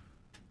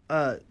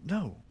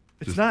 No,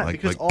 it's Just not like-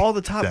 because like all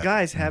the top that.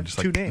 guys have Just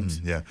two like, names.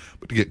 yeah.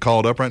 But to get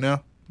called up right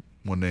now,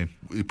 one name.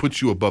 It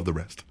puts you above the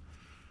rest.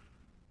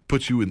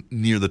 Puts you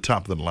near the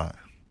top of the line.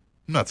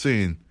 I'm not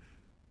saying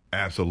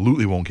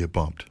absolutely won't get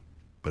bumped,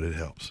 but it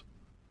helps.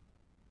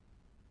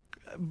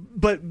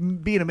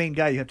 But being a main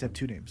guy, you have to have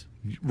two names.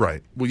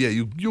 Right. Well,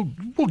 yeah,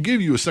 we'll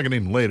give you a second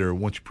name later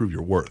once you prove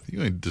your worth.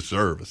 You ain't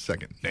deserve a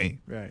second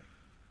name. Right.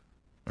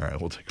 All right,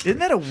 we'll take a Isn't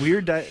break. that a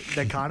weird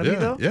dichotomy Yeah,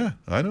 though? yeah,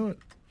 I know it.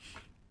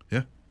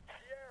 Yeah.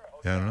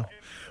 Yeah, I don't know.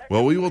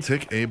 Well, we will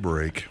take a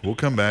break. We'll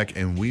come back,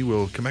 and we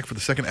will come back for the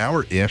second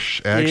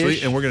hour-ish, actually,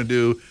 Ish. and we're going to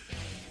do,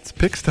 it's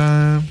picks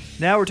time.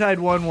 Now we're tied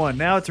 1-1.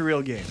 Now it's a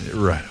real game.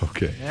 Right,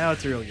 okay. Now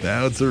it's a real game.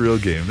 Now it's a real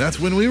game. That's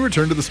when we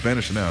return to the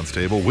Spanish Announce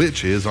Table,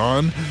 which is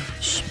on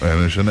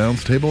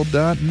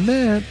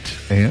SpanishAnnounceTable.net.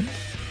 And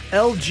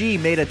LG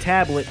made a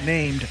tablet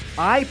named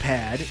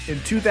iPad in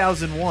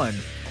 2001,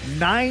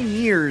 9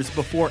 years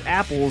before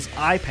Apple's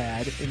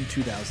iPad in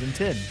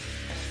 2010.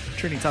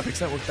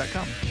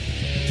 TrainingTopicsNetwork.com.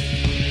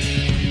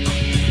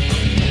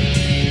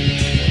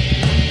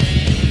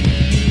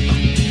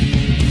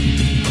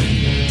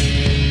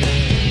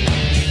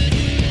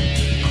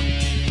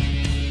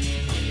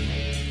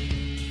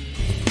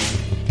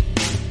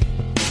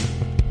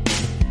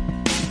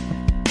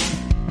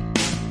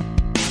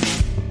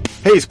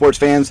 Hey, sports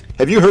fans,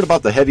 have you heard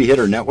about the Heavy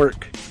Hitter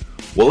Network?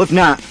 Well, if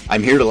not,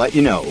 I'm here to let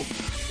you know.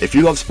 If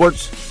you love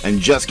sports and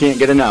just can't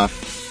get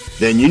enough,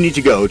 then you need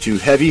to go to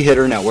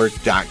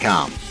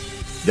HeavyHitterNetwork.com.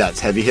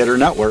 That's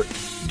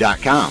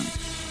HeavyHitterNetwork.com.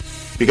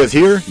 Because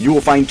here you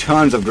will find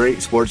tons of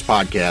great sports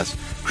podcasts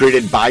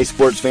created by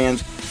sports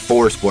fans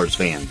for sports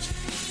fans.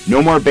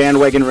 No more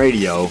bandwagon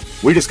radio.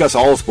 We discuss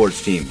all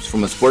sports teams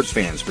from a sports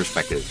fan's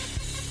perspective.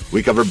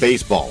 We cover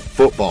baseball,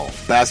 football,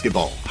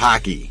 basketball,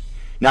 hockey.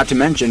 Not to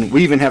mention,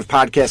 we even have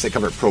podcasts that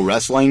cover pro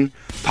wrestling,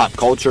 pop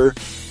culture,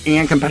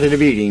 and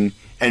competitive eating,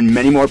 and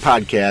many more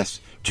podcasts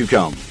to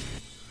come.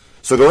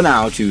 So go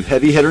now to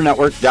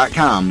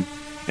HeavyHitterNetwork.com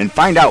and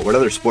find out what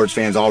other sports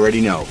fans already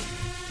know.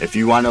 If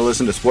you want to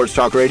listen to sports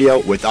talk radio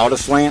without a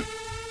slant,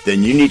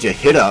 then you need to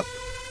hit up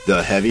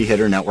the Heavy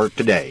Hitter Network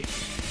today.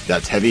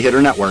 That's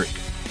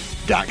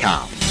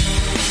HeavyHitterNetwork.com.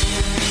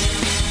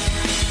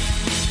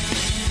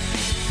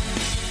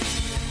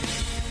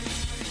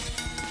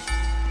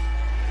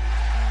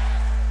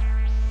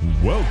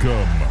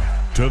 Welcome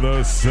to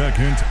the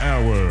second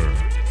hour-ish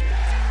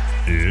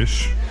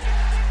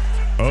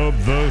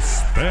of the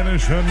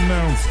Spanish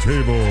Announce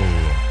Table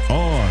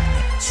on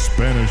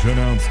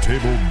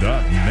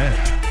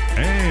SpanishAnnounceTable.net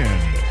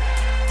and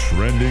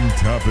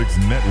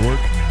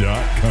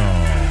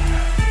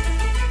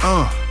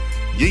TrendingTopicsNetwork.com.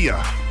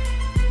 Yeah.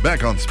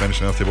 Back on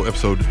Spanish Announce Table,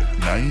 episode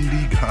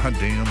 90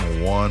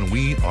 goddamn one.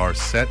 We are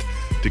set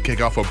to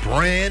kick off a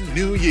brand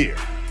new year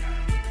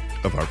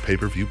of our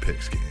pay-per-view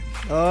picks game.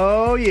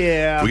 Oh,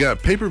 yeah. We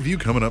got pay-per-view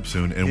coming up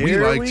soon, and we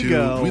Here like we to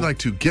go.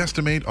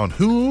 guesstimate on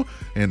who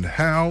and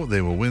how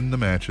they will win the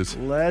matches.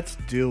 Let's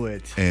do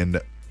it. And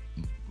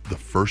the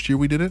first year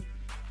we did it,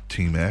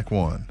 T-Mac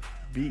won.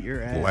 Beat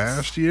your ass.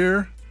 Last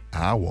year,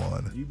 I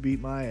won. You beat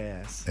my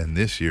ass. And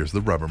this year's the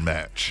rubber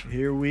match.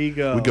 Here we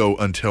go. We go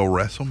until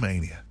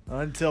WrestleMania.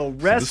 Until So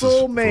this is for the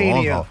long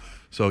WrestleMania. haul.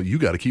 So you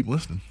got to keep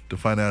listening to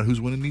find out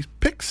who's winning these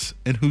picks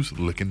and who's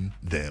licking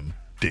them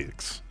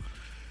dicks.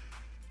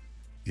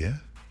 Yeah.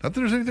 Not that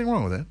there's anything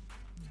wrong with that.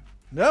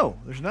 No,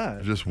 there's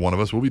not. Just one of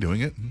us will be doing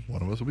it, and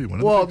one of us will be winning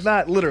the Well, picks.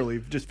 not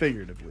literally, just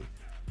figuratively.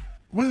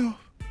 Well,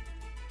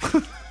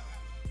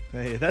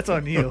 Hey, that's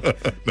on you.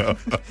 no.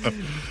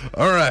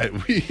 All right.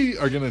 We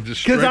are going to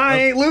just Because straight I up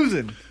ain't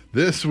losing.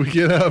 this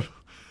weekend up.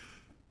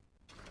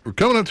 We're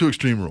coming up to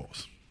Extreme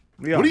Rules.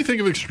 We What are. do you think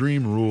of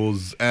Extreme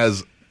Rules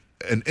as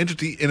an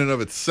entity in and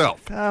of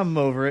itself? I'm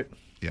over it.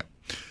 Yeah.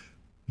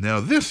 Now,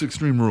 this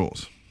Extreme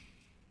Rules,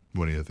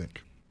 what do you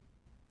think?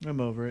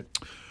 I'm over it.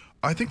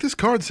 I think this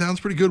card sounds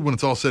pretty good when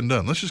it's all said and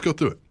done. Let's just go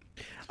through it.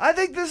 I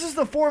think this is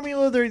the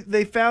formula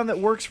they found that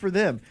works for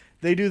them.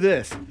 They do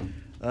this.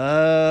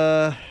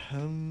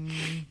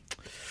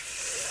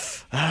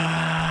 All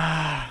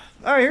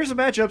right, here's the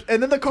matchups,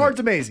 and then the card's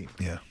amazing.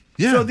 Yeah.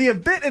 Yeah. So the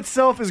event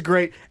itself is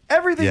great.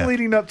 Everything Yeah.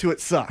 leading up to it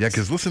sucks. Yeah,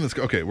 because listen,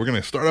 okay, we're going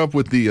to start off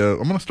with the, I'm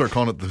going to start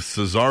calling it the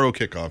Cesaro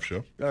Kickoff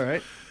Show. All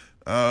right.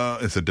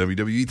 It's a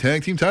WWE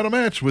Tag Team title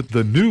match with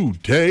The New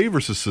Day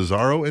versus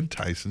Cesaro and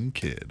Tyson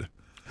Kidd.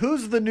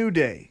 Who's the New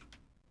Day?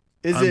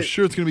 Is I'm it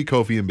sure it's going to be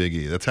Kofi and Big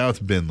E. That's how it's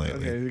been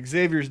lately. okay?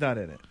 Xavier's not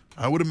in it.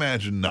 I would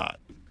imagine not.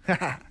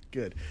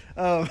 Good.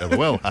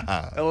 LOL.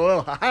 Haha.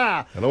 LOL.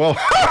 Haha. LOL.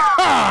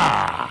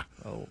 Ha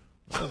Oh,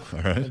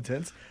 All right.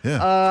 intense. Yeah.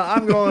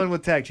 I'm going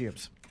with tag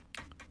champs.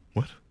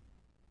 What?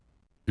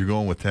 You're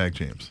going with Tag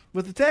Champs.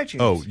 With the tag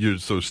champs. Oh, you're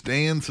so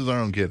Stan,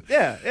 Cesaro, and Kidd.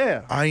 yeah,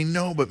 yeah. I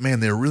know, but man,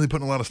 they're really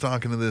putting a lot of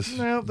stock into this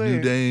No, they New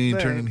ain't. Day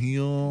They turning ain't.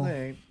 heel.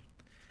 They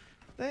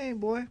ain't,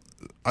 boy.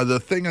 The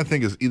thing I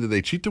think is either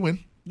they cheat to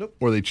win, Nope.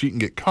 or they cheat and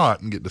get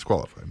caught and get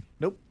disqualified.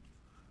 Nope.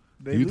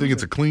 They You think lose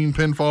it's a it. clean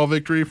pinfall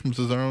victory from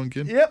Cesaro and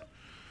Kidd? Yep.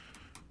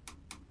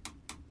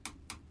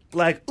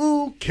 Like,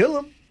 ooh, kill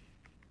him.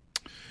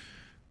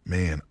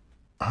 Man,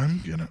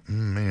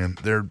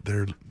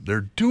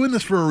 they're doing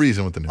this for a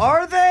reason with the new.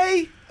 Are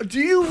they? Do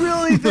you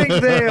really think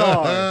they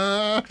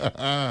are?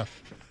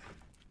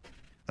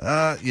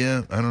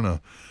 Yeah, I don't know.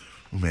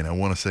 Oh, man, I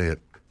want to say it.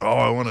 Oh,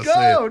 I want to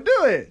say Go, it.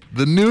 do it.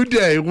 The New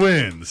Day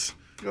wins.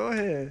 Go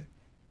ahead.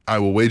 I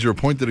will wager a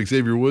point that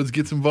Xavier Woods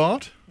gets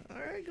involved, All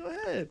right, go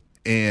ahead.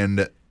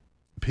 and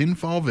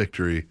pinfall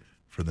victory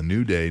for the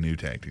New Day, new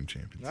tag team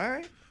champions. All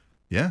right.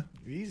 Yeah.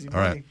 Easy All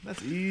money. right.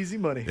 That's easy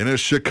money. In a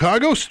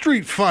Chicago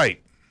street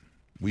fight,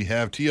 we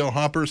have TL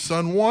Hopper's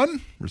son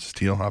 1 versus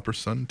TL Hopper's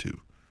son 2.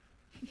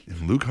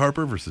 And Luke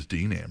Harper versus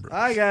Dean Ambrose.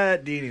 I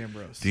got Dean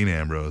Ambrose. Dean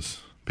Ambrose.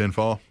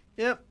 Pinfall?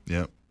 Yep.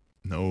 Yep.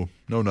 No,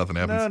 nothing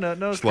happens. No,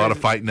 Just a lot of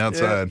crazy. fighting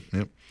outside.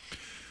 Yep.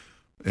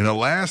 In a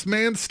last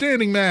man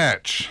standing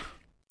match,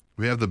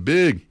 we have the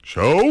Big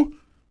Show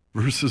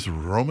versus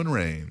Roman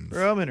Reigns.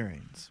 Roman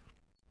Reigns.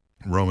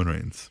 Roman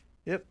Reigns.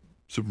 Yep.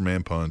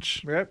 Superman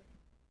punch. Yep.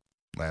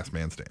 Last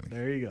man standing.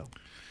 There you go.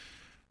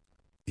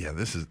 Yeah,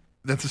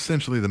 that's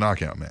essentially the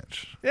knockout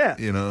match. Yeah.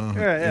 You know? Right,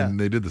 yeah. And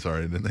they did this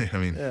already, didn't they? I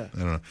mean, Yeah. I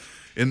don't know.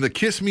 In the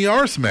Kiss Me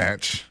Arse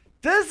match,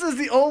 This is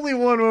the only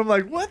one where I'm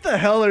like, what the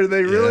hell are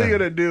they really Yeah. going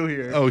to do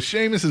here? oh,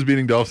 Sheamus is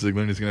beating Dolph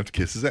Ziggler and he's going to have to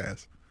kiss his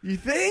ass. You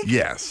think?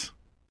 Yes.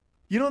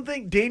 You don't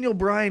think Daniel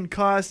Bryan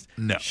cost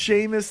No.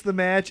 Sheamus the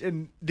match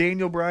and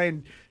Daniel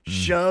Bryan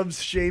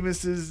shoves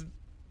Sheamus's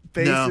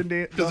face No, in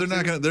because they're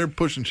not gonna. They're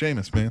pushing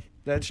Sheamus, man.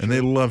 That's true. And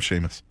they love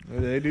Sheamus.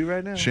 They do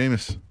right now.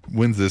 Sheamus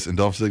wins this, and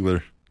Dolph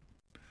Ziggler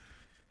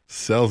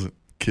sells it,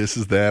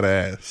 kisses that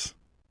ass.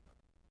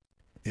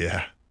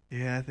 Yeah,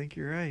 Yeah, I think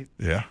you're right.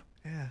 yeah,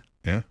 Yeah.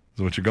 yeah. Is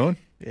that what you're going?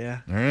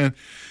 Yeah. All right.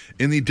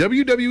 In the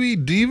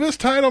WWE Divas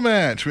title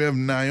match, we have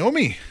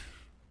Naomi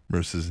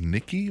versus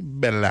Nikki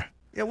Bella.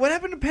 Yeah, what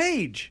happened to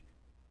Paige?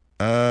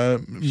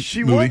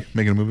 She movie, won?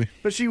 making a movie,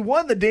 But she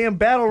won the damn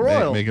Battle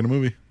Royal. making a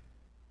movie.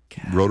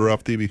 Wrote her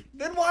off TV.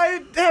 Then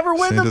why have her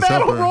win the Santa's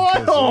Battle helper,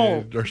 'cause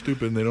Royal? They're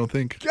stupid and they don't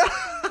think.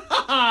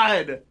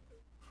 God.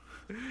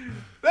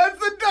 That's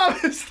the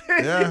dumbest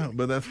thing. Yeah,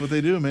 but that's what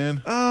they do,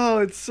 man. Oh,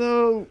 it's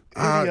so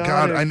idiotic.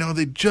 God, I know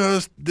they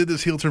just did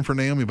this heel turn for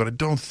Naomi, but I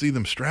don't see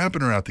them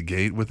strapping her out the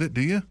gate with it,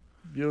 do you?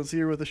 You don't see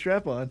her with a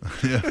strap on.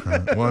 Yeah.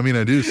 Well, I mean,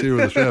 I do see her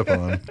with a strap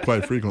on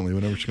quite frequently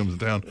whenever she comes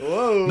to town.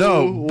 Whoa.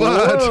 No,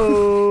 but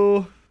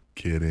Whoa.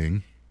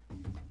 kidding.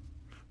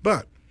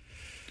 But,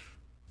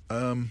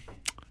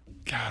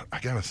 God, I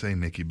gotta say,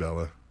 Nikki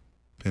Bella,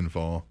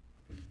 pinfall.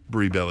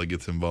 Brie Bella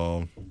gets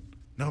involved.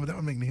 No, but that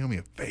would make Naomi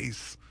a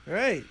face.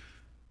 Right.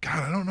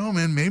 God, I don't know,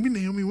 man. Maybe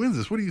Naomi wins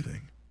this. What do you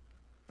think?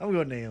 I'm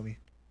going Naomi.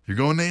 You're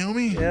going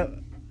Naomi? Yep.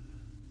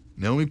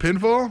 Naomi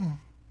pinfall?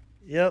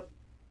 Yep.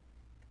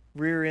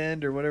 Rear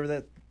end or whatever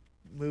that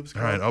move's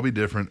All called. right, I'll be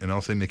different, and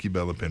I'll say Nikki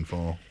Bella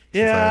pinfall. since I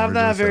Yeah, I'm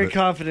not originally very said it.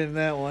 confident in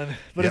that one.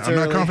 But Yeah, it's I'm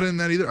early. not confident in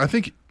that either. I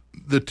think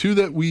the two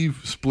that we've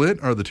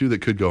split are the two that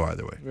could go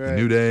either way. The Right.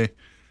 New Day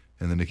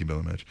and the Nikki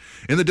Bella match.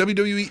 In the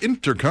WWE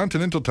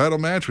Intercontinental title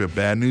match, we have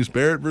Bad News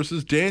Barrett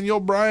versus Daniel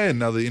Bryan.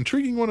 Now, the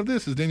intriguing one of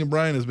this is Daniel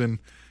Bryan has been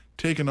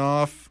taken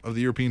off of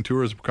the European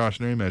tour as a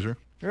precautionary measure.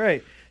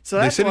 Right. So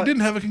They that's said why, he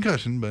didn't have a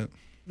concussion, but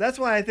that's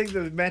why I think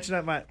the match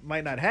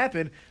might not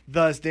happen.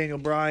 Thus, Daniel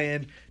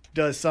Bryan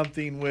does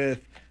something with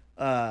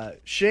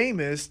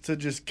Sheamus to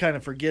just kind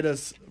of forget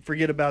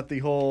about the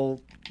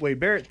whole Wade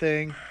Barrett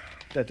thing.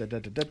 Da, da, da,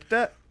 da, da,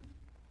 da.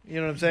 You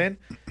know what I'm saying?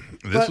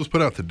 this was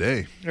put out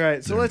today.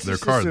 Right. So Their- let's their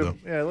just card, assume.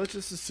 Yeah, let's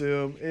just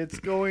assume it's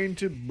going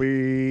to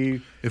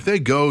be. If they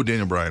go,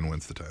 Daniel Bryan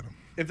wins the title.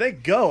 If they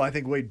go, I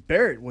think Wade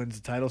Barrett wins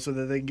the title so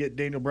that they can get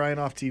Daniel Bryan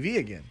off TV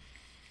again.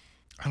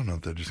 I don't know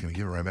if they're just going to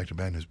give it right back to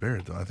Bad News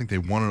Barrett, though. I think they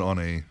want it on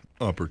a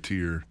upper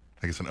tier.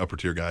 I guess an upper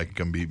tier guy can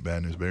come beat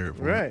Bad News Barrett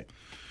for it. Right.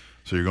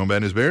 So you're going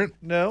Bad News Barrett?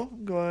 No,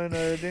 I'm going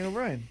Daniel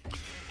Bryan.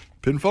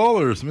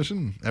 Pinfall or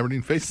submission?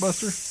 Aberdeen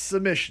Facebuster?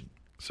 Submission.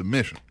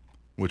 Submission.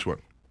 Which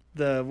one?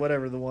 The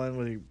one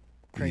where he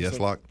cranks yes up-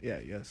 lock? Yeah,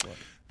 yes lock.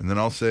 And then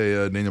I'll say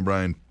Daniel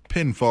Bryan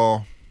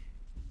pinfall.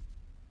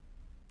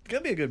 It's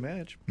gonna be a good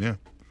match. Yeah.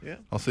 Yeah.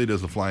 I'll say he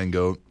does the flying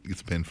goat,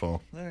 gets a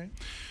pinfall. All right.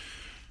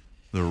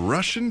 The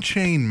Russian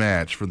chain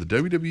match for the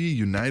WWE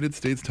United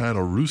States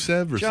title,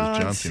 Rusev versus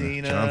John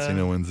Cena. John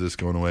Cena wins this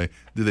going away.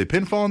 Do they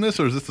pinfall in this,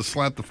 or is this the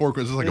slap the fork?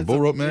 Is this like a It's bull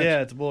rope match?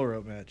 Yeah, it's a bull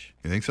rope match.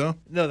 You think so?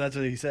 No, that's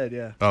what he said.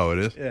 Yeah. Oh, it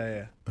is?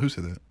 Yeah. Who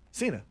said that?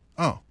 Cena.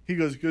 Oh. He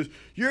goes,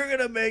 you're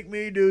gonna make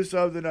me do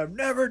something I've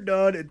never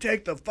done and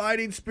take the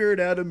fighting spirit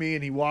out of me.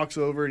 And he walks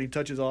over and he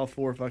touches all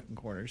four fucking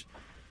corners.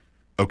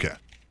 Okay.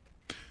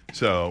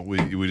 So we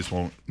just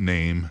won't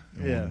name,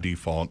 and Yeah. won't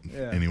default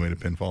Yeah. anyway to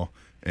pinfall.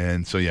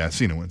 And so, yeah,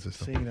 Cena wins this.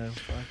 Cena,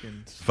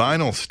 fucking.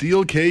 Final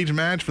steel cage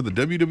match for the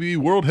WWE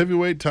World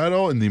Heavyweight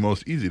title, and the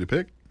most easy to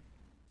pick.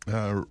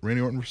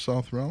 Randy Orton versus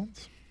Seth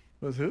Rollins.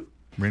 Was who?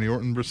 Randy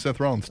Orton versus Seth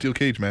Rollins. Steel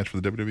cage match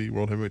for the WWE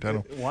World Heavyweight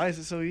title. Why is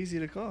it so easy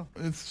to call?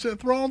 It's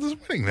Seth Rollins is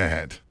winning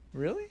that.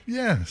 Really?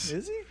 Yes.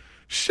 Is he?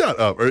 Shut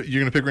up. You're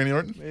going to pick Randy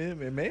Orton?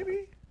 Maybe.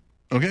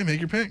 Okay, make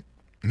your pick.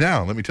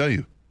 Now, let me tell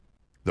you.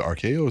 The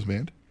RKO is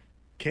banned,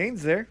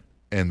 Kane's there.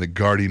 and the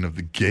Guardian of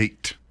the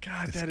Gate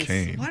God, is that is.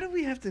 Kane. Why do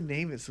we have to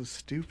name it so The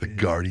stupid?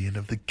 Guardian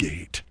of the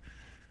Gate.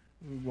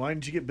 Why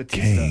didn't you get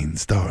Batista? Kane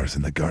stars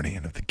in the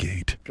Guardian of the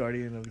Gate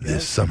Guardian of the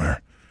this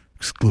summer,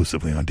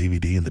 exclusively on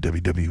DVD and the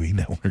WWE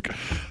Network.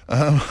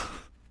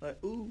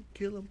 Like, ooh,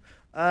 kill him.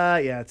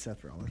 Yeah, it's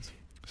Seth Rollins.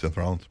 Seth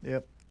Rollins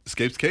Yep.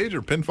 escapes cage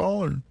or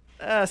pinfall,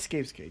 or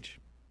Escapes cage.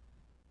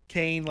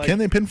 Kane, like, can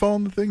they pinfall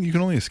in the thing? You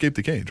can only escape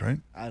the cage, right?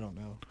 I don't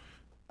know.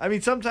 I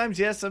mean, sometimes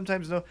yes,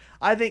 sometimes no.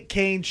 I think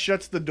Kane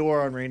shuts the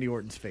door on Randy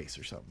Orton's face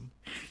or something.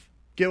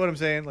 Get what I'm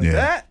saying? Like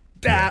Yeah.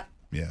 that.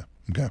 Yeah.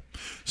 Okay.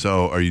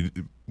 So, are you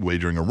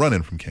wagering a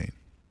run-in from Kane?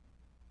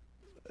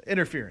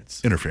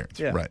 Interference. Interference.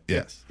 Yeah. Right.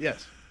 Yeah.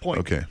 Yes. Point.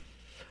 Okay.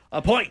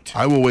 A point.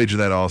 I will wager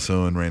that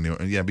also in Randy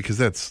Orton. Yeah, because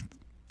that's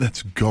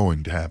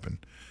going to happen.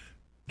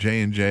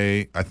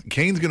 J&J,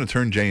 Kane's going to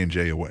turn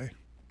J&J away.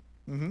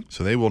 Mm-hmm.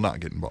 So they will not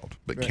get involved.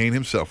 But Right. Kane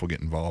himself will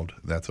get involved.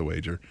 That's a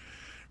wager.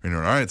 Randy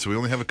Orton. All right, so we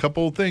only have a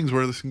couple of things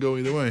where this can go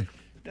either way.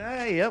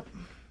 Yep.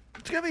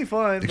 It's gonna be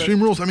fun. but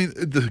Extreme Rules. I mean,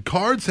 the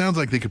card sounds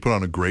like they could put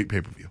on a great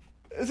pay-per-view.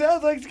 It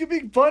sounds like it's gonna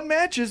be fun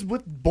matches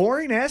with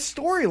boring ass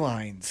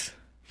storylines.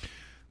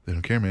 They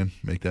don't care, man.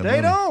 Make that They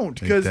money. don't,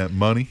 Make because that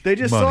money. They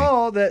just money.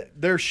 saw that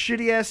their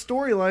shitty ass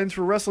storylines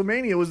for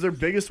WrestleMania was their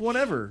biggest one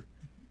ever.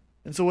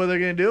 And so what are they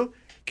gonna do?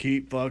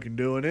 Keep fucking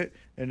doing it.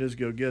 and just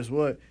go, guess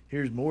what?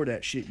 Here's more of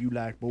that shit you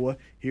like, boy.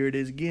 Here it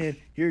is again.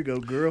 Here you go,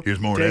 girl. Here's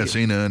more of Take that it.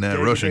 Cena and that Take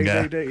it, Russian take guy.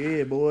 it, take it.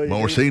 Yeah, boy.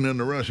 More Yeah. Cena and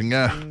the Russian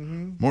guy.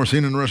 More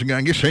Cena and the Russian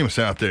guy. Get Sheamus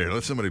out there.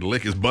 Let somebody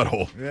lick his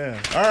butthole.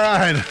 Yeah. All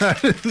right.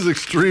 This is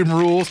Extreme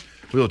Rules.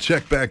 We'll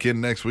check back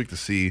in next week to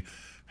see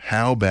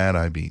how bad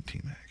I beat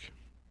T-Mac.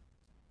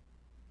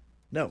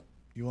 No,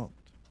 you won't.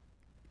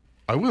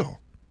 I will.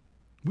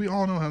 We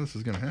all know how this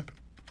is going to happen.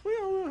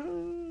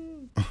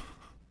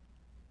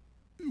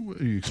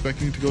 Are you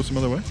expecting it to go some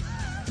other way?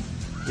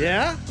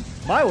 Yeah?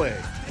 My way.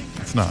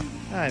 It's not.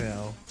 I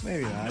know.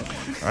 Maybe not. All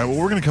right, well,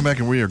 we're going to come back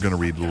and we are going to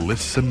read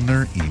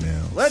listener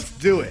emails. Let's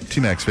do it.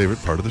 T-Mac's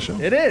favorite part of the show.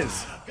 It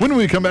is. When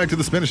we come back to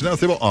the Spanish Announce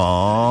Table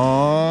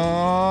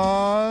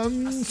on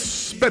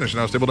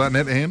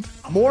SpanishAnnounceTable.net and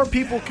More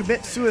people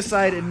commit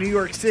suicide in New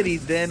York City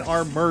than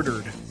are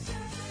murdered.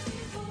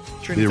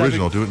 the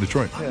original Do It in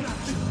Detroit. I'm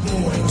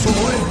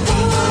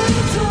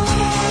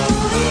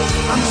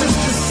just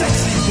a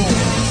sexy boy.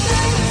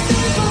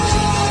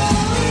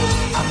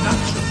 I'm not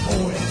your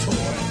boy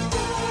toy.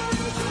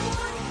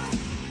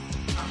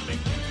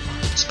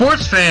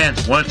 Sports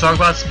fans, want to talk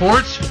about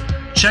sports?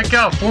 Check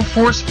out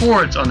 44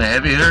 Sports on the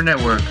Heavy Hitter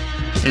Network.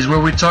 Is where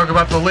we talk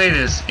about the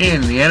latest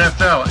in the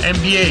NFL,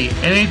 NBA,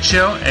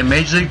 NHL, and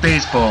Major League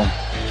Baseball.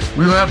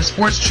 We will have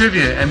sports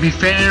trivia and be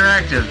fan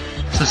interactive,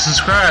 so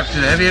subscribe to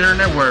the Heavy Hitter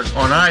Network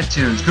on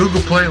iTunes,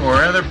 Google Play, or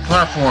other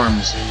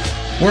platforms.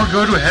 Or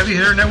go to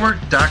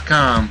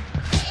HeavyHitterNetwork.com.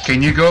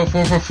 Can you go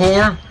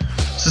 444?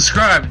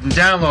 Subscribe and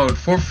download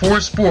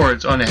 44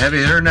 Sports on the Heavy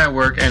Hitter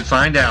Network and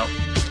find out.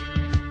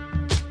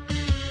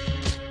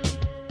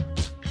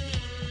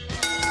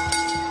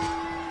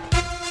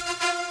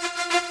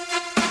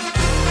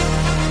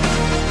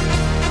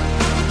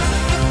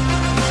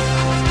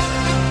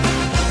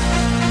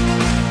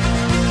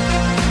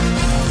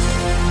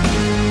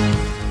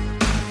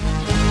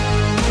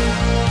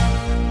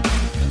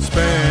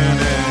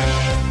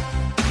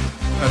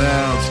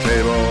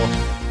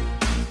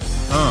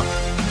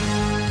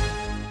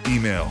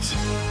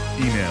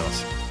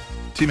 Emails.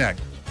 T-Mac,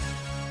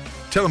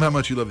 tell them how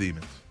much you love the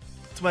emails.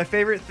 It's my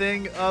favorite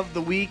thing of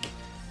the week.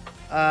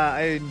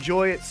 I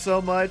enjoy it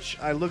so much.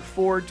 I look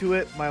forward to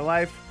it. My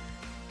life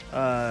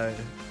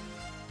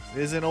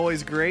isn't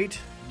always great,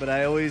 but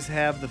I always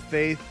have the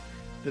faith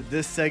that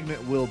this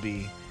segment will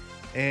be.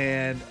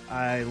 And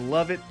I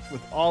love it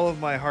with all of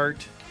my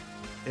heart.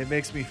 It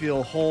makes me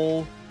feel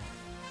whole.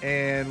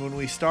 And when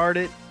we start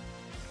it,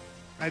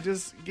 I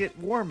just get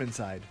warm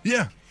inside.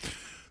 Yeah,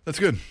 that's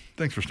good.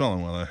 Thanks for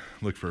stalling while I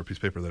look for a piece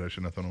of paper that I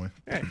should not throw away.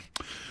 Hey.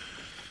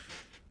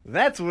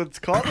 That's what's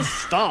called a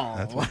stall.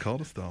 That's what's called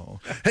a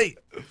stall. Hey,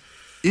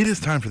 it is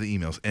time for the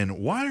emails. And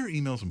why are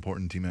emails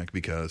important, T-Mac?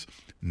 Because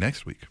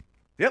next week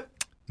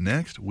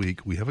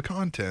we have a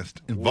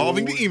contest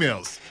involving the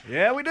emails.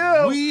 Yeah, we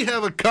do. We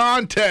have a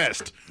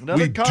contest.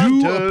 Another we contest.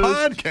 do a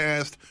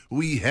podcast.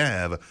 We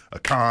have a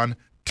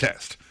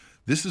contest.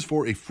 This is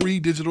for a free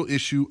digital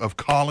issue of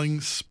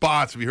Calling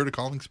Spots. Have you heard of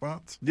Calling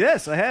Spots?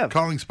 Yes, I have.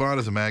 Calling Spot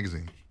is a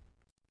magazine.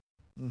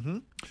 Mm-hmm.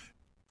 All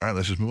right,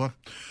 let's just move on.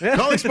 Yeah.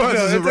 Calling Spots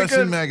No, is a it's a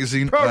wrestling good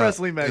magazine. pro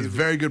wrestling magazine. It's a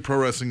very good pro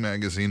wrestling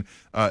magazine.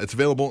 It's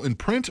available in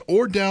print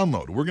or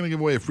download. We're going to give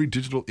away a free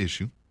digital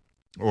issue,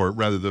 or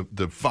rather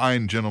the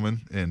fine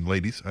gentlemen and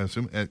ladies, I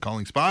assume, at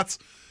Calling Spots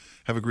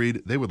have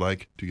agreed they would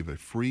like to give a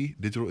free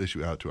digital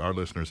issue out to our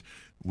listeners.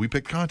 We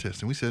picked a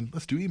contest, and we said,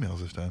 let's do emails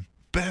this time.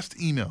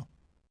 Best email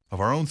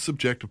of our own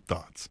subjective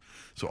thoughts.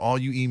 So all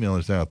you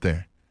emailers out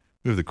there,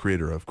 we have the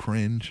creator of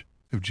Cringe,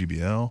 we have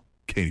GBL,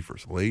 Katie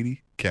First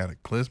Lady,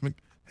 Cataclysmic,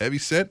 Heavy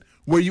Set.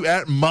 Where you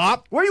at,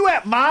 Mop? Where you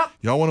at, Mop?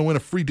 Y'all want to win a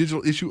free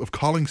digital issue of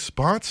Calling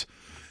Spots?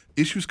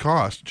 Issues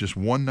cost just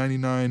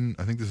 $1.99.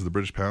 I think this is the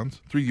British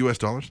pounds, $3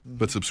 US.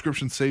 But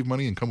subscriptions save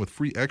money and come with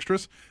free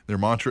extras. Their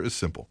mantra is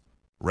simple: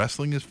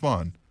 wrestling is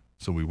fun,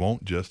 so we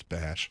won't just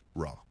bash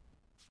Raw.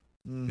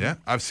 Yeah,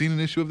 I've seen an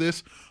issue of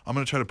this. I'm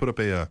going to try to put up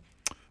a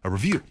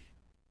review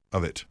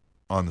of it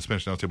on the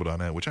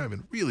SpanishAnnounceTable.net, which I've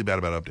been really bad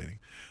about updating.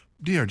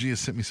 DRG has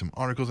sent me some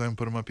articles. I haven't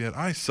put them up yet.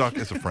 I suck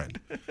as a friend.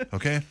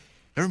 Okay,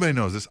 everybody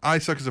knows this. I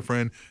suck as a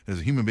friend, as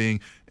a human being,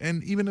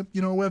 and even a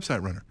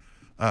website runner.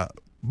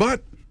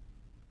 But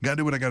gotta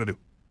do what I gotta do.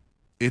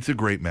 It's a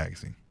great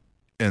magazine,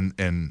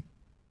 and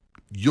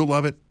you'll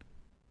love it.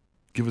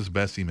 Give us the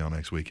best email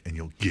next week, and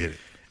you'll get it.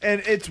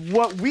 And it's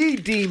what we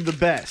deem the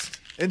best.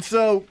 And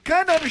so,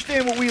 kind of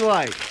understand what we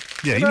like.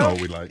 Yeah, you know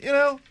what we like. You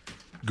know?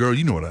 Girl,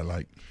 you know what I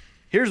like.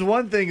 Here's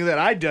one thing that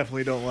I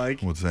definitely don't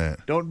like. What's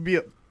that? Don't be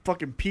a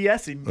fucking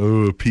PSing.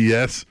 Oh,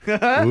 PS.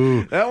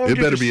 Ooh, That one it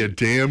gets better a be a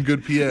damn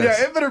good PS.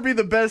 Yeah, it better be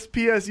the best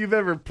PS you've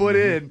ever put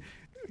in.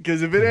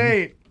 Because if it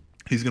ain't,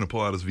 He's going to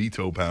pull out his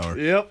veto power.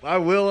 yep, I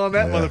will on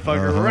that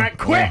motherfucker. Right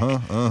quick.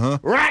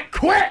 Right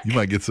quick. You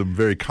might get some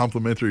very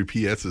complimentary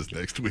PSs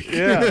next week.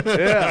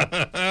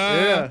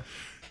 Yeah.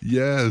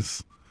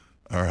 Yes.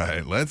 All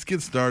right, let's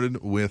get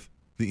started with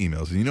the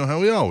emails. And you know how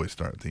we always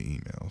start the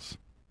emails.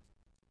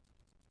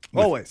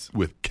 Always.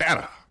 With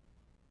Kata.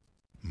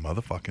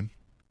 Motherfucking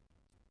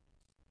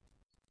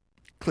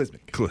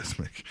Klismic.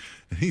 Klismic.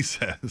 And he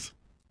says,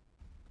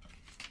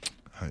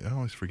 I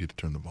always forget to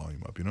turn the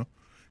volume up, you know?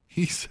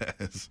 He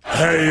says,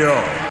 Hey,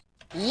 yo.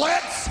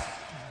 Let's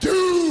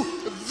do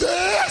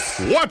this!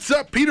 what's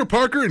up, Peter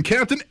Parker and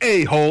Captain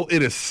A-Hole?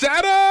 It is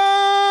Saturday!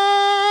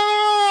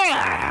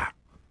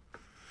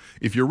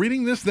 If you're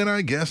reading this, then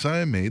I guess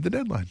I made the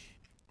deadline.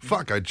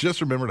 Fuck, I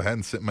just remembered I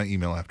hadn't sent my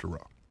email after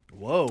Raw.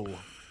 Whoa. What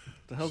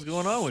the hell's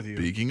going on with you?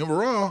 Speaking of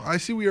Raw, I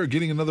see we are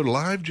getting another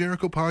live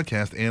Jericho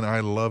podcast, and I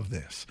love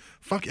this.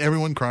 Fuck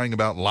everyone crying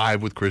about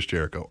live with Chris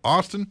Jericho.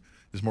 Austin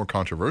is more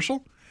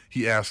controversial.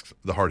 He asks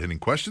the hard-hitting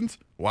questions.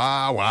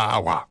 Wah, wah,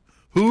 wah.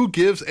 Who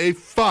gives a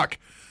fuck?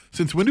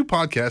 Since when do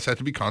podcasts have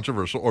to be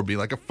controversial or be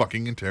like a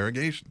fucking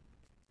interrogation?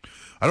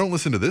 I don't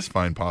listen to this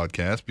fine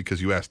podcast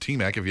because you asked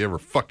T-Mac if he ever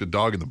fucked a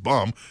dog in the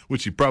bum,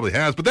 which he probably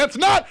has, but that's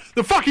not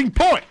the fucking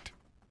point!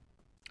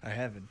 I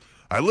haven't.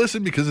 I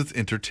listen because it's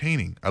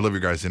entertaining. I love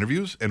your guys'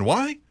 interviews. And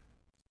why?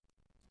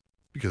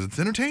 Because it's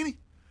entertaining.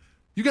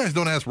 You guys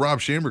don't ask Rob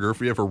Schamberger if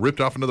he ever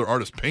ripped off another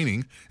artist's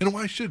painting, and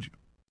why should you?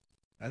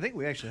 I think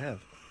we actually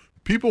have.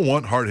 People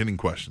want hard-hitting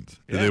questions.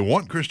 Do Yeah. they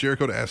want Chris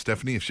Jericho to ask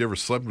Stephanie if she ever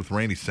slept with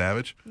Randy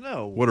Savage?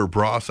 No. What her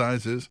bra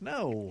size is?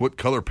 No. What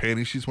color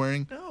panties she's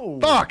wearing? No.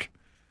 Fuck!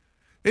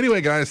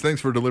 Anyway, guys,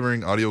 thanks for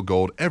delivering audio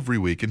gold every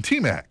week. And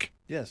T-Mac,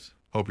 Yes.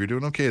 hope you're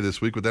doing okay this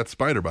week with that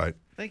spider bite.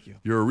 Thank you.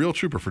 You're a real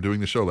trooper for doing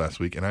the show last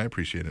week, and I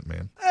appreciate it,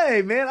 man.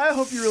 Hey, man, I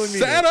hope you really mean it.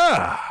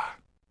 Santa!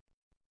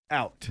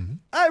 Out.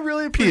 I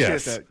really appreciate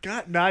P.S. that.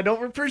 God, no, I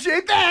don't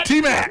appreciate that.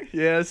 T-Mac!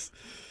 Yes.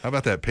 How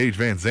about that Paige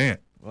Van Zandt?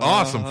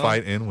 Awesome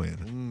fight and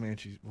win. Man,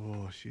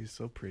 she's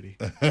so pretty.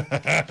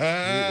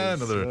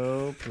 Another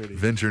So pretty.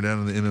 venture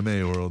down in the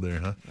MMA world there,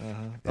 huh?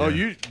 Oh,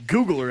 you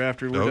Google her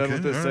after we're done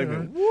with this all right,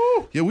 segment. all right.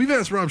 Woo! Yeah, we've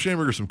asked Rob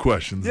Schamberger some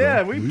questions.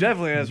 Yeah, though. we've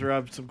definitely asked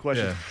Rob some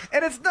questions. Yeah.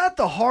 And it's not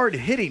the hard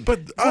hitting.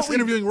 But us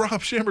interviewing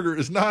Rob Schamberger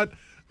is not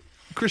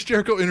Chris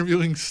Jericho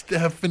interviewing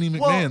Stephanie McMahon.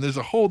 Well- There's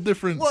a whole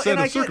different set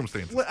of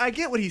circumstances. I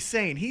get what he's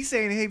saying. He's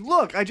saying, hey,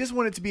 look, I just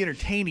want it to be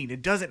entertaining.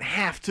 It doesn't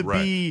have to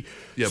Right. be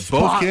Yeah,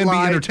 both can be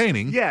spotlight.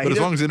 entertaining, Yeah, but he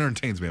as long as it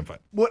entertains me, I'm fine.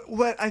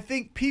 What I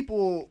think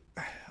people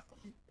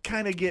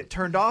kind of get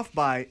turned off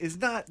by is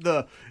not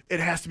it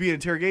has to be an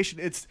interrogation.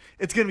 It's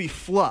going to be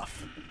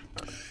fluff.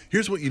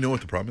 Here's what you know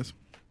what the problem is.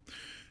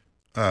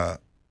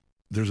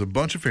 There's a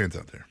bunch of fans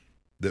out there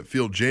that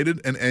feel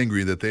jaded and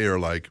angry that they are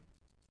like,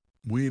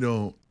 we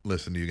don't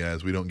listen to you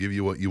guys. We don't give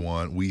you what you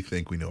want. We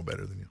think we know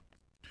better than you.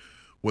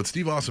 What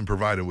Steve Austin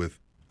provided with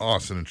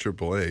Austin and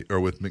Triple H,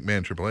 or with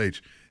McMahon Triple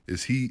H,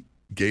 is he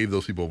gave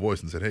those people a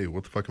voice and said, hey,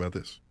 what the fuck about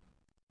this?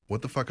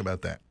 What the fuck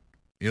about that?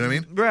 You know what I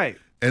mean? Right.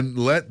 And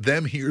let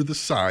them hear the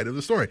side of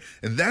the story.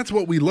 And that's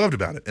what we loved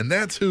about it. And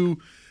that's who,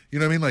 you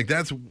know what I mean? Like,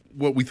 that's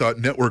what we thought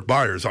network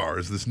buyers are,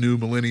 is this new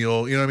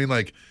millennial, you know what I mean?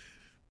 Like,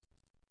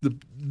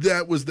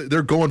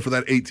 they're going for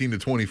that 18 to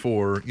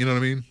 24, you know what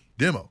I mean?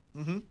 Demo.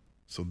 Mm-hmm.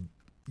 So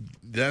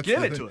that's Give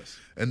the it thing. to us.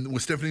 And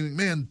with Stephanie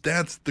McMahon,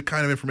 that's the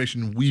kind of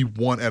information we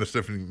want out of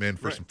Stephanie McMahon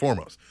first and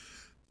foremost.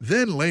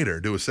 Then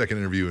later, do a second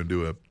interview and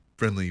do a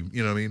friendly,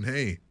 you know what I mean?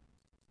 Hey,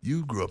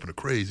 you grew up in a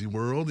crazy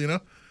world, you know?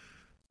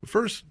 But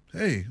first,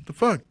 hey, what the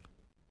fuck?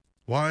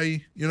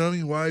 Why, you know what I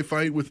mean? Why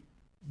fight with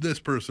this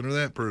person or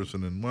that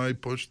person? And why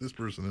push this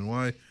person? And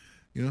why,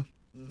 you know?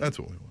 That's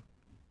what we want.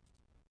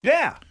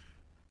 Yeah.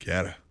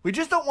 Gotta. We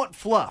just don't want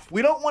fluff.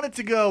 We don't want it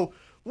to go,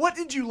 what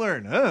did you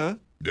learn?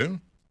 Yeah.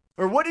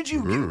 Or what did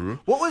you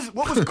what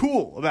was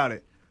cool about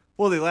it?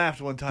 Well, they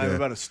laughed one time Yeah.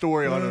 about a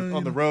story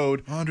on the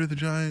road. Andre the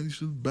Giant used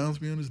to bounce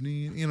me on his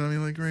knee. You know what I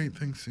mean? Like, great,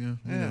 thanks. Yeah.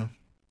 You know.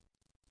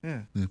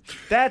 Yeah.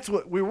 That's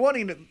what we're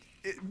wanting to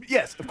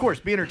yes, of course,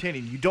 be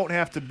entertaining. You don't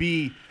have to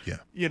be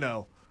you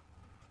know,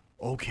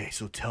 okay,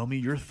 so tell me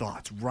your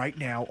thoughts right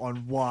now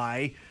on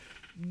why,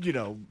 you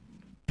know,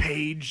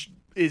 Paige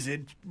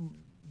isn't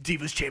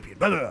Divas champion.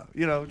 Blah, blah, blah.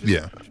 You know,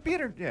 just be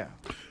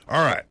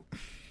All right.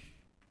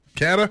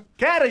 Kata,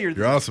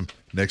 you're awesome.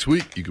 Next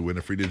week, you can win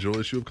a free digital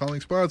issue of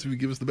Calling Spots if you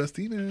give us the best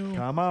email.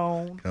 Come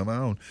on. Come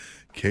on.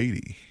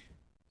 Katie,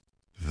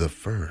 the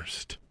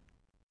first.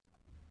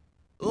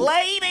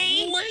 Lady.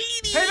 Hey,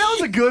 that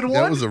was a good one.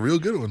 That was a real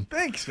good one.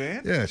 Thanks,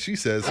 man. Yeah, she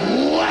says,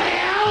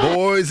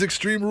 Boys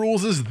Extreme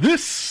Rules is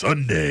this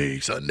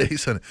Sunday.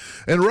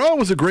 And Raw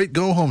was a great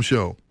go-home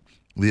show.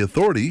 The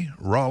Authority,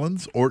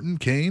 Rollins, Orton,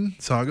 Kane,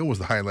 saga was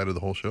the highlight of the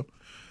whole show.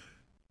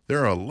 There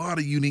are a lot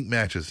of unique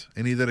matches.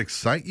 Any that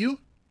excite you?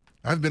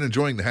 I've been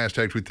enjoying the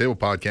hashtag Tweet Table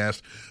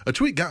podcast. A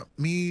tweet got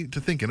me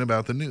to thinking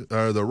about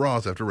the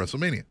Raws after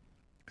WrestleMania.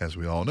 As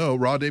we all know,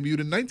 Raw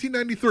debuted in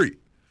 1993.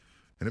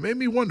 And it made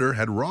me wonder,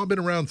 had Raw been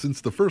around since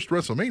the first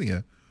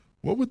WrestleMania,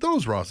 what would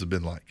those Raws have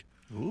been like?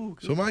 Ooh,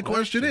 So my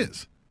question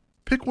is,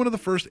 pick one of the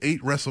first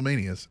 8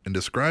 WrestleManias and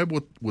describe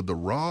what the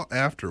Raw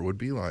after would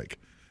be like.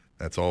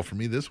 That's all for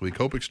me this week.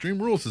 Hope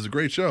Extreme Rules is a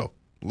great show.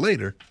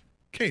 Later,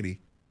 Katie.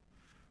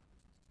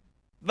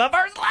 The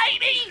First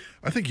Lady!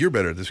 I think you're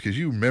better at this because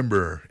you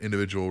remember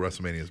individual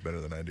WrestleManias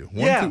better than I do.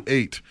 1 through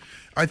 8.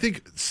 I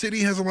think City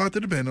has a lot to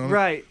depend on.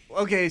 Right.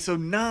 Okay, so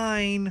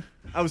 9,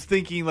 I was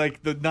thinking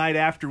like the night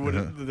after would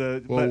have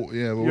Well,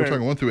 we're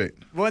talking 1 through 8.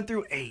 1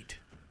 through 8.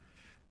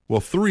 Well,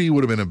 3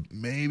 would have been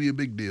maybe a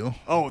big deal.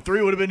 Oh,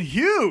 3 would have been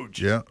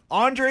huge. Yeah.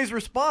 Andre's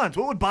response.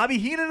 What would Bobby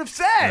Heenan have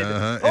said?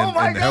 And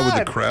God. how would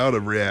the crowd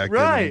have reacted?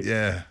 Right.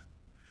 Yeah.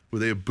 Would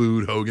they have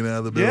booed Hogan out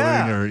of the building?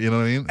 Yeah. Or, you know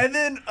what I mean? And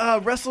then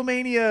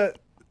WrestleMania.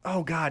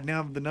 Oh, God.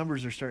 Now the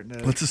numbers are starting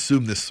to. Let's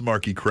assume this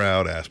smarky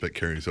crowd aspect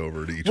carries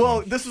over to each Well,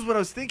 one. this is what I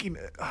was thinking.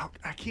 Oh,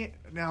 I can't.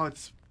 Now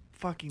it's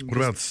fucking. What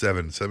about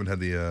 7? 7 had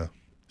the...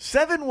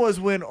 7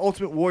 was when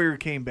Ultimate Warrior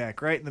came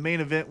back, right? And the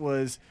main event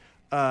was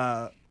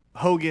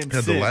Hogan.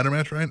 had Sid. the ladder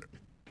match, right?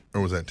 Or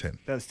was that 10?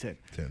 That was 10.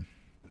 10.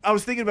 I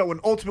was thinking about when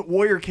Ultimate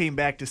Warrior came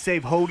back to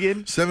save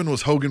Hogan. 7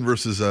 was Hogan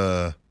versus...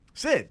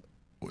 Sid.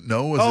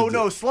 No, was Oh, it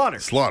no, Slaughter.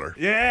 Slaughter.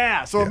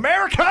 Yeah. So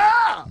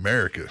Yeah.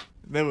 America.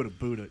 They would have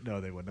booed it. No,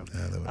 they wouldn't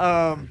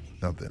have.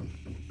 Not them.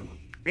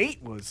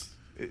 8 was.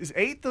 Is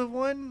 8 the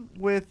one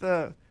with.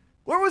 Where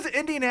was it?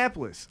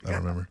 Indianapolis. I don't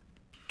remember.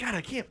 God,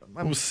 I can't.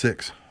 What was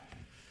 6?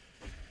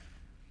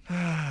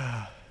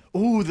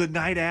 Ooh, the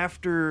night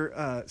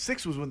after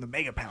 6 was when the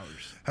Mega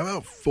Powers. How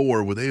about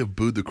 4? Would they have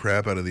booed the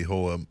crap out of the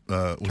whole... was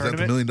that the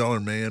Tournament? $1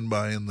 Million Man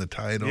buying the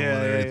title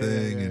Yeah, and yeah,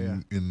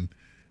 everything?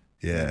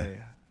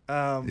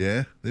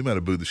 Yeah, they might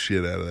have booed the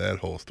shit out of that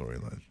whole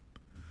storyline.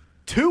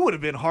 2 would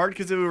have been hard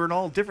because they were in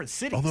all different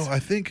cities. Although I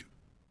think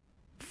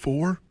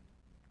 4,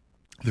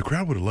 the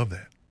crowd would have loved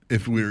that.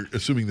 If we're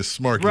assuming the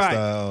Smarky Right.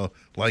 style,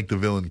 like the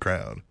villain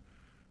crowd.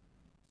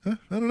 Huh?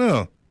 I don't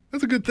know.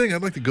 That's a good thing.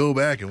 I'd like to go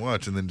back and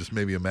watch and then just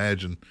maybe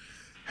imagine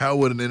how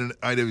would an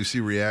IWC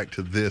react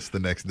to this the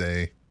next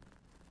day,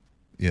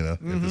 if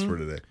this were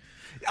today.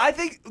 I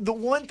think the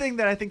one thing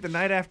that I think the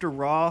night after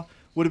Raw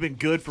would have been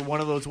good for one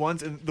of those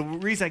ones, and the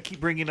reason I keep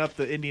bringing up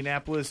the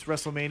Indianapolis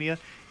WrestleMania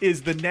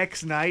is the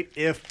next night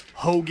if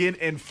Hogan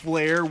and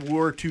Flair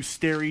were to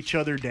stare each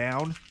other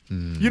down.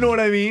 You know what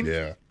I mean?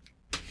 Yeah.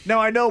 Now,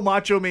 I know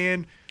Macho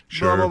Man,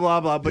 Sure. blah, blah, blah,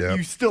 blah, but Yep.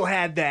 you still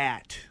had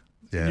that.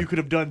 Yeah. You could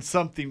have done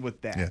something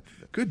with that. Yeah.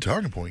 Good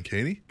talking point,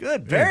 Katie.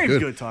 Good, Yeah, very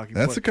good talking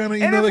That's point. the kind of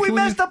And email if that we can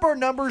messed up our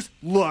numbers,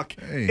 look,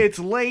 Hey. it's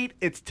late.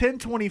 It's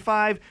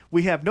 10:25.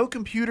 We have no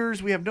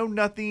computers. We have no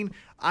nothing.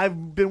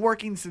 I've been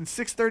working since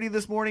 6:30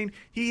 this morning.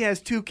 He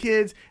has 2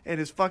 kids and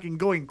is fucking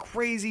going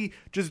crazy,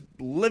 just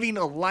living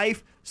a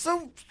life.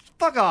 So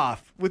fuck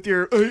off with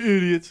your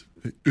idiots.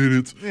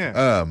 Idiots.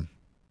 Yeah.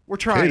 We're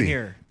trying Katie,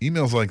 here.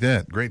 emails like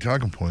that, great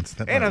talking points.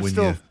 That And might I'm win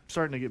still you.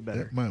 starting to get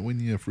better. That might win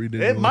you a free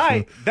digital. It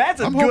might. issue. That's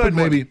a I'm good hoping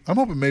one. I'm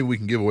hoping maybe we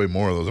can give away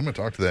more of those. I'm going to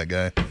talk to that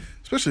guy,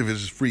 especially if it's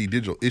just free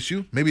digital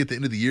issue. Maybe at the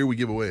end of the year we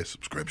give away a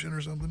subscription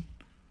or something.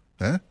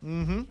 Huh?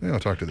 Mm-hmm. Yeah, I'll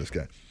talk to this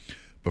guy.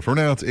 But for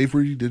now, it's a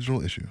free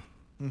digital issue.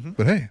 Mm-hmm.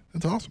 But hey,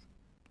 that's awesome.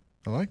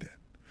 I like that.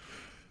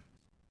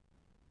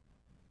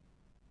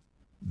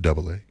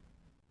 Double A.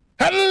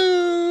 Hello,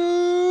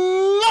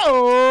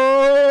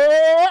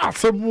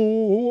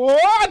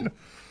 someone.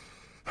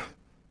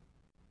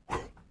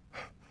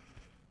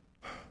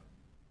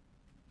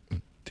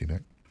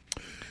 T-Mac.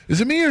 Is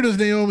it me or does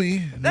Naomi?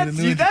 need That's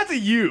a new- you. That's a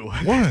you.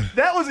 What?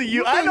 That was a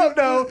you. I don't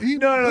know.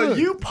 No. Look,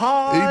 You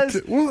pause.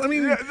 well, I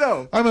mean, Yeah,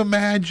 no. I'm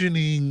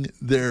imagining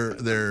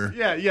their.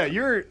 Yeah.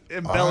 You're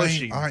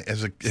embellishing. I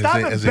as a Stop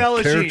as a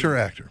embellishing. character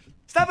actor,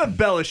 Stop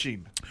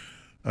embellishing.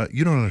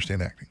 you don't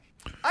understand acting.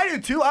 I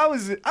do too. I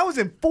was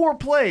in 4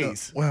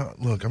 plays. Well,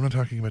 look, I'm not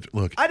talking about.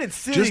 Look, I did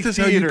city just as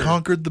how theater. you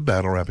conquered the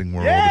battle rapping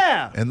world,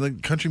 Yeah. and the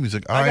country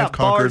music. I I got have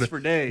conquered bars for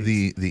days.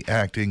 the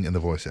acting and the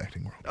voice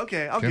acting world.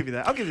 Okay, I'll Okay. give you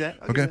that. I'll give you that.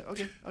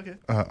 Okay. Okay.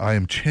 I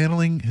am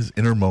channeling his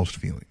innermost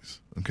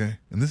feelings. Okay,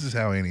 and this is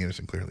how Annie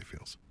Anderson clearly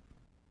feels.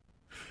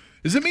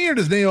 Is it me or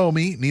does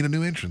Naomi need a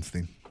new entrance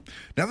theme?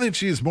 Now that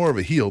she is more of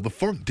a heel, the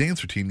Funk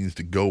Dancer team needs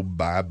to go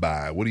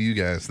bye-bye. What do you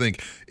guys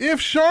think?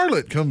 If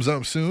Charlotte comes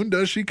up soon,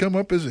 does she come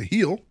up as a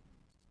heel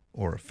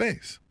or a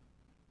face?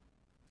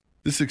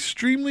 This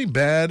extremely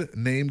bad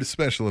named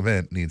special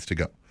event needs to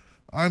go.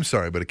 I'm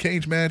sorry, but a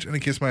cage match and a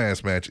kiss my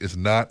ass match is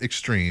not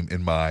extreme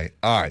in my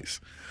eyes.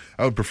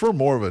 I would prefer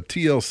more of a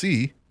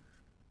TLC,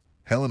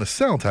 Hell in a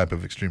Cell type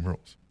of Extreme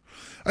Rules.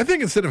 I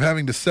think instead of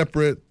having to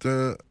separate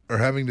or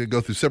having to go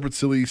through separate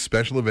silly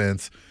special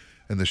events,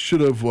 and they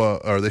should have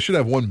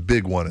one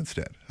big one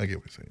instead. I get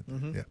what you're saying.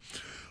 Mm-hmm. Yeah.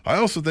 I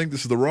also think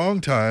this is the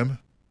wrong time.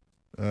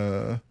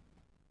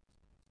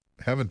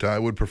 Haven't I?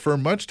 Would prefer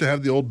much to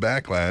have the old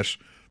Backlash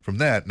from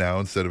that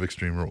now instead of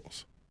Extreme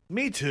Rules.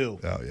 Me too.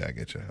 Oh yeah, I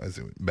get you. I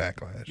see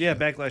Backlash. Yeah,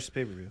 Backlash to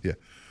pay-per-view. Yeah.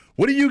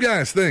 What do you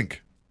guys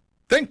think?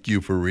 Thank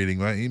you for reading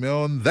my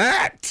email, and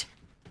that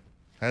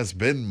has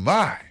been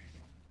my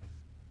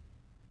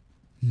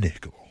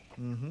nickel.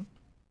 Mm-hmm.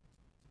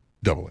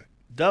 Double A.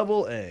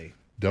 Double A.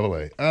 Double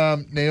A.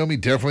 Naomi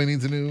definitely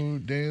needs a new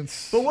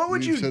dance. But what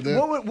would You you? said that?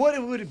 What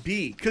would it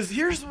be? Because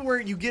here's where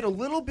you get a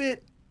little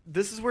bit.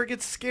 This is where it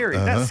gets scary.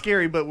 Uh-huh. Not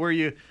scary, but where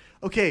you.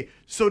 Okay,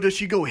 so does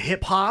she go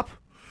hip hop?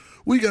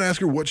 We gotta ask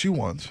her what she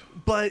wants.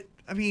 But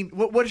I mean,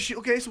 what is she?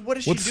 Okay, so what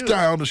does What she do?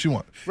 style does she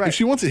want? Right. If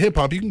she wants a hip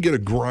hop, you can get a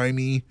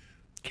grimy,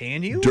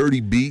 Can you?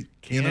 dirty beat.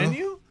 Can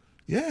you?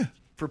 Yeah.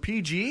 For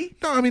PG?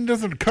 No, I mean it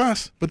doesn't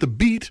cuss, but the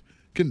beat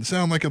can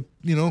sound like a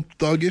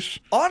thuggish.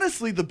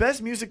 Honestly, the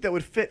best music that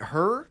would fit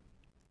her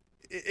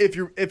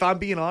if I'm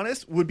being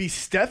honest, would be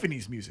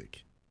Stephanie's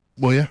music.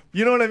 Well, yeah.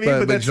 You know what I mean?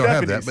 But that's you don't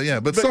have Stephanie's.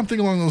 that. But something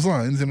along those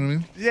lines, you know what I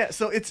mean? Yeah,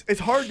 so it's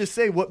hard to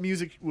say what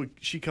music would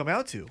she come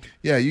out to.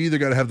 Yeah, you either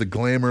got to have the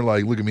glamour,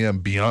 like, look at me,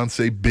 I'm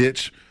Beyonce,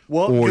 bitch.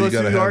 Well, or you you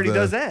got to who have already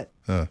does that.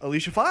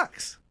 Alicia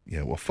Fox.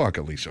 Yeah, well, fuck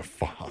Alicia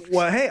Fox.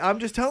 Well, hey, I'm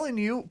just telling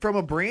you from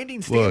a branding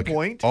Look,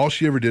 standpoint. all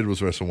she ever did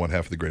was wrestle one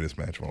half of the greatest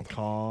match of all time.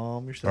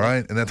 Calm yourself. All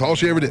right? And that's all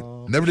she ever did.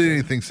 Never did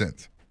anything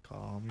since.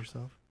 Calm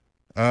yourself.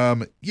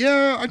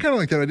 Yeah, I kind of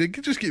like that idea.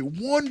 Just get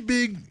one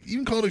big,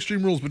 even call it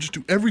Extreme Rules, but just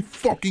do every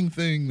fucking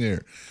thing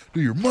there.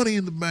 Do your Money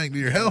in the Bank, do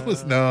your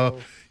Helmets. No.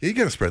 Yeah, you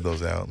got to spread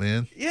those out,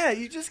 man. Yeah,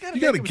 you just got to.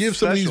 You got to give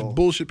some of these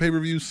bullshit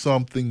pay-per-views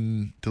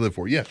something to live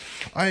for. Yeah,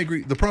 I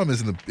agree. The problem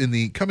is in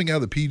the coming out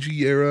of the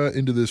PG era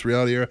into this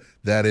reality era,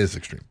 that is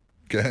extreme.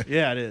 Okay.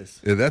 Yeah, it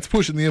is. Yeah, that's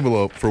pushing the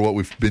envelope for what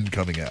we've been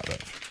coming out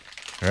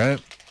of. All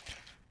right.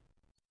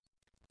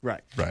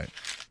 Right.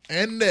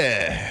 And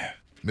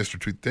Mr.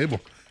 Tweet the Table.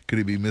 Could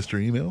he be Mr.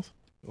 Emails?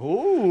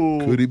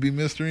 Ooh. Could he be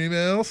Mr.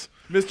 Emails?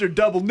 Mr.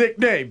 Double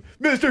Nickname.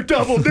 Mr.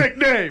 Double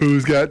Nickname.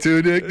 Who's got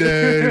two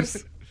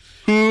nicknames?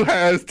 Who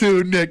has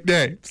two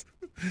nicknames?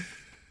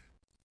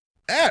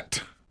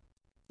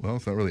 Well,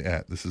 it's not really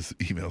this is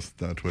emails,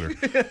 not Twitter.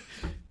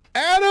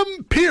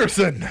 Adam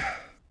Pearson.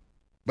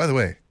 By the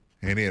way,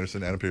 Andy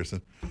Anderson, Adam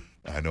Pearson.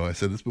 I know I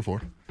said this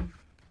before,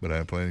 but I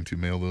am planning to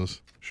mail those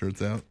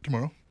shirts out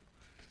tomorrow.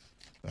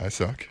 I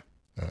suck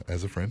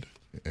as a friend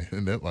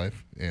in that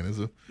life and as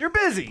a You're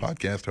busy.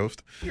 podcast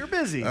host. You're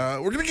busy.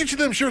 We're going to get you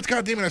them shirts,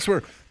 goddammit, I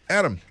swear.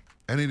 Adam,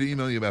 I need to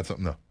email you about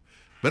something, though.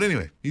 But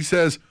anyway, he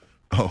says,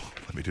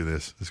 let me do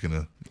this. This is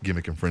going to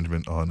gimmick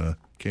infringement on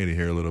Katie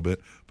here a little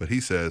bit. But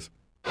he says,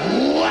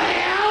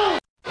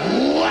 what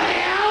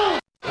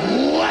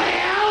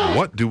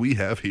do we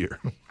have here?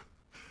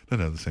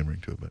 Doesn't have the same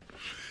ring to it, but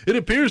it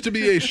appears to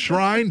be a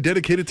shrine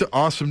dedicated to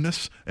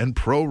awesomeness and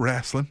pro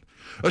wrestling.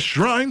 A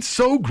shrine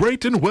so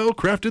great and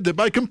well-crafted that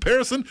by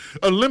comparison,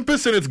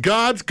 Olympus and its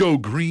gods go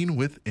green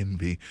with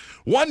envy.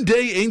 One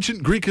day,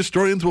 ancient Greek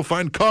historians will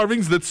find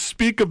carvings that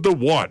speak of the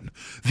one,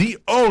 the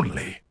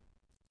only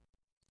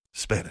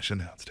Spanish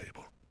announce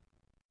table.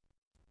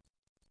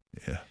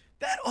 Yeah.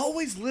 That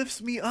always lifts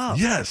me up.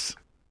 Yes.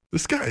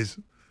 He's got a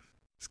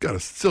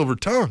silver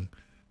tongue.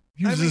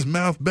 Uses his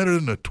mouth better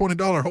than a $20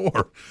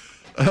 whore.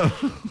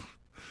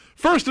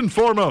 First and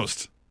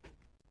foremost,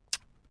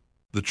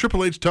 the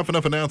Triple H Tough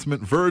Enough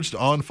announcement verged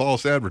on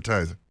false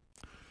advertising.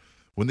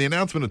 When the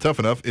announcement of Tough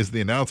Enough is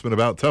the announcement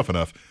about Tough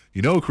Enough,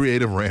 you know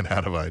creative ran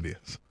out of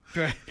ideas.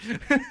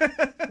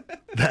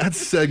 That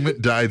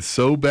segment died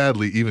so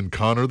badly, even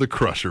Connor the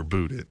Crusher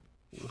booed it.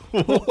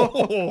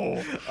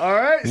 All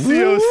right, COC,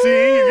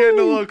 you're getting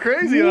a little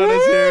crazy on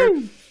us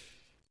here.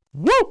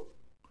 Woo!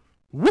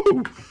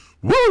 Woo!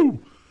 Woo!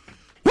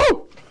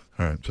 Woo! All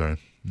right, sorry.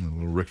 A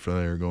little Ric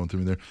Flair going through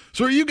me there.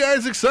 So are you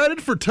guys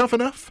excited for Tough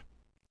Enough?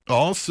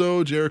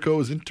 Also, Jericho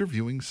is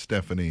interviewing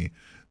Stephanie.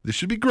 This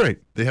should be great.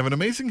 They have an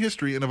amazing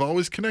history and have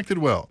always connected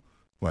well,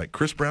 like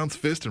Chris Brown's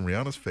fist and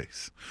Rihanna's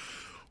face.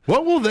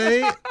 What will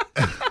they...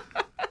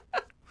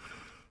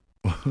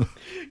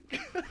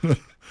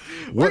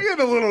 We're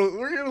getting a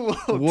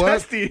little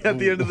testy at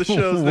the end of the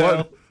shows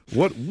now.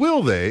 What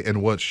will they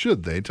and what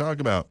should they talk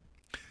about?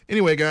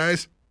 Anyway,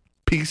 guys,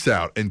 peace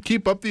out and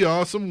keep up the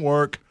awesome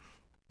work.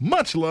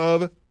 Much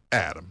love,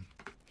 Adam.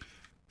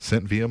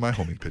 Sent via my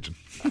homing pigeon.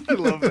 I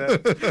love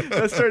that.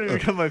 That's starting to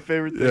become my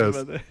favorite thing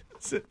about that.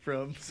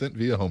 Sent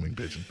via homing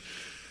pigeon.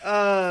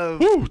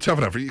 Woo, Tough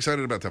Enough. Are you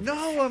excited about Tough Enough?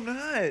 No, I'm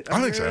not.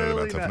 I'm excited about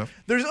really Tough not. Enough.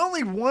 There's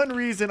only one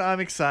reason I'm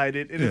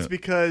excited, and it's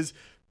because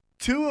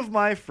two of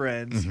my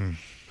friends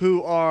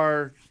who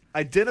are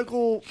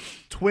identical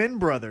twin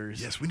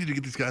brothers. Yes, we need to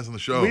get these guys on the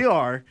show. We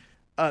are.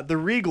 The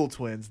Regal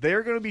twins.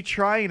 They're going to be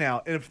trying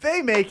out. And if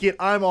they make it,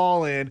 I'm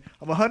all in.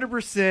 I'm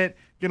 100%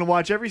 going to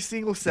watch every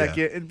single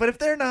second. But if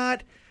they're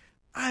not,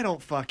 I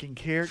don't fucking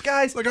care.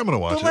 Guys, like, I'm going to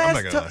watch it. I'm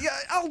not going to lie. Yeah,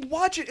 I'll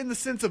watch it in the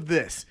sense of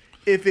this.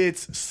 If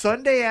it's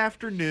Sunday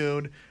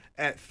afternoon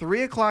at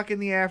 3 o'clock in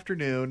the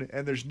afternoon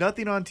and there's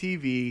nothing on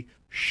TV,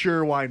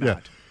 sure, why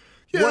not?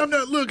 Yeah, I'm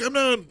not.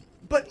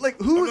 But,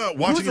 like, I'm not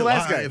watching who's the it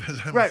last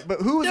live. guy? Right, but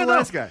who was the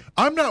last guy?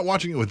 I'm not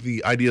watching it with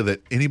the idea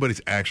that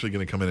anybody's actually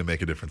going to come in and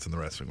make a difference in the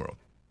wrestling world.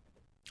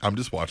 I'm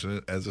just watching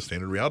it as a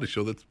standard reality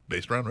show that's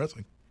based around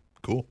wrestling.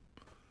 Cool.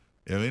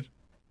 You know what I mean?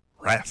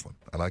 Wrestling.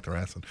 I like the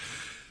wrestling.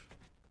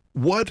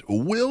 What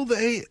will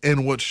they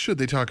and what should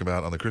they talk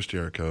about on the Chris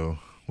Jericho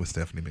with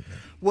Stephanie McMahon?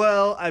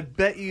 Well, I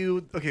bet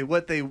you,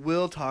 what they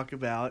will talk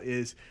about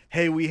is,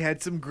 hey, we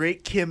had some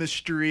great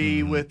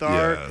chemistry with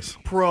our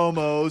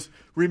promos.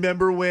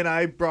 Remember when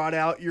I brought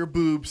out your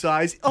boob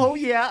size? Oh,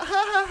 yeah, ha,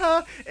 ha,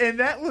 ha. And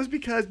that was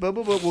because, blah,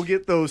 blah, blah. We'll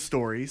get those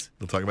stories.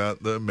 They'll talk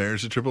about the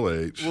marriage to Triple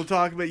H. We'll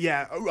talk about,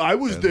 I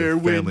was and there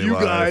when you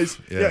guys,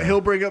 Yeah.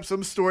 he'll bring up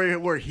some story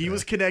where he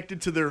was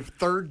connected to their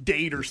third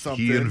date or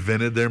something. He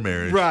invented their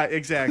marriage. Right,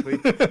 exactly.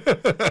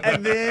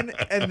 and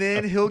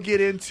then he'll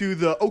get into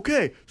the,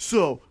 okay,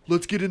 so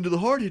let's get into the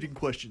hard-hitting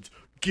questions.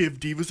 give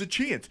divas a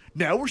chance.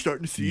 Now we're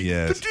starting to see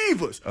Yes. the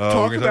divas. Oh,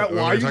 Talk we're gonna about talk- we're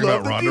why gonna you talk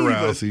love about the Ronda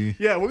divas. Rousey.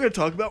 Yeah, we're going to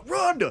talk about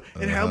Ronda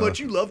and how much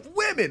you love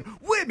women.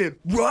 Women,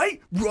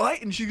 right?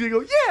 And she's going to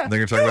go, yeah. They're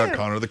going to talk about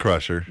Connor the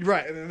Crusher.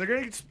 Right, and then they're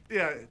going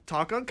to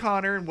talk on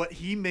Connor and what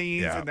he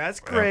means, Yeah. and that's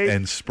great.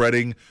 And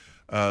spreading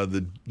Be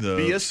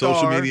the a social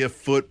star. media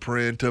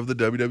footprint of the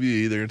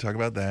WWE. They're going to talk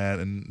about that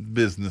and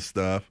business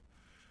stuff.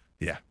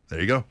 Yeah, there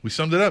you go. We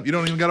summed it up. You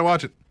don't even got to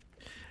watch it.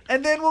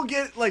 And then we'll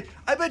get, like,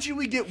 I bet you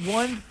we get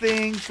one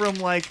thing from,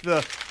 like,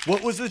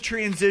 what was the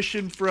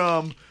transition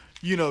from,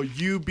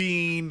 you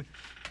being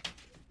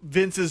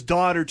Vince's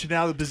daughter to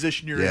now the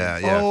position you're Yeah,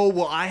 in. yeah. Oh,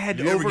 well, I had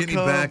to You ever overcome.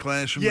 get any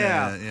backlash from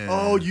that? Yeah.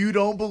 Oh, you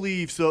don't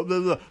believe so. Blah,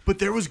 blah, blah. But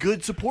there was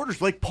good supporters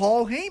like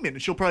Paul Heyman,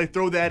 and she'll probably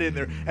throw that in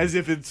there as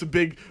if it's a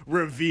big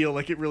reveal,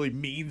 like it really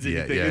means Yeah,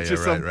 anything. yeah, it's yeah,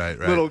 just right, some right.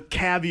 little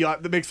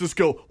caveat that makes us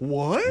go,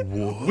 what?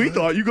 We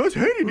thought you guys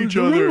hated each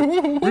other.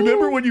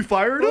 Remember when you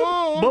fired him?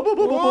 Blah, blah, blah,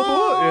 blah, blah,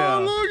 blah. Yeah.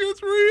 Look,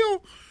 it's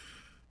real.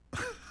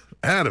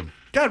 Adam.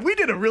 God, we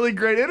did a really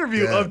great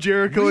interview Yeah. of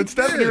Jericho We and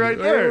Stephanie did. right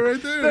there.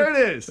 Right there. There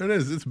it is. There it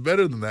is. It's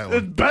better than that It's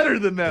one. better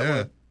than that Yeah.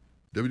 one.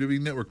 WWE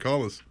Network,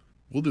 call us.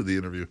 We'll do the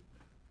interview.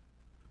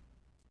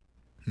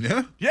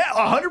 Yeah? Yeah,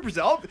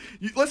 100%.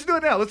 Let's do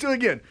it now. Let's do it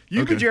again. You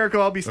be Okay. Jericho,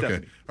 I'll be Stephanie.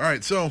 Okay. All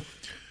right. So,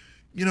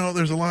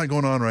 there's a lot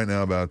going on right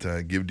now about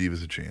give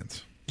divas a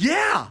chance.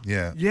 Yeah.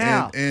 Yeah.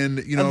 Yeah. And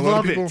I a lot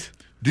love of people. it.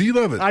 Do you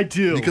love it? I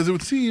do. Because it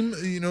would seem,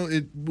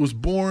 it was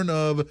born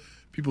of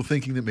people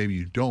thinking that maybe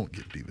you don't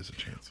give divas a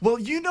chance. Well,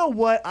 you know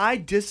what? I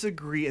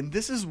disagree, and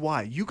this is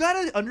why. You got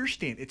to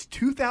understand, it's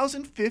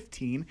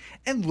 2015,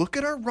 and look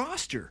at our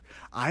roster.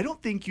 I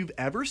don't think you've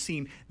ever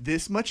seen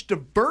this much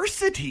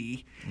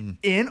diversity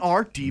in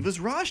our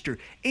Divas roster.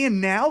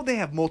 And now they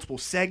have multiple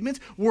segments.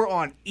 We're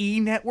on E!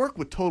 Network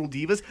with Total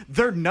Divas,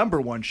 their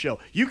 #1 show.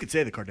 You could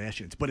say the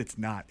Kardashians, but it's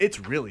not. It's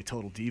really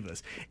Total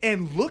Divas.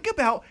 And look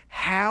about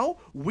how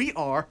we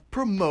are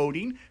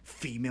promoting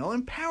female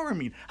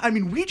empowerment. I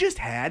mean, we just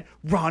had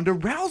Ronda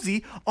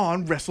Rousey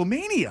on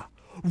WrestleMania.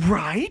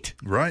 Right?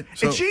 Right.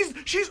 And she's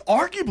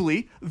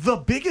arguably the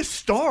biggest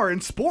star in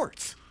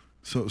sports.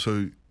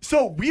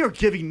 So we are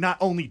giving not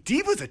only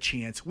divas a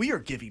chance, we are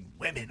giving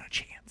women a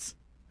chance.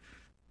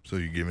 So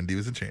you're giving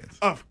divas a chance.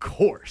 Of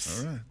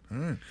course. All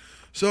right.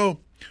 So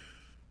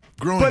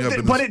growing up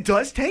in But this, it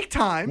does take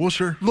time. Well,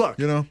 sure. Look,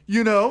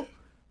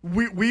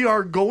 we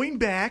are going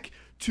back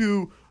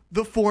to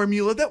the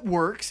formula that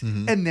works,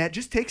 and that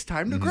just takes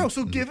time to grow.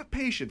 So give it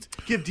patience.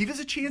 Give divas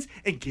a chance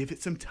and give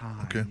it some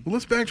time. Okay. Well,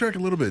 let's backtrack a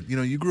little bit.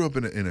 You grew up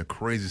in a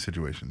crazy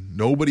situation.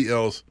 Nobody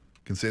else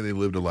can say they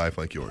lived a life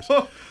like yours.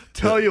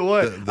 Tell you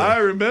what, I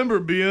remember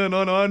being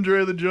on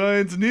Andre the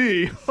Giant's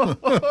knee. I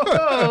bet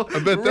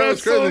that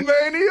was crazy.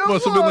 WrestleMania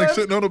Must have been like 1.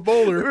 sitting on a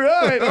boulder.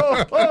 Right.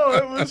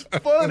 It was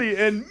funny.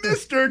 And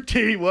Mr.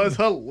 T was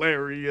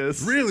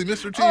hilarious. Really,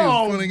 Mr. T is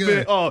a funny guy.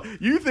 Man. Oh,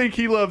 you think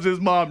he loves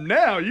his mom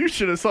now? You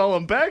should have saw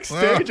him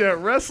backstage at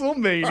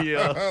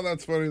WrestleMania.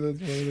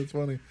 That's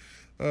funny.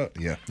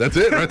 Yeah, that's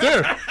it right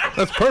there.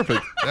 That's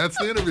perfect. That's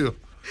the interview.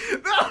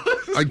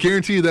 I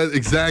guarantee you that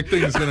exact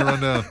thing is going to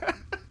run down.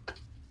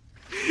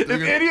 If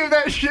any of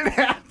that shit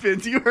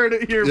happens, you heard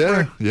it here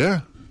first.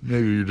 Yeah.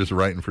 Maybe you're just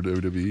writing for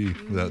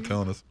WWE without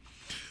telling us.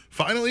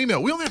 Final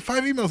email. We only have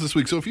 5 emails this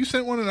week, so if you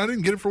sent one and I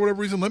didn't get it for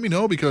whatever reason, let me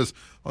know because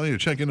I'll need to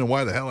check into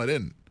why the hell I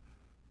didn't.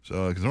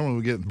 So, because normally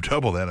we get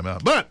double that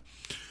amount. But,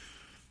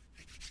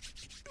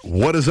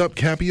 what is up,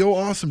 Capio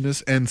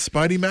Awesomeness and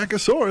Spidey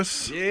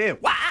Macosaurus? Yeah.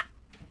 Wah!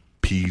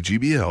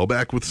 PGBL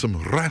back with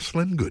some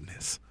wrestling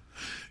goodness.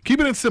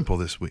 Keeping it simple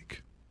this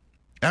week.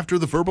 After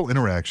the verbal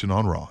interaction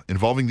on Raw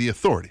involving the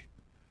Authority,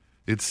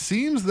 it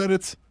seems that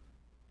it's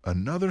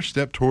another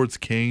step towards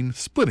Kane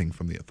splitting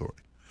from the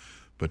Authority.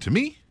 But to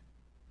me,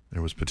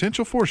 there was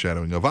potential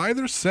foreshadowing of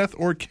either Seth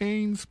or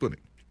Kane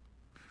splitting.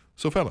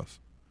 So, fellas,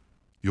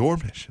 your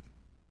mission,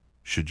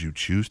 should you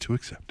choose to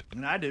accept it.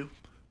 And I do.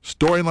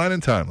 Storyline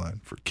and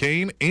timeline for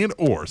Kane and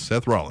or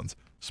Seth Rollins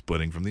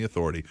splitting from the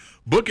Authority.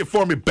 Book it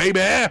for me, baby.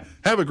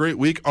 Have a great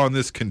week on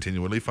this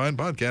continually fine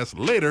podcast.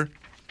 Later,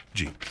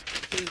 G.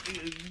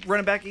 Run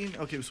it back in.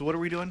 Okay, so what are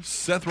we doing?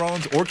 Seth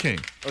Rollins or Kane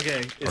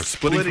Okay. are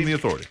splitting from the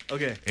Authority.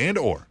 Okay. And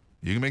or.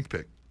 You can make the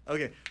pick.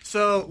 Okay.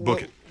 So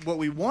Book it. What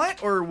we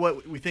want or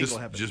what we think will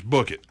happen? Just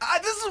book it.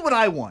 This is what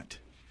I want.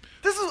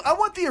 I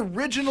want the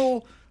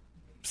original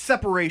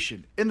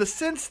separation in the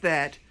sense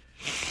that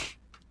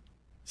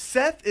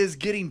Seth is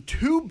getting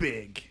too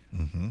big.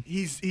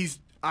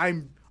 I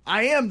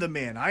am the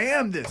man. I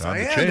am this. I'm I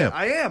the am champ. that.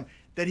 I am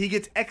that. He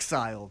gets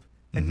exiled,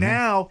 and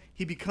now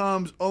he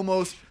becomes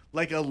almost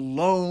like a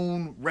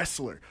lone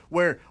wrestler,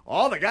 where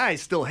all the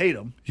guys still hate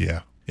him.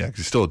 Yeah. Yeah, because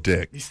he's still a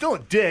dick. He's still a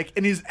dick,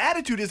 and his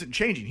attitude isn't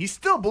changing. He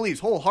still believes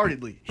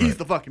wholeheartedly he's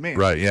the fucking man.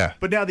 Right, yeah.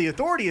 But now the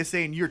Authority is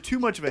saying you're too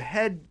much of a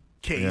head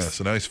case. Yeah,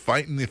 so now he's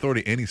fighting the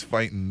Authority and he's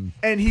fighting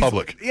And he's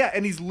public. Yeah,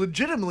 and he's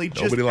legitimately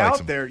just Nobody likes out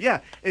him. there. Yeah,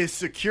 his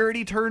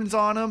security turns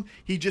on him.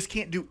 He just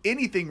can't do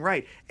anything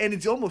right, and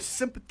it's almost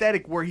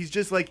sympathetic where he's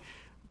just like,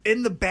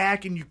 in the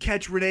back and you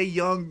catch Renee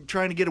Young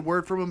trying to get a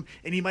word from him,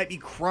 and he might be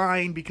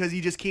crying because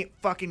he just can't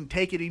fucking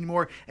take it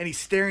anymore, and he's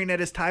staring at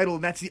his title,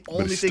 and that's the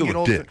only he's thing still he a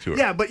holds. dick to her.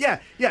 Yeah, but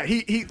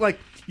he like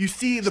you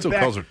see the Still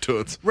back. calls her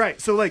toots. Right.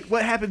 So like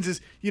what happens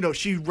is,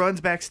 she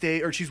runs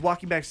backstage, or she's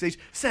walking backstage.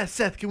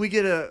 Seth, can we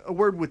get a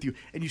word with you?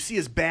 And you see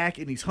his back,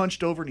 and he's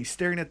hunched over and he's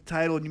staring at the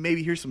title, and you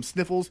maybe hear some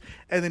sniffles,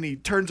 and then he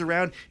turns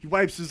around, he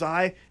wipes his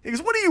eye, he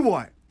goes, "What do you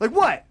want? Like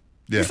what?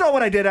 Yeah. You saw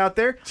what I did out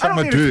there. Suck I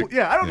my don't need dick."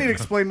 I don't need to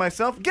explain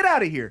myself. Get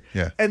out of here."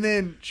 Yeah. And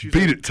then she's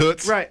Beat like, it,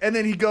 toots. Right. And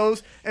then he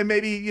goes and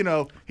maybe,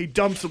 he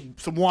dumps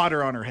some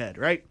water on her head,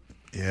 right?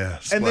 Yeah,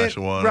 And splash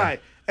then, of water.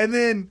 Right. And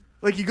then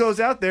like he goes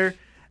out there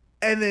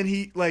and then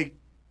he like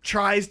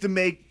tries to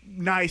make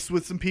nice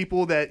with some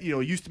people that,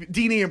 used to be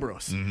Dean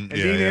Ambrose. And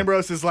Yeah, Dean yeah.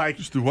 Ambrose is like,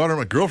 Just threw water on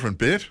my girlfriend,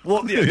 bitch.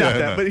 well, yeah, Yeah, not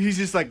that, no. but he's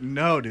just like,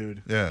 "No,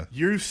 dude. Yeah.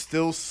 You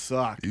still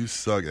suck." You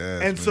suck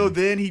ass. And so man.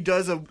 then he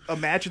does a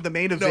match at the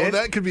main No, event.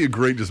 that could be a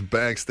great just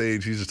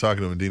backstage. He's just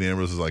talking to him, and Dean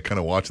Ambrose is like kind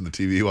of watching the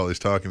TV while he's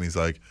talking. He's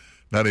like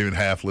not even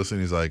half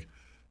listening. He's like,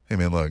 "Hey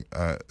man, look,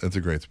 that's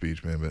a great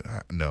speech, man, but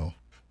no,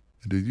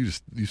 dude,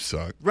 you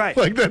suck." Right.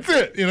 Like that's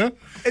it,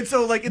 And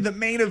so, like in the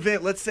main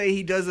event, let's say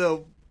he does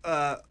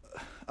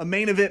a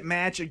main event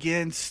match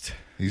against.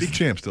 He's the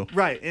champ still.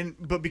 Right,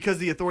 but because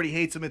the Authority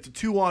hates him, it's a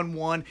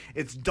 2-on-1.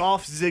 It's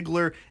Dolph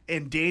Ziggler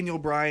and Daniel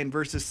Bryan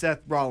versus Seth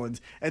Rollins,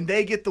 and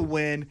they get the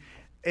win.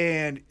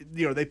 And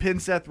they pin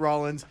Seth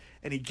Rollins,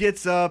 and he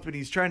gets up and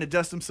he's trying to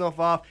dust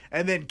himself off,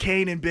 and then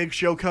Kane and Big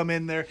Show come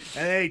in there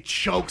and they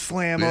choke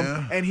slam him,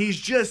 Yeah. and he's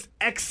just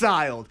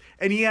exiled,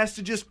 and he has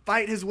to just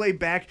fight his way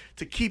back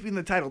to keeping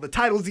the title. The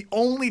title is the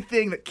only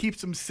thing that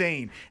keeps him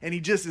sane, and he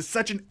just is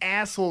such an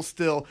asshole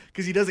still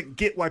because he doesn't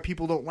get why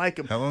people don't like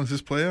him. How long does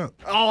this play out?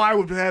 Oh, I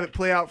would have it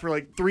play out for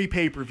like 3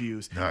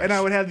 pay-per-views. Nice. And I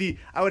would have the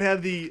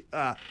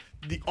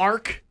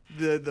arc,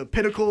 the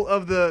pinnacle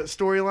of the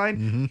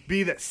storyline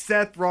be that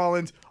Seth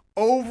Rollins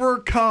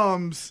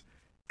overcomes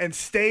and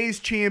stays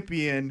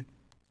champion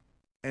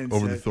and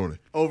Over the says-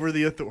 Authority. Over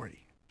the Authority.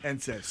 And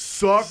says,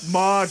 "Suck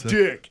my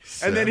dick."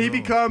 And then he Seth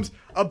becomes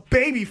a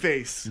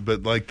babyface.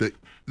 But like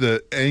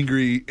the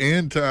angry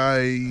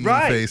anti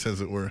Right. face, as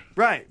it were.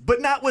 Right.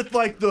 But not with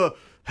like the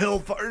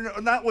hellfire,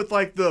 not with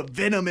like the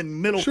venom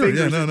and middle Sure,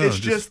 yeah, fingers. no, It's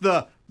just- just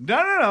the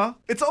no.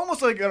 It's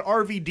almost like an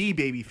RVD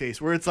baby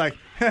face where it's like,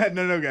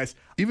 no, guys.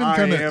 Even I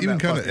kind am of that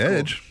fucking cool.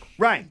 Edge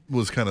Right.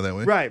 was kind of that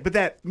way. Right. But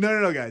that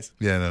no, guys.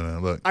 Yeah, no.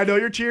 Look. I know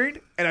you're cheering,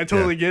 and I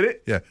totally get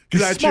it. Yeah.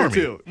 Because He's I cheer smarmy.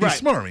 too. He's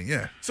Right. smarmy,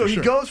 yeah. So for he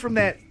sure. goes from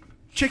that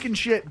chicken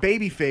shit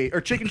baby face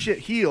or chicken shit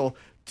heel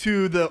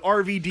to the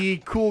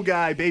RVD cool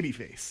guy baby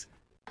face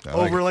I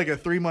like over it. like a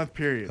 3-month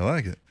period. I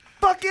like it.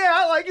 Fuck yeah,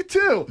 I like it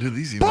too. Dude,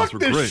 these emails Book were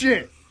this great.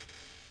 shit.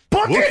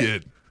 Book Book it.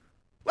 it.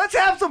 Let's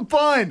have some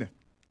fun.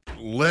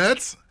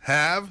 Let's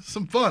have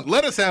some fun.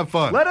 Let us have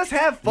fun. Let us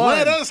have fun.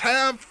 Let us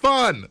have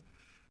fun.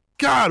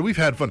 God, we've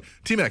had fun.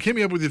 T-Mac, hit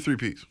me up with your 3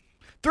 Ps.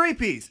 3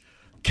 Ps.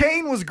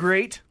 Kane was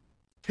great.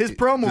 His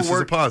promo This is a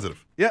worked.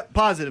 positive. Yep,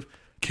 positive.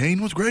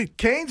 Kane was great.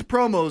 Kane's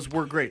promos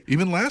were great.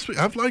 Even last week,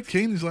 I've liked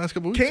Kane these last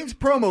couple weeks. Kane's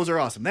promos are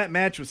awesome. That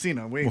match with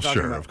Cena, we ain't Well,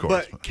 talking sure, about. of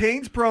course. But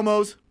Kane's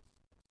promos,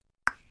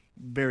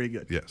 very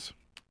good. Yes.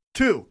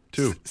 2.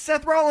 Two.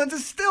 Seth Rollins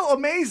is still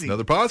amazing.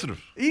 Another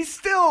positive. He's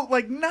still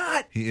like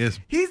not. He is.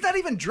 He's not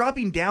even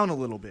dropping down a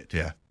little bit.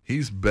 Yeah.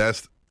 He's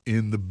best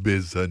in the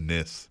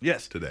business.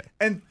 Yes. Today.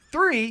 And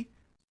 3,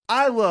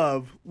 I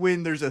love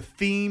when there's a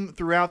theme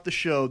throughout the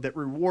show that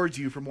rewards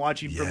you from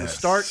watching from the Yes.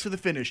 start to the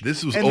finish.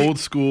 This was And old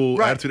school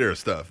right. Attitude Era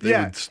stuff. They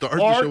yeah. would start the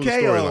show with a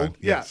storyline.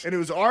 Yes. Yeah. And it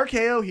was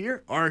RKO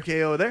here,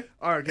 RKO there,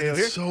 RKO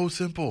here. It's so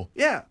simple.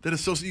 Yeah. That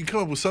is so you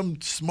come up with some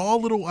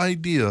small little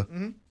idea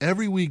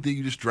every week that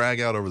you just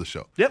drag out over the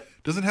show. Yep.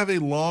 Doesn't have a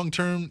long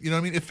term, you know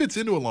what I mean? It fits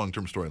into a long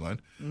term storyline,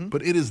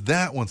 but it is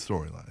that one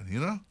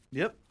storyline,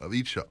 Yep. of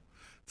each show.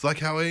 It's like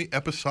how a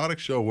episodic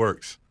show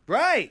works.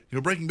 Right.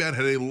 Breaking Bad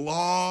had a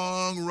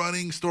long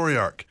running story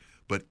arc,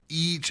 but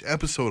each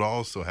episode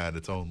also had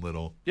its own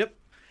little Yep.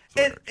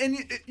 story And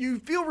you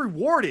feel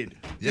rewarded,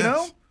 you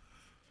know?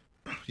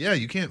 Yeah,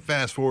 you can't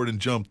fast forward and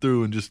jump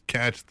through and just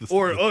catch the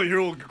Or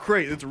you're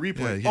great, it's a Yeah,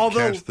 replay. you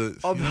although catch the-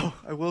 although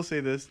I will say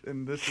this,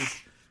 and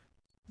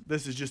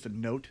this is just a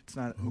note. It's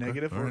not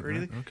negative all or right,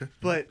 anything. okay.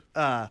 But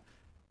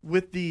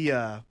with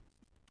the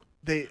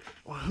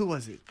who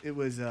was it? It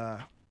was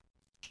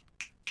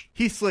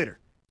Heath Slater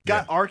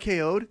got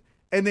RKO'd,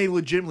 and they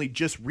legitimately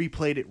just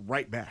replayed it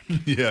right back.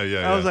 yeah.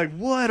 I was like,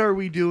 what are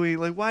we doing?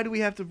 Like, why do we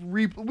have to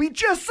we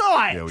just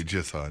saw it. Yeah, we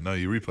just saw it. No,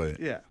 you replay it.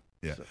 Yeah.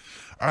 Yeah.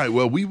 All right.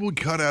 Well, we will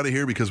cut out of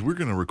here because we're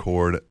going to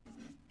record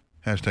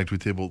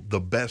 #TweetTable the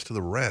best of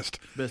the rest.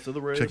 Best of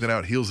the rest. Check that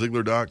out.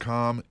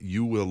 HeelZiggler.com.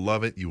 You will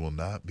love it. You will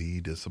not be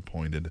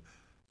disappointed.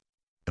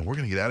 And we're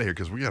going to get out of here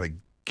because we got to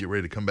get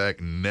ready to come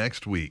back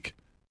next week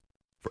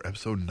for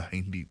episode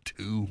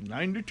 92.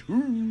 92.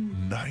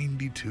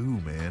 92,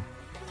 man.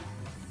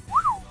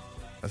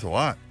 That's a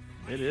lot.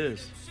 It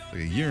is.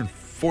 Like a year and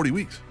 40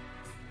 weeks.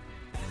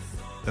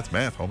 That's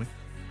math, homie.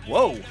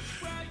 Whoa.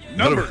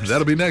 Numbers.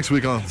 That'll be next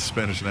week on the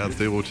Spanish Announce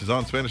Table, which is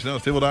on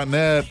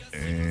SpanishAnnounceTable.net.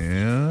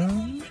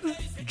 And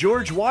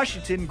George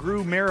Washington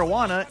grew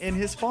marijuana in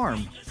his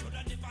farm.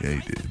 Yeah, he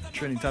did.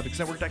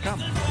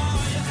 TrendingTopicsNetwork.com.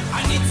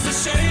 I need to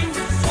shame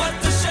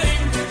what the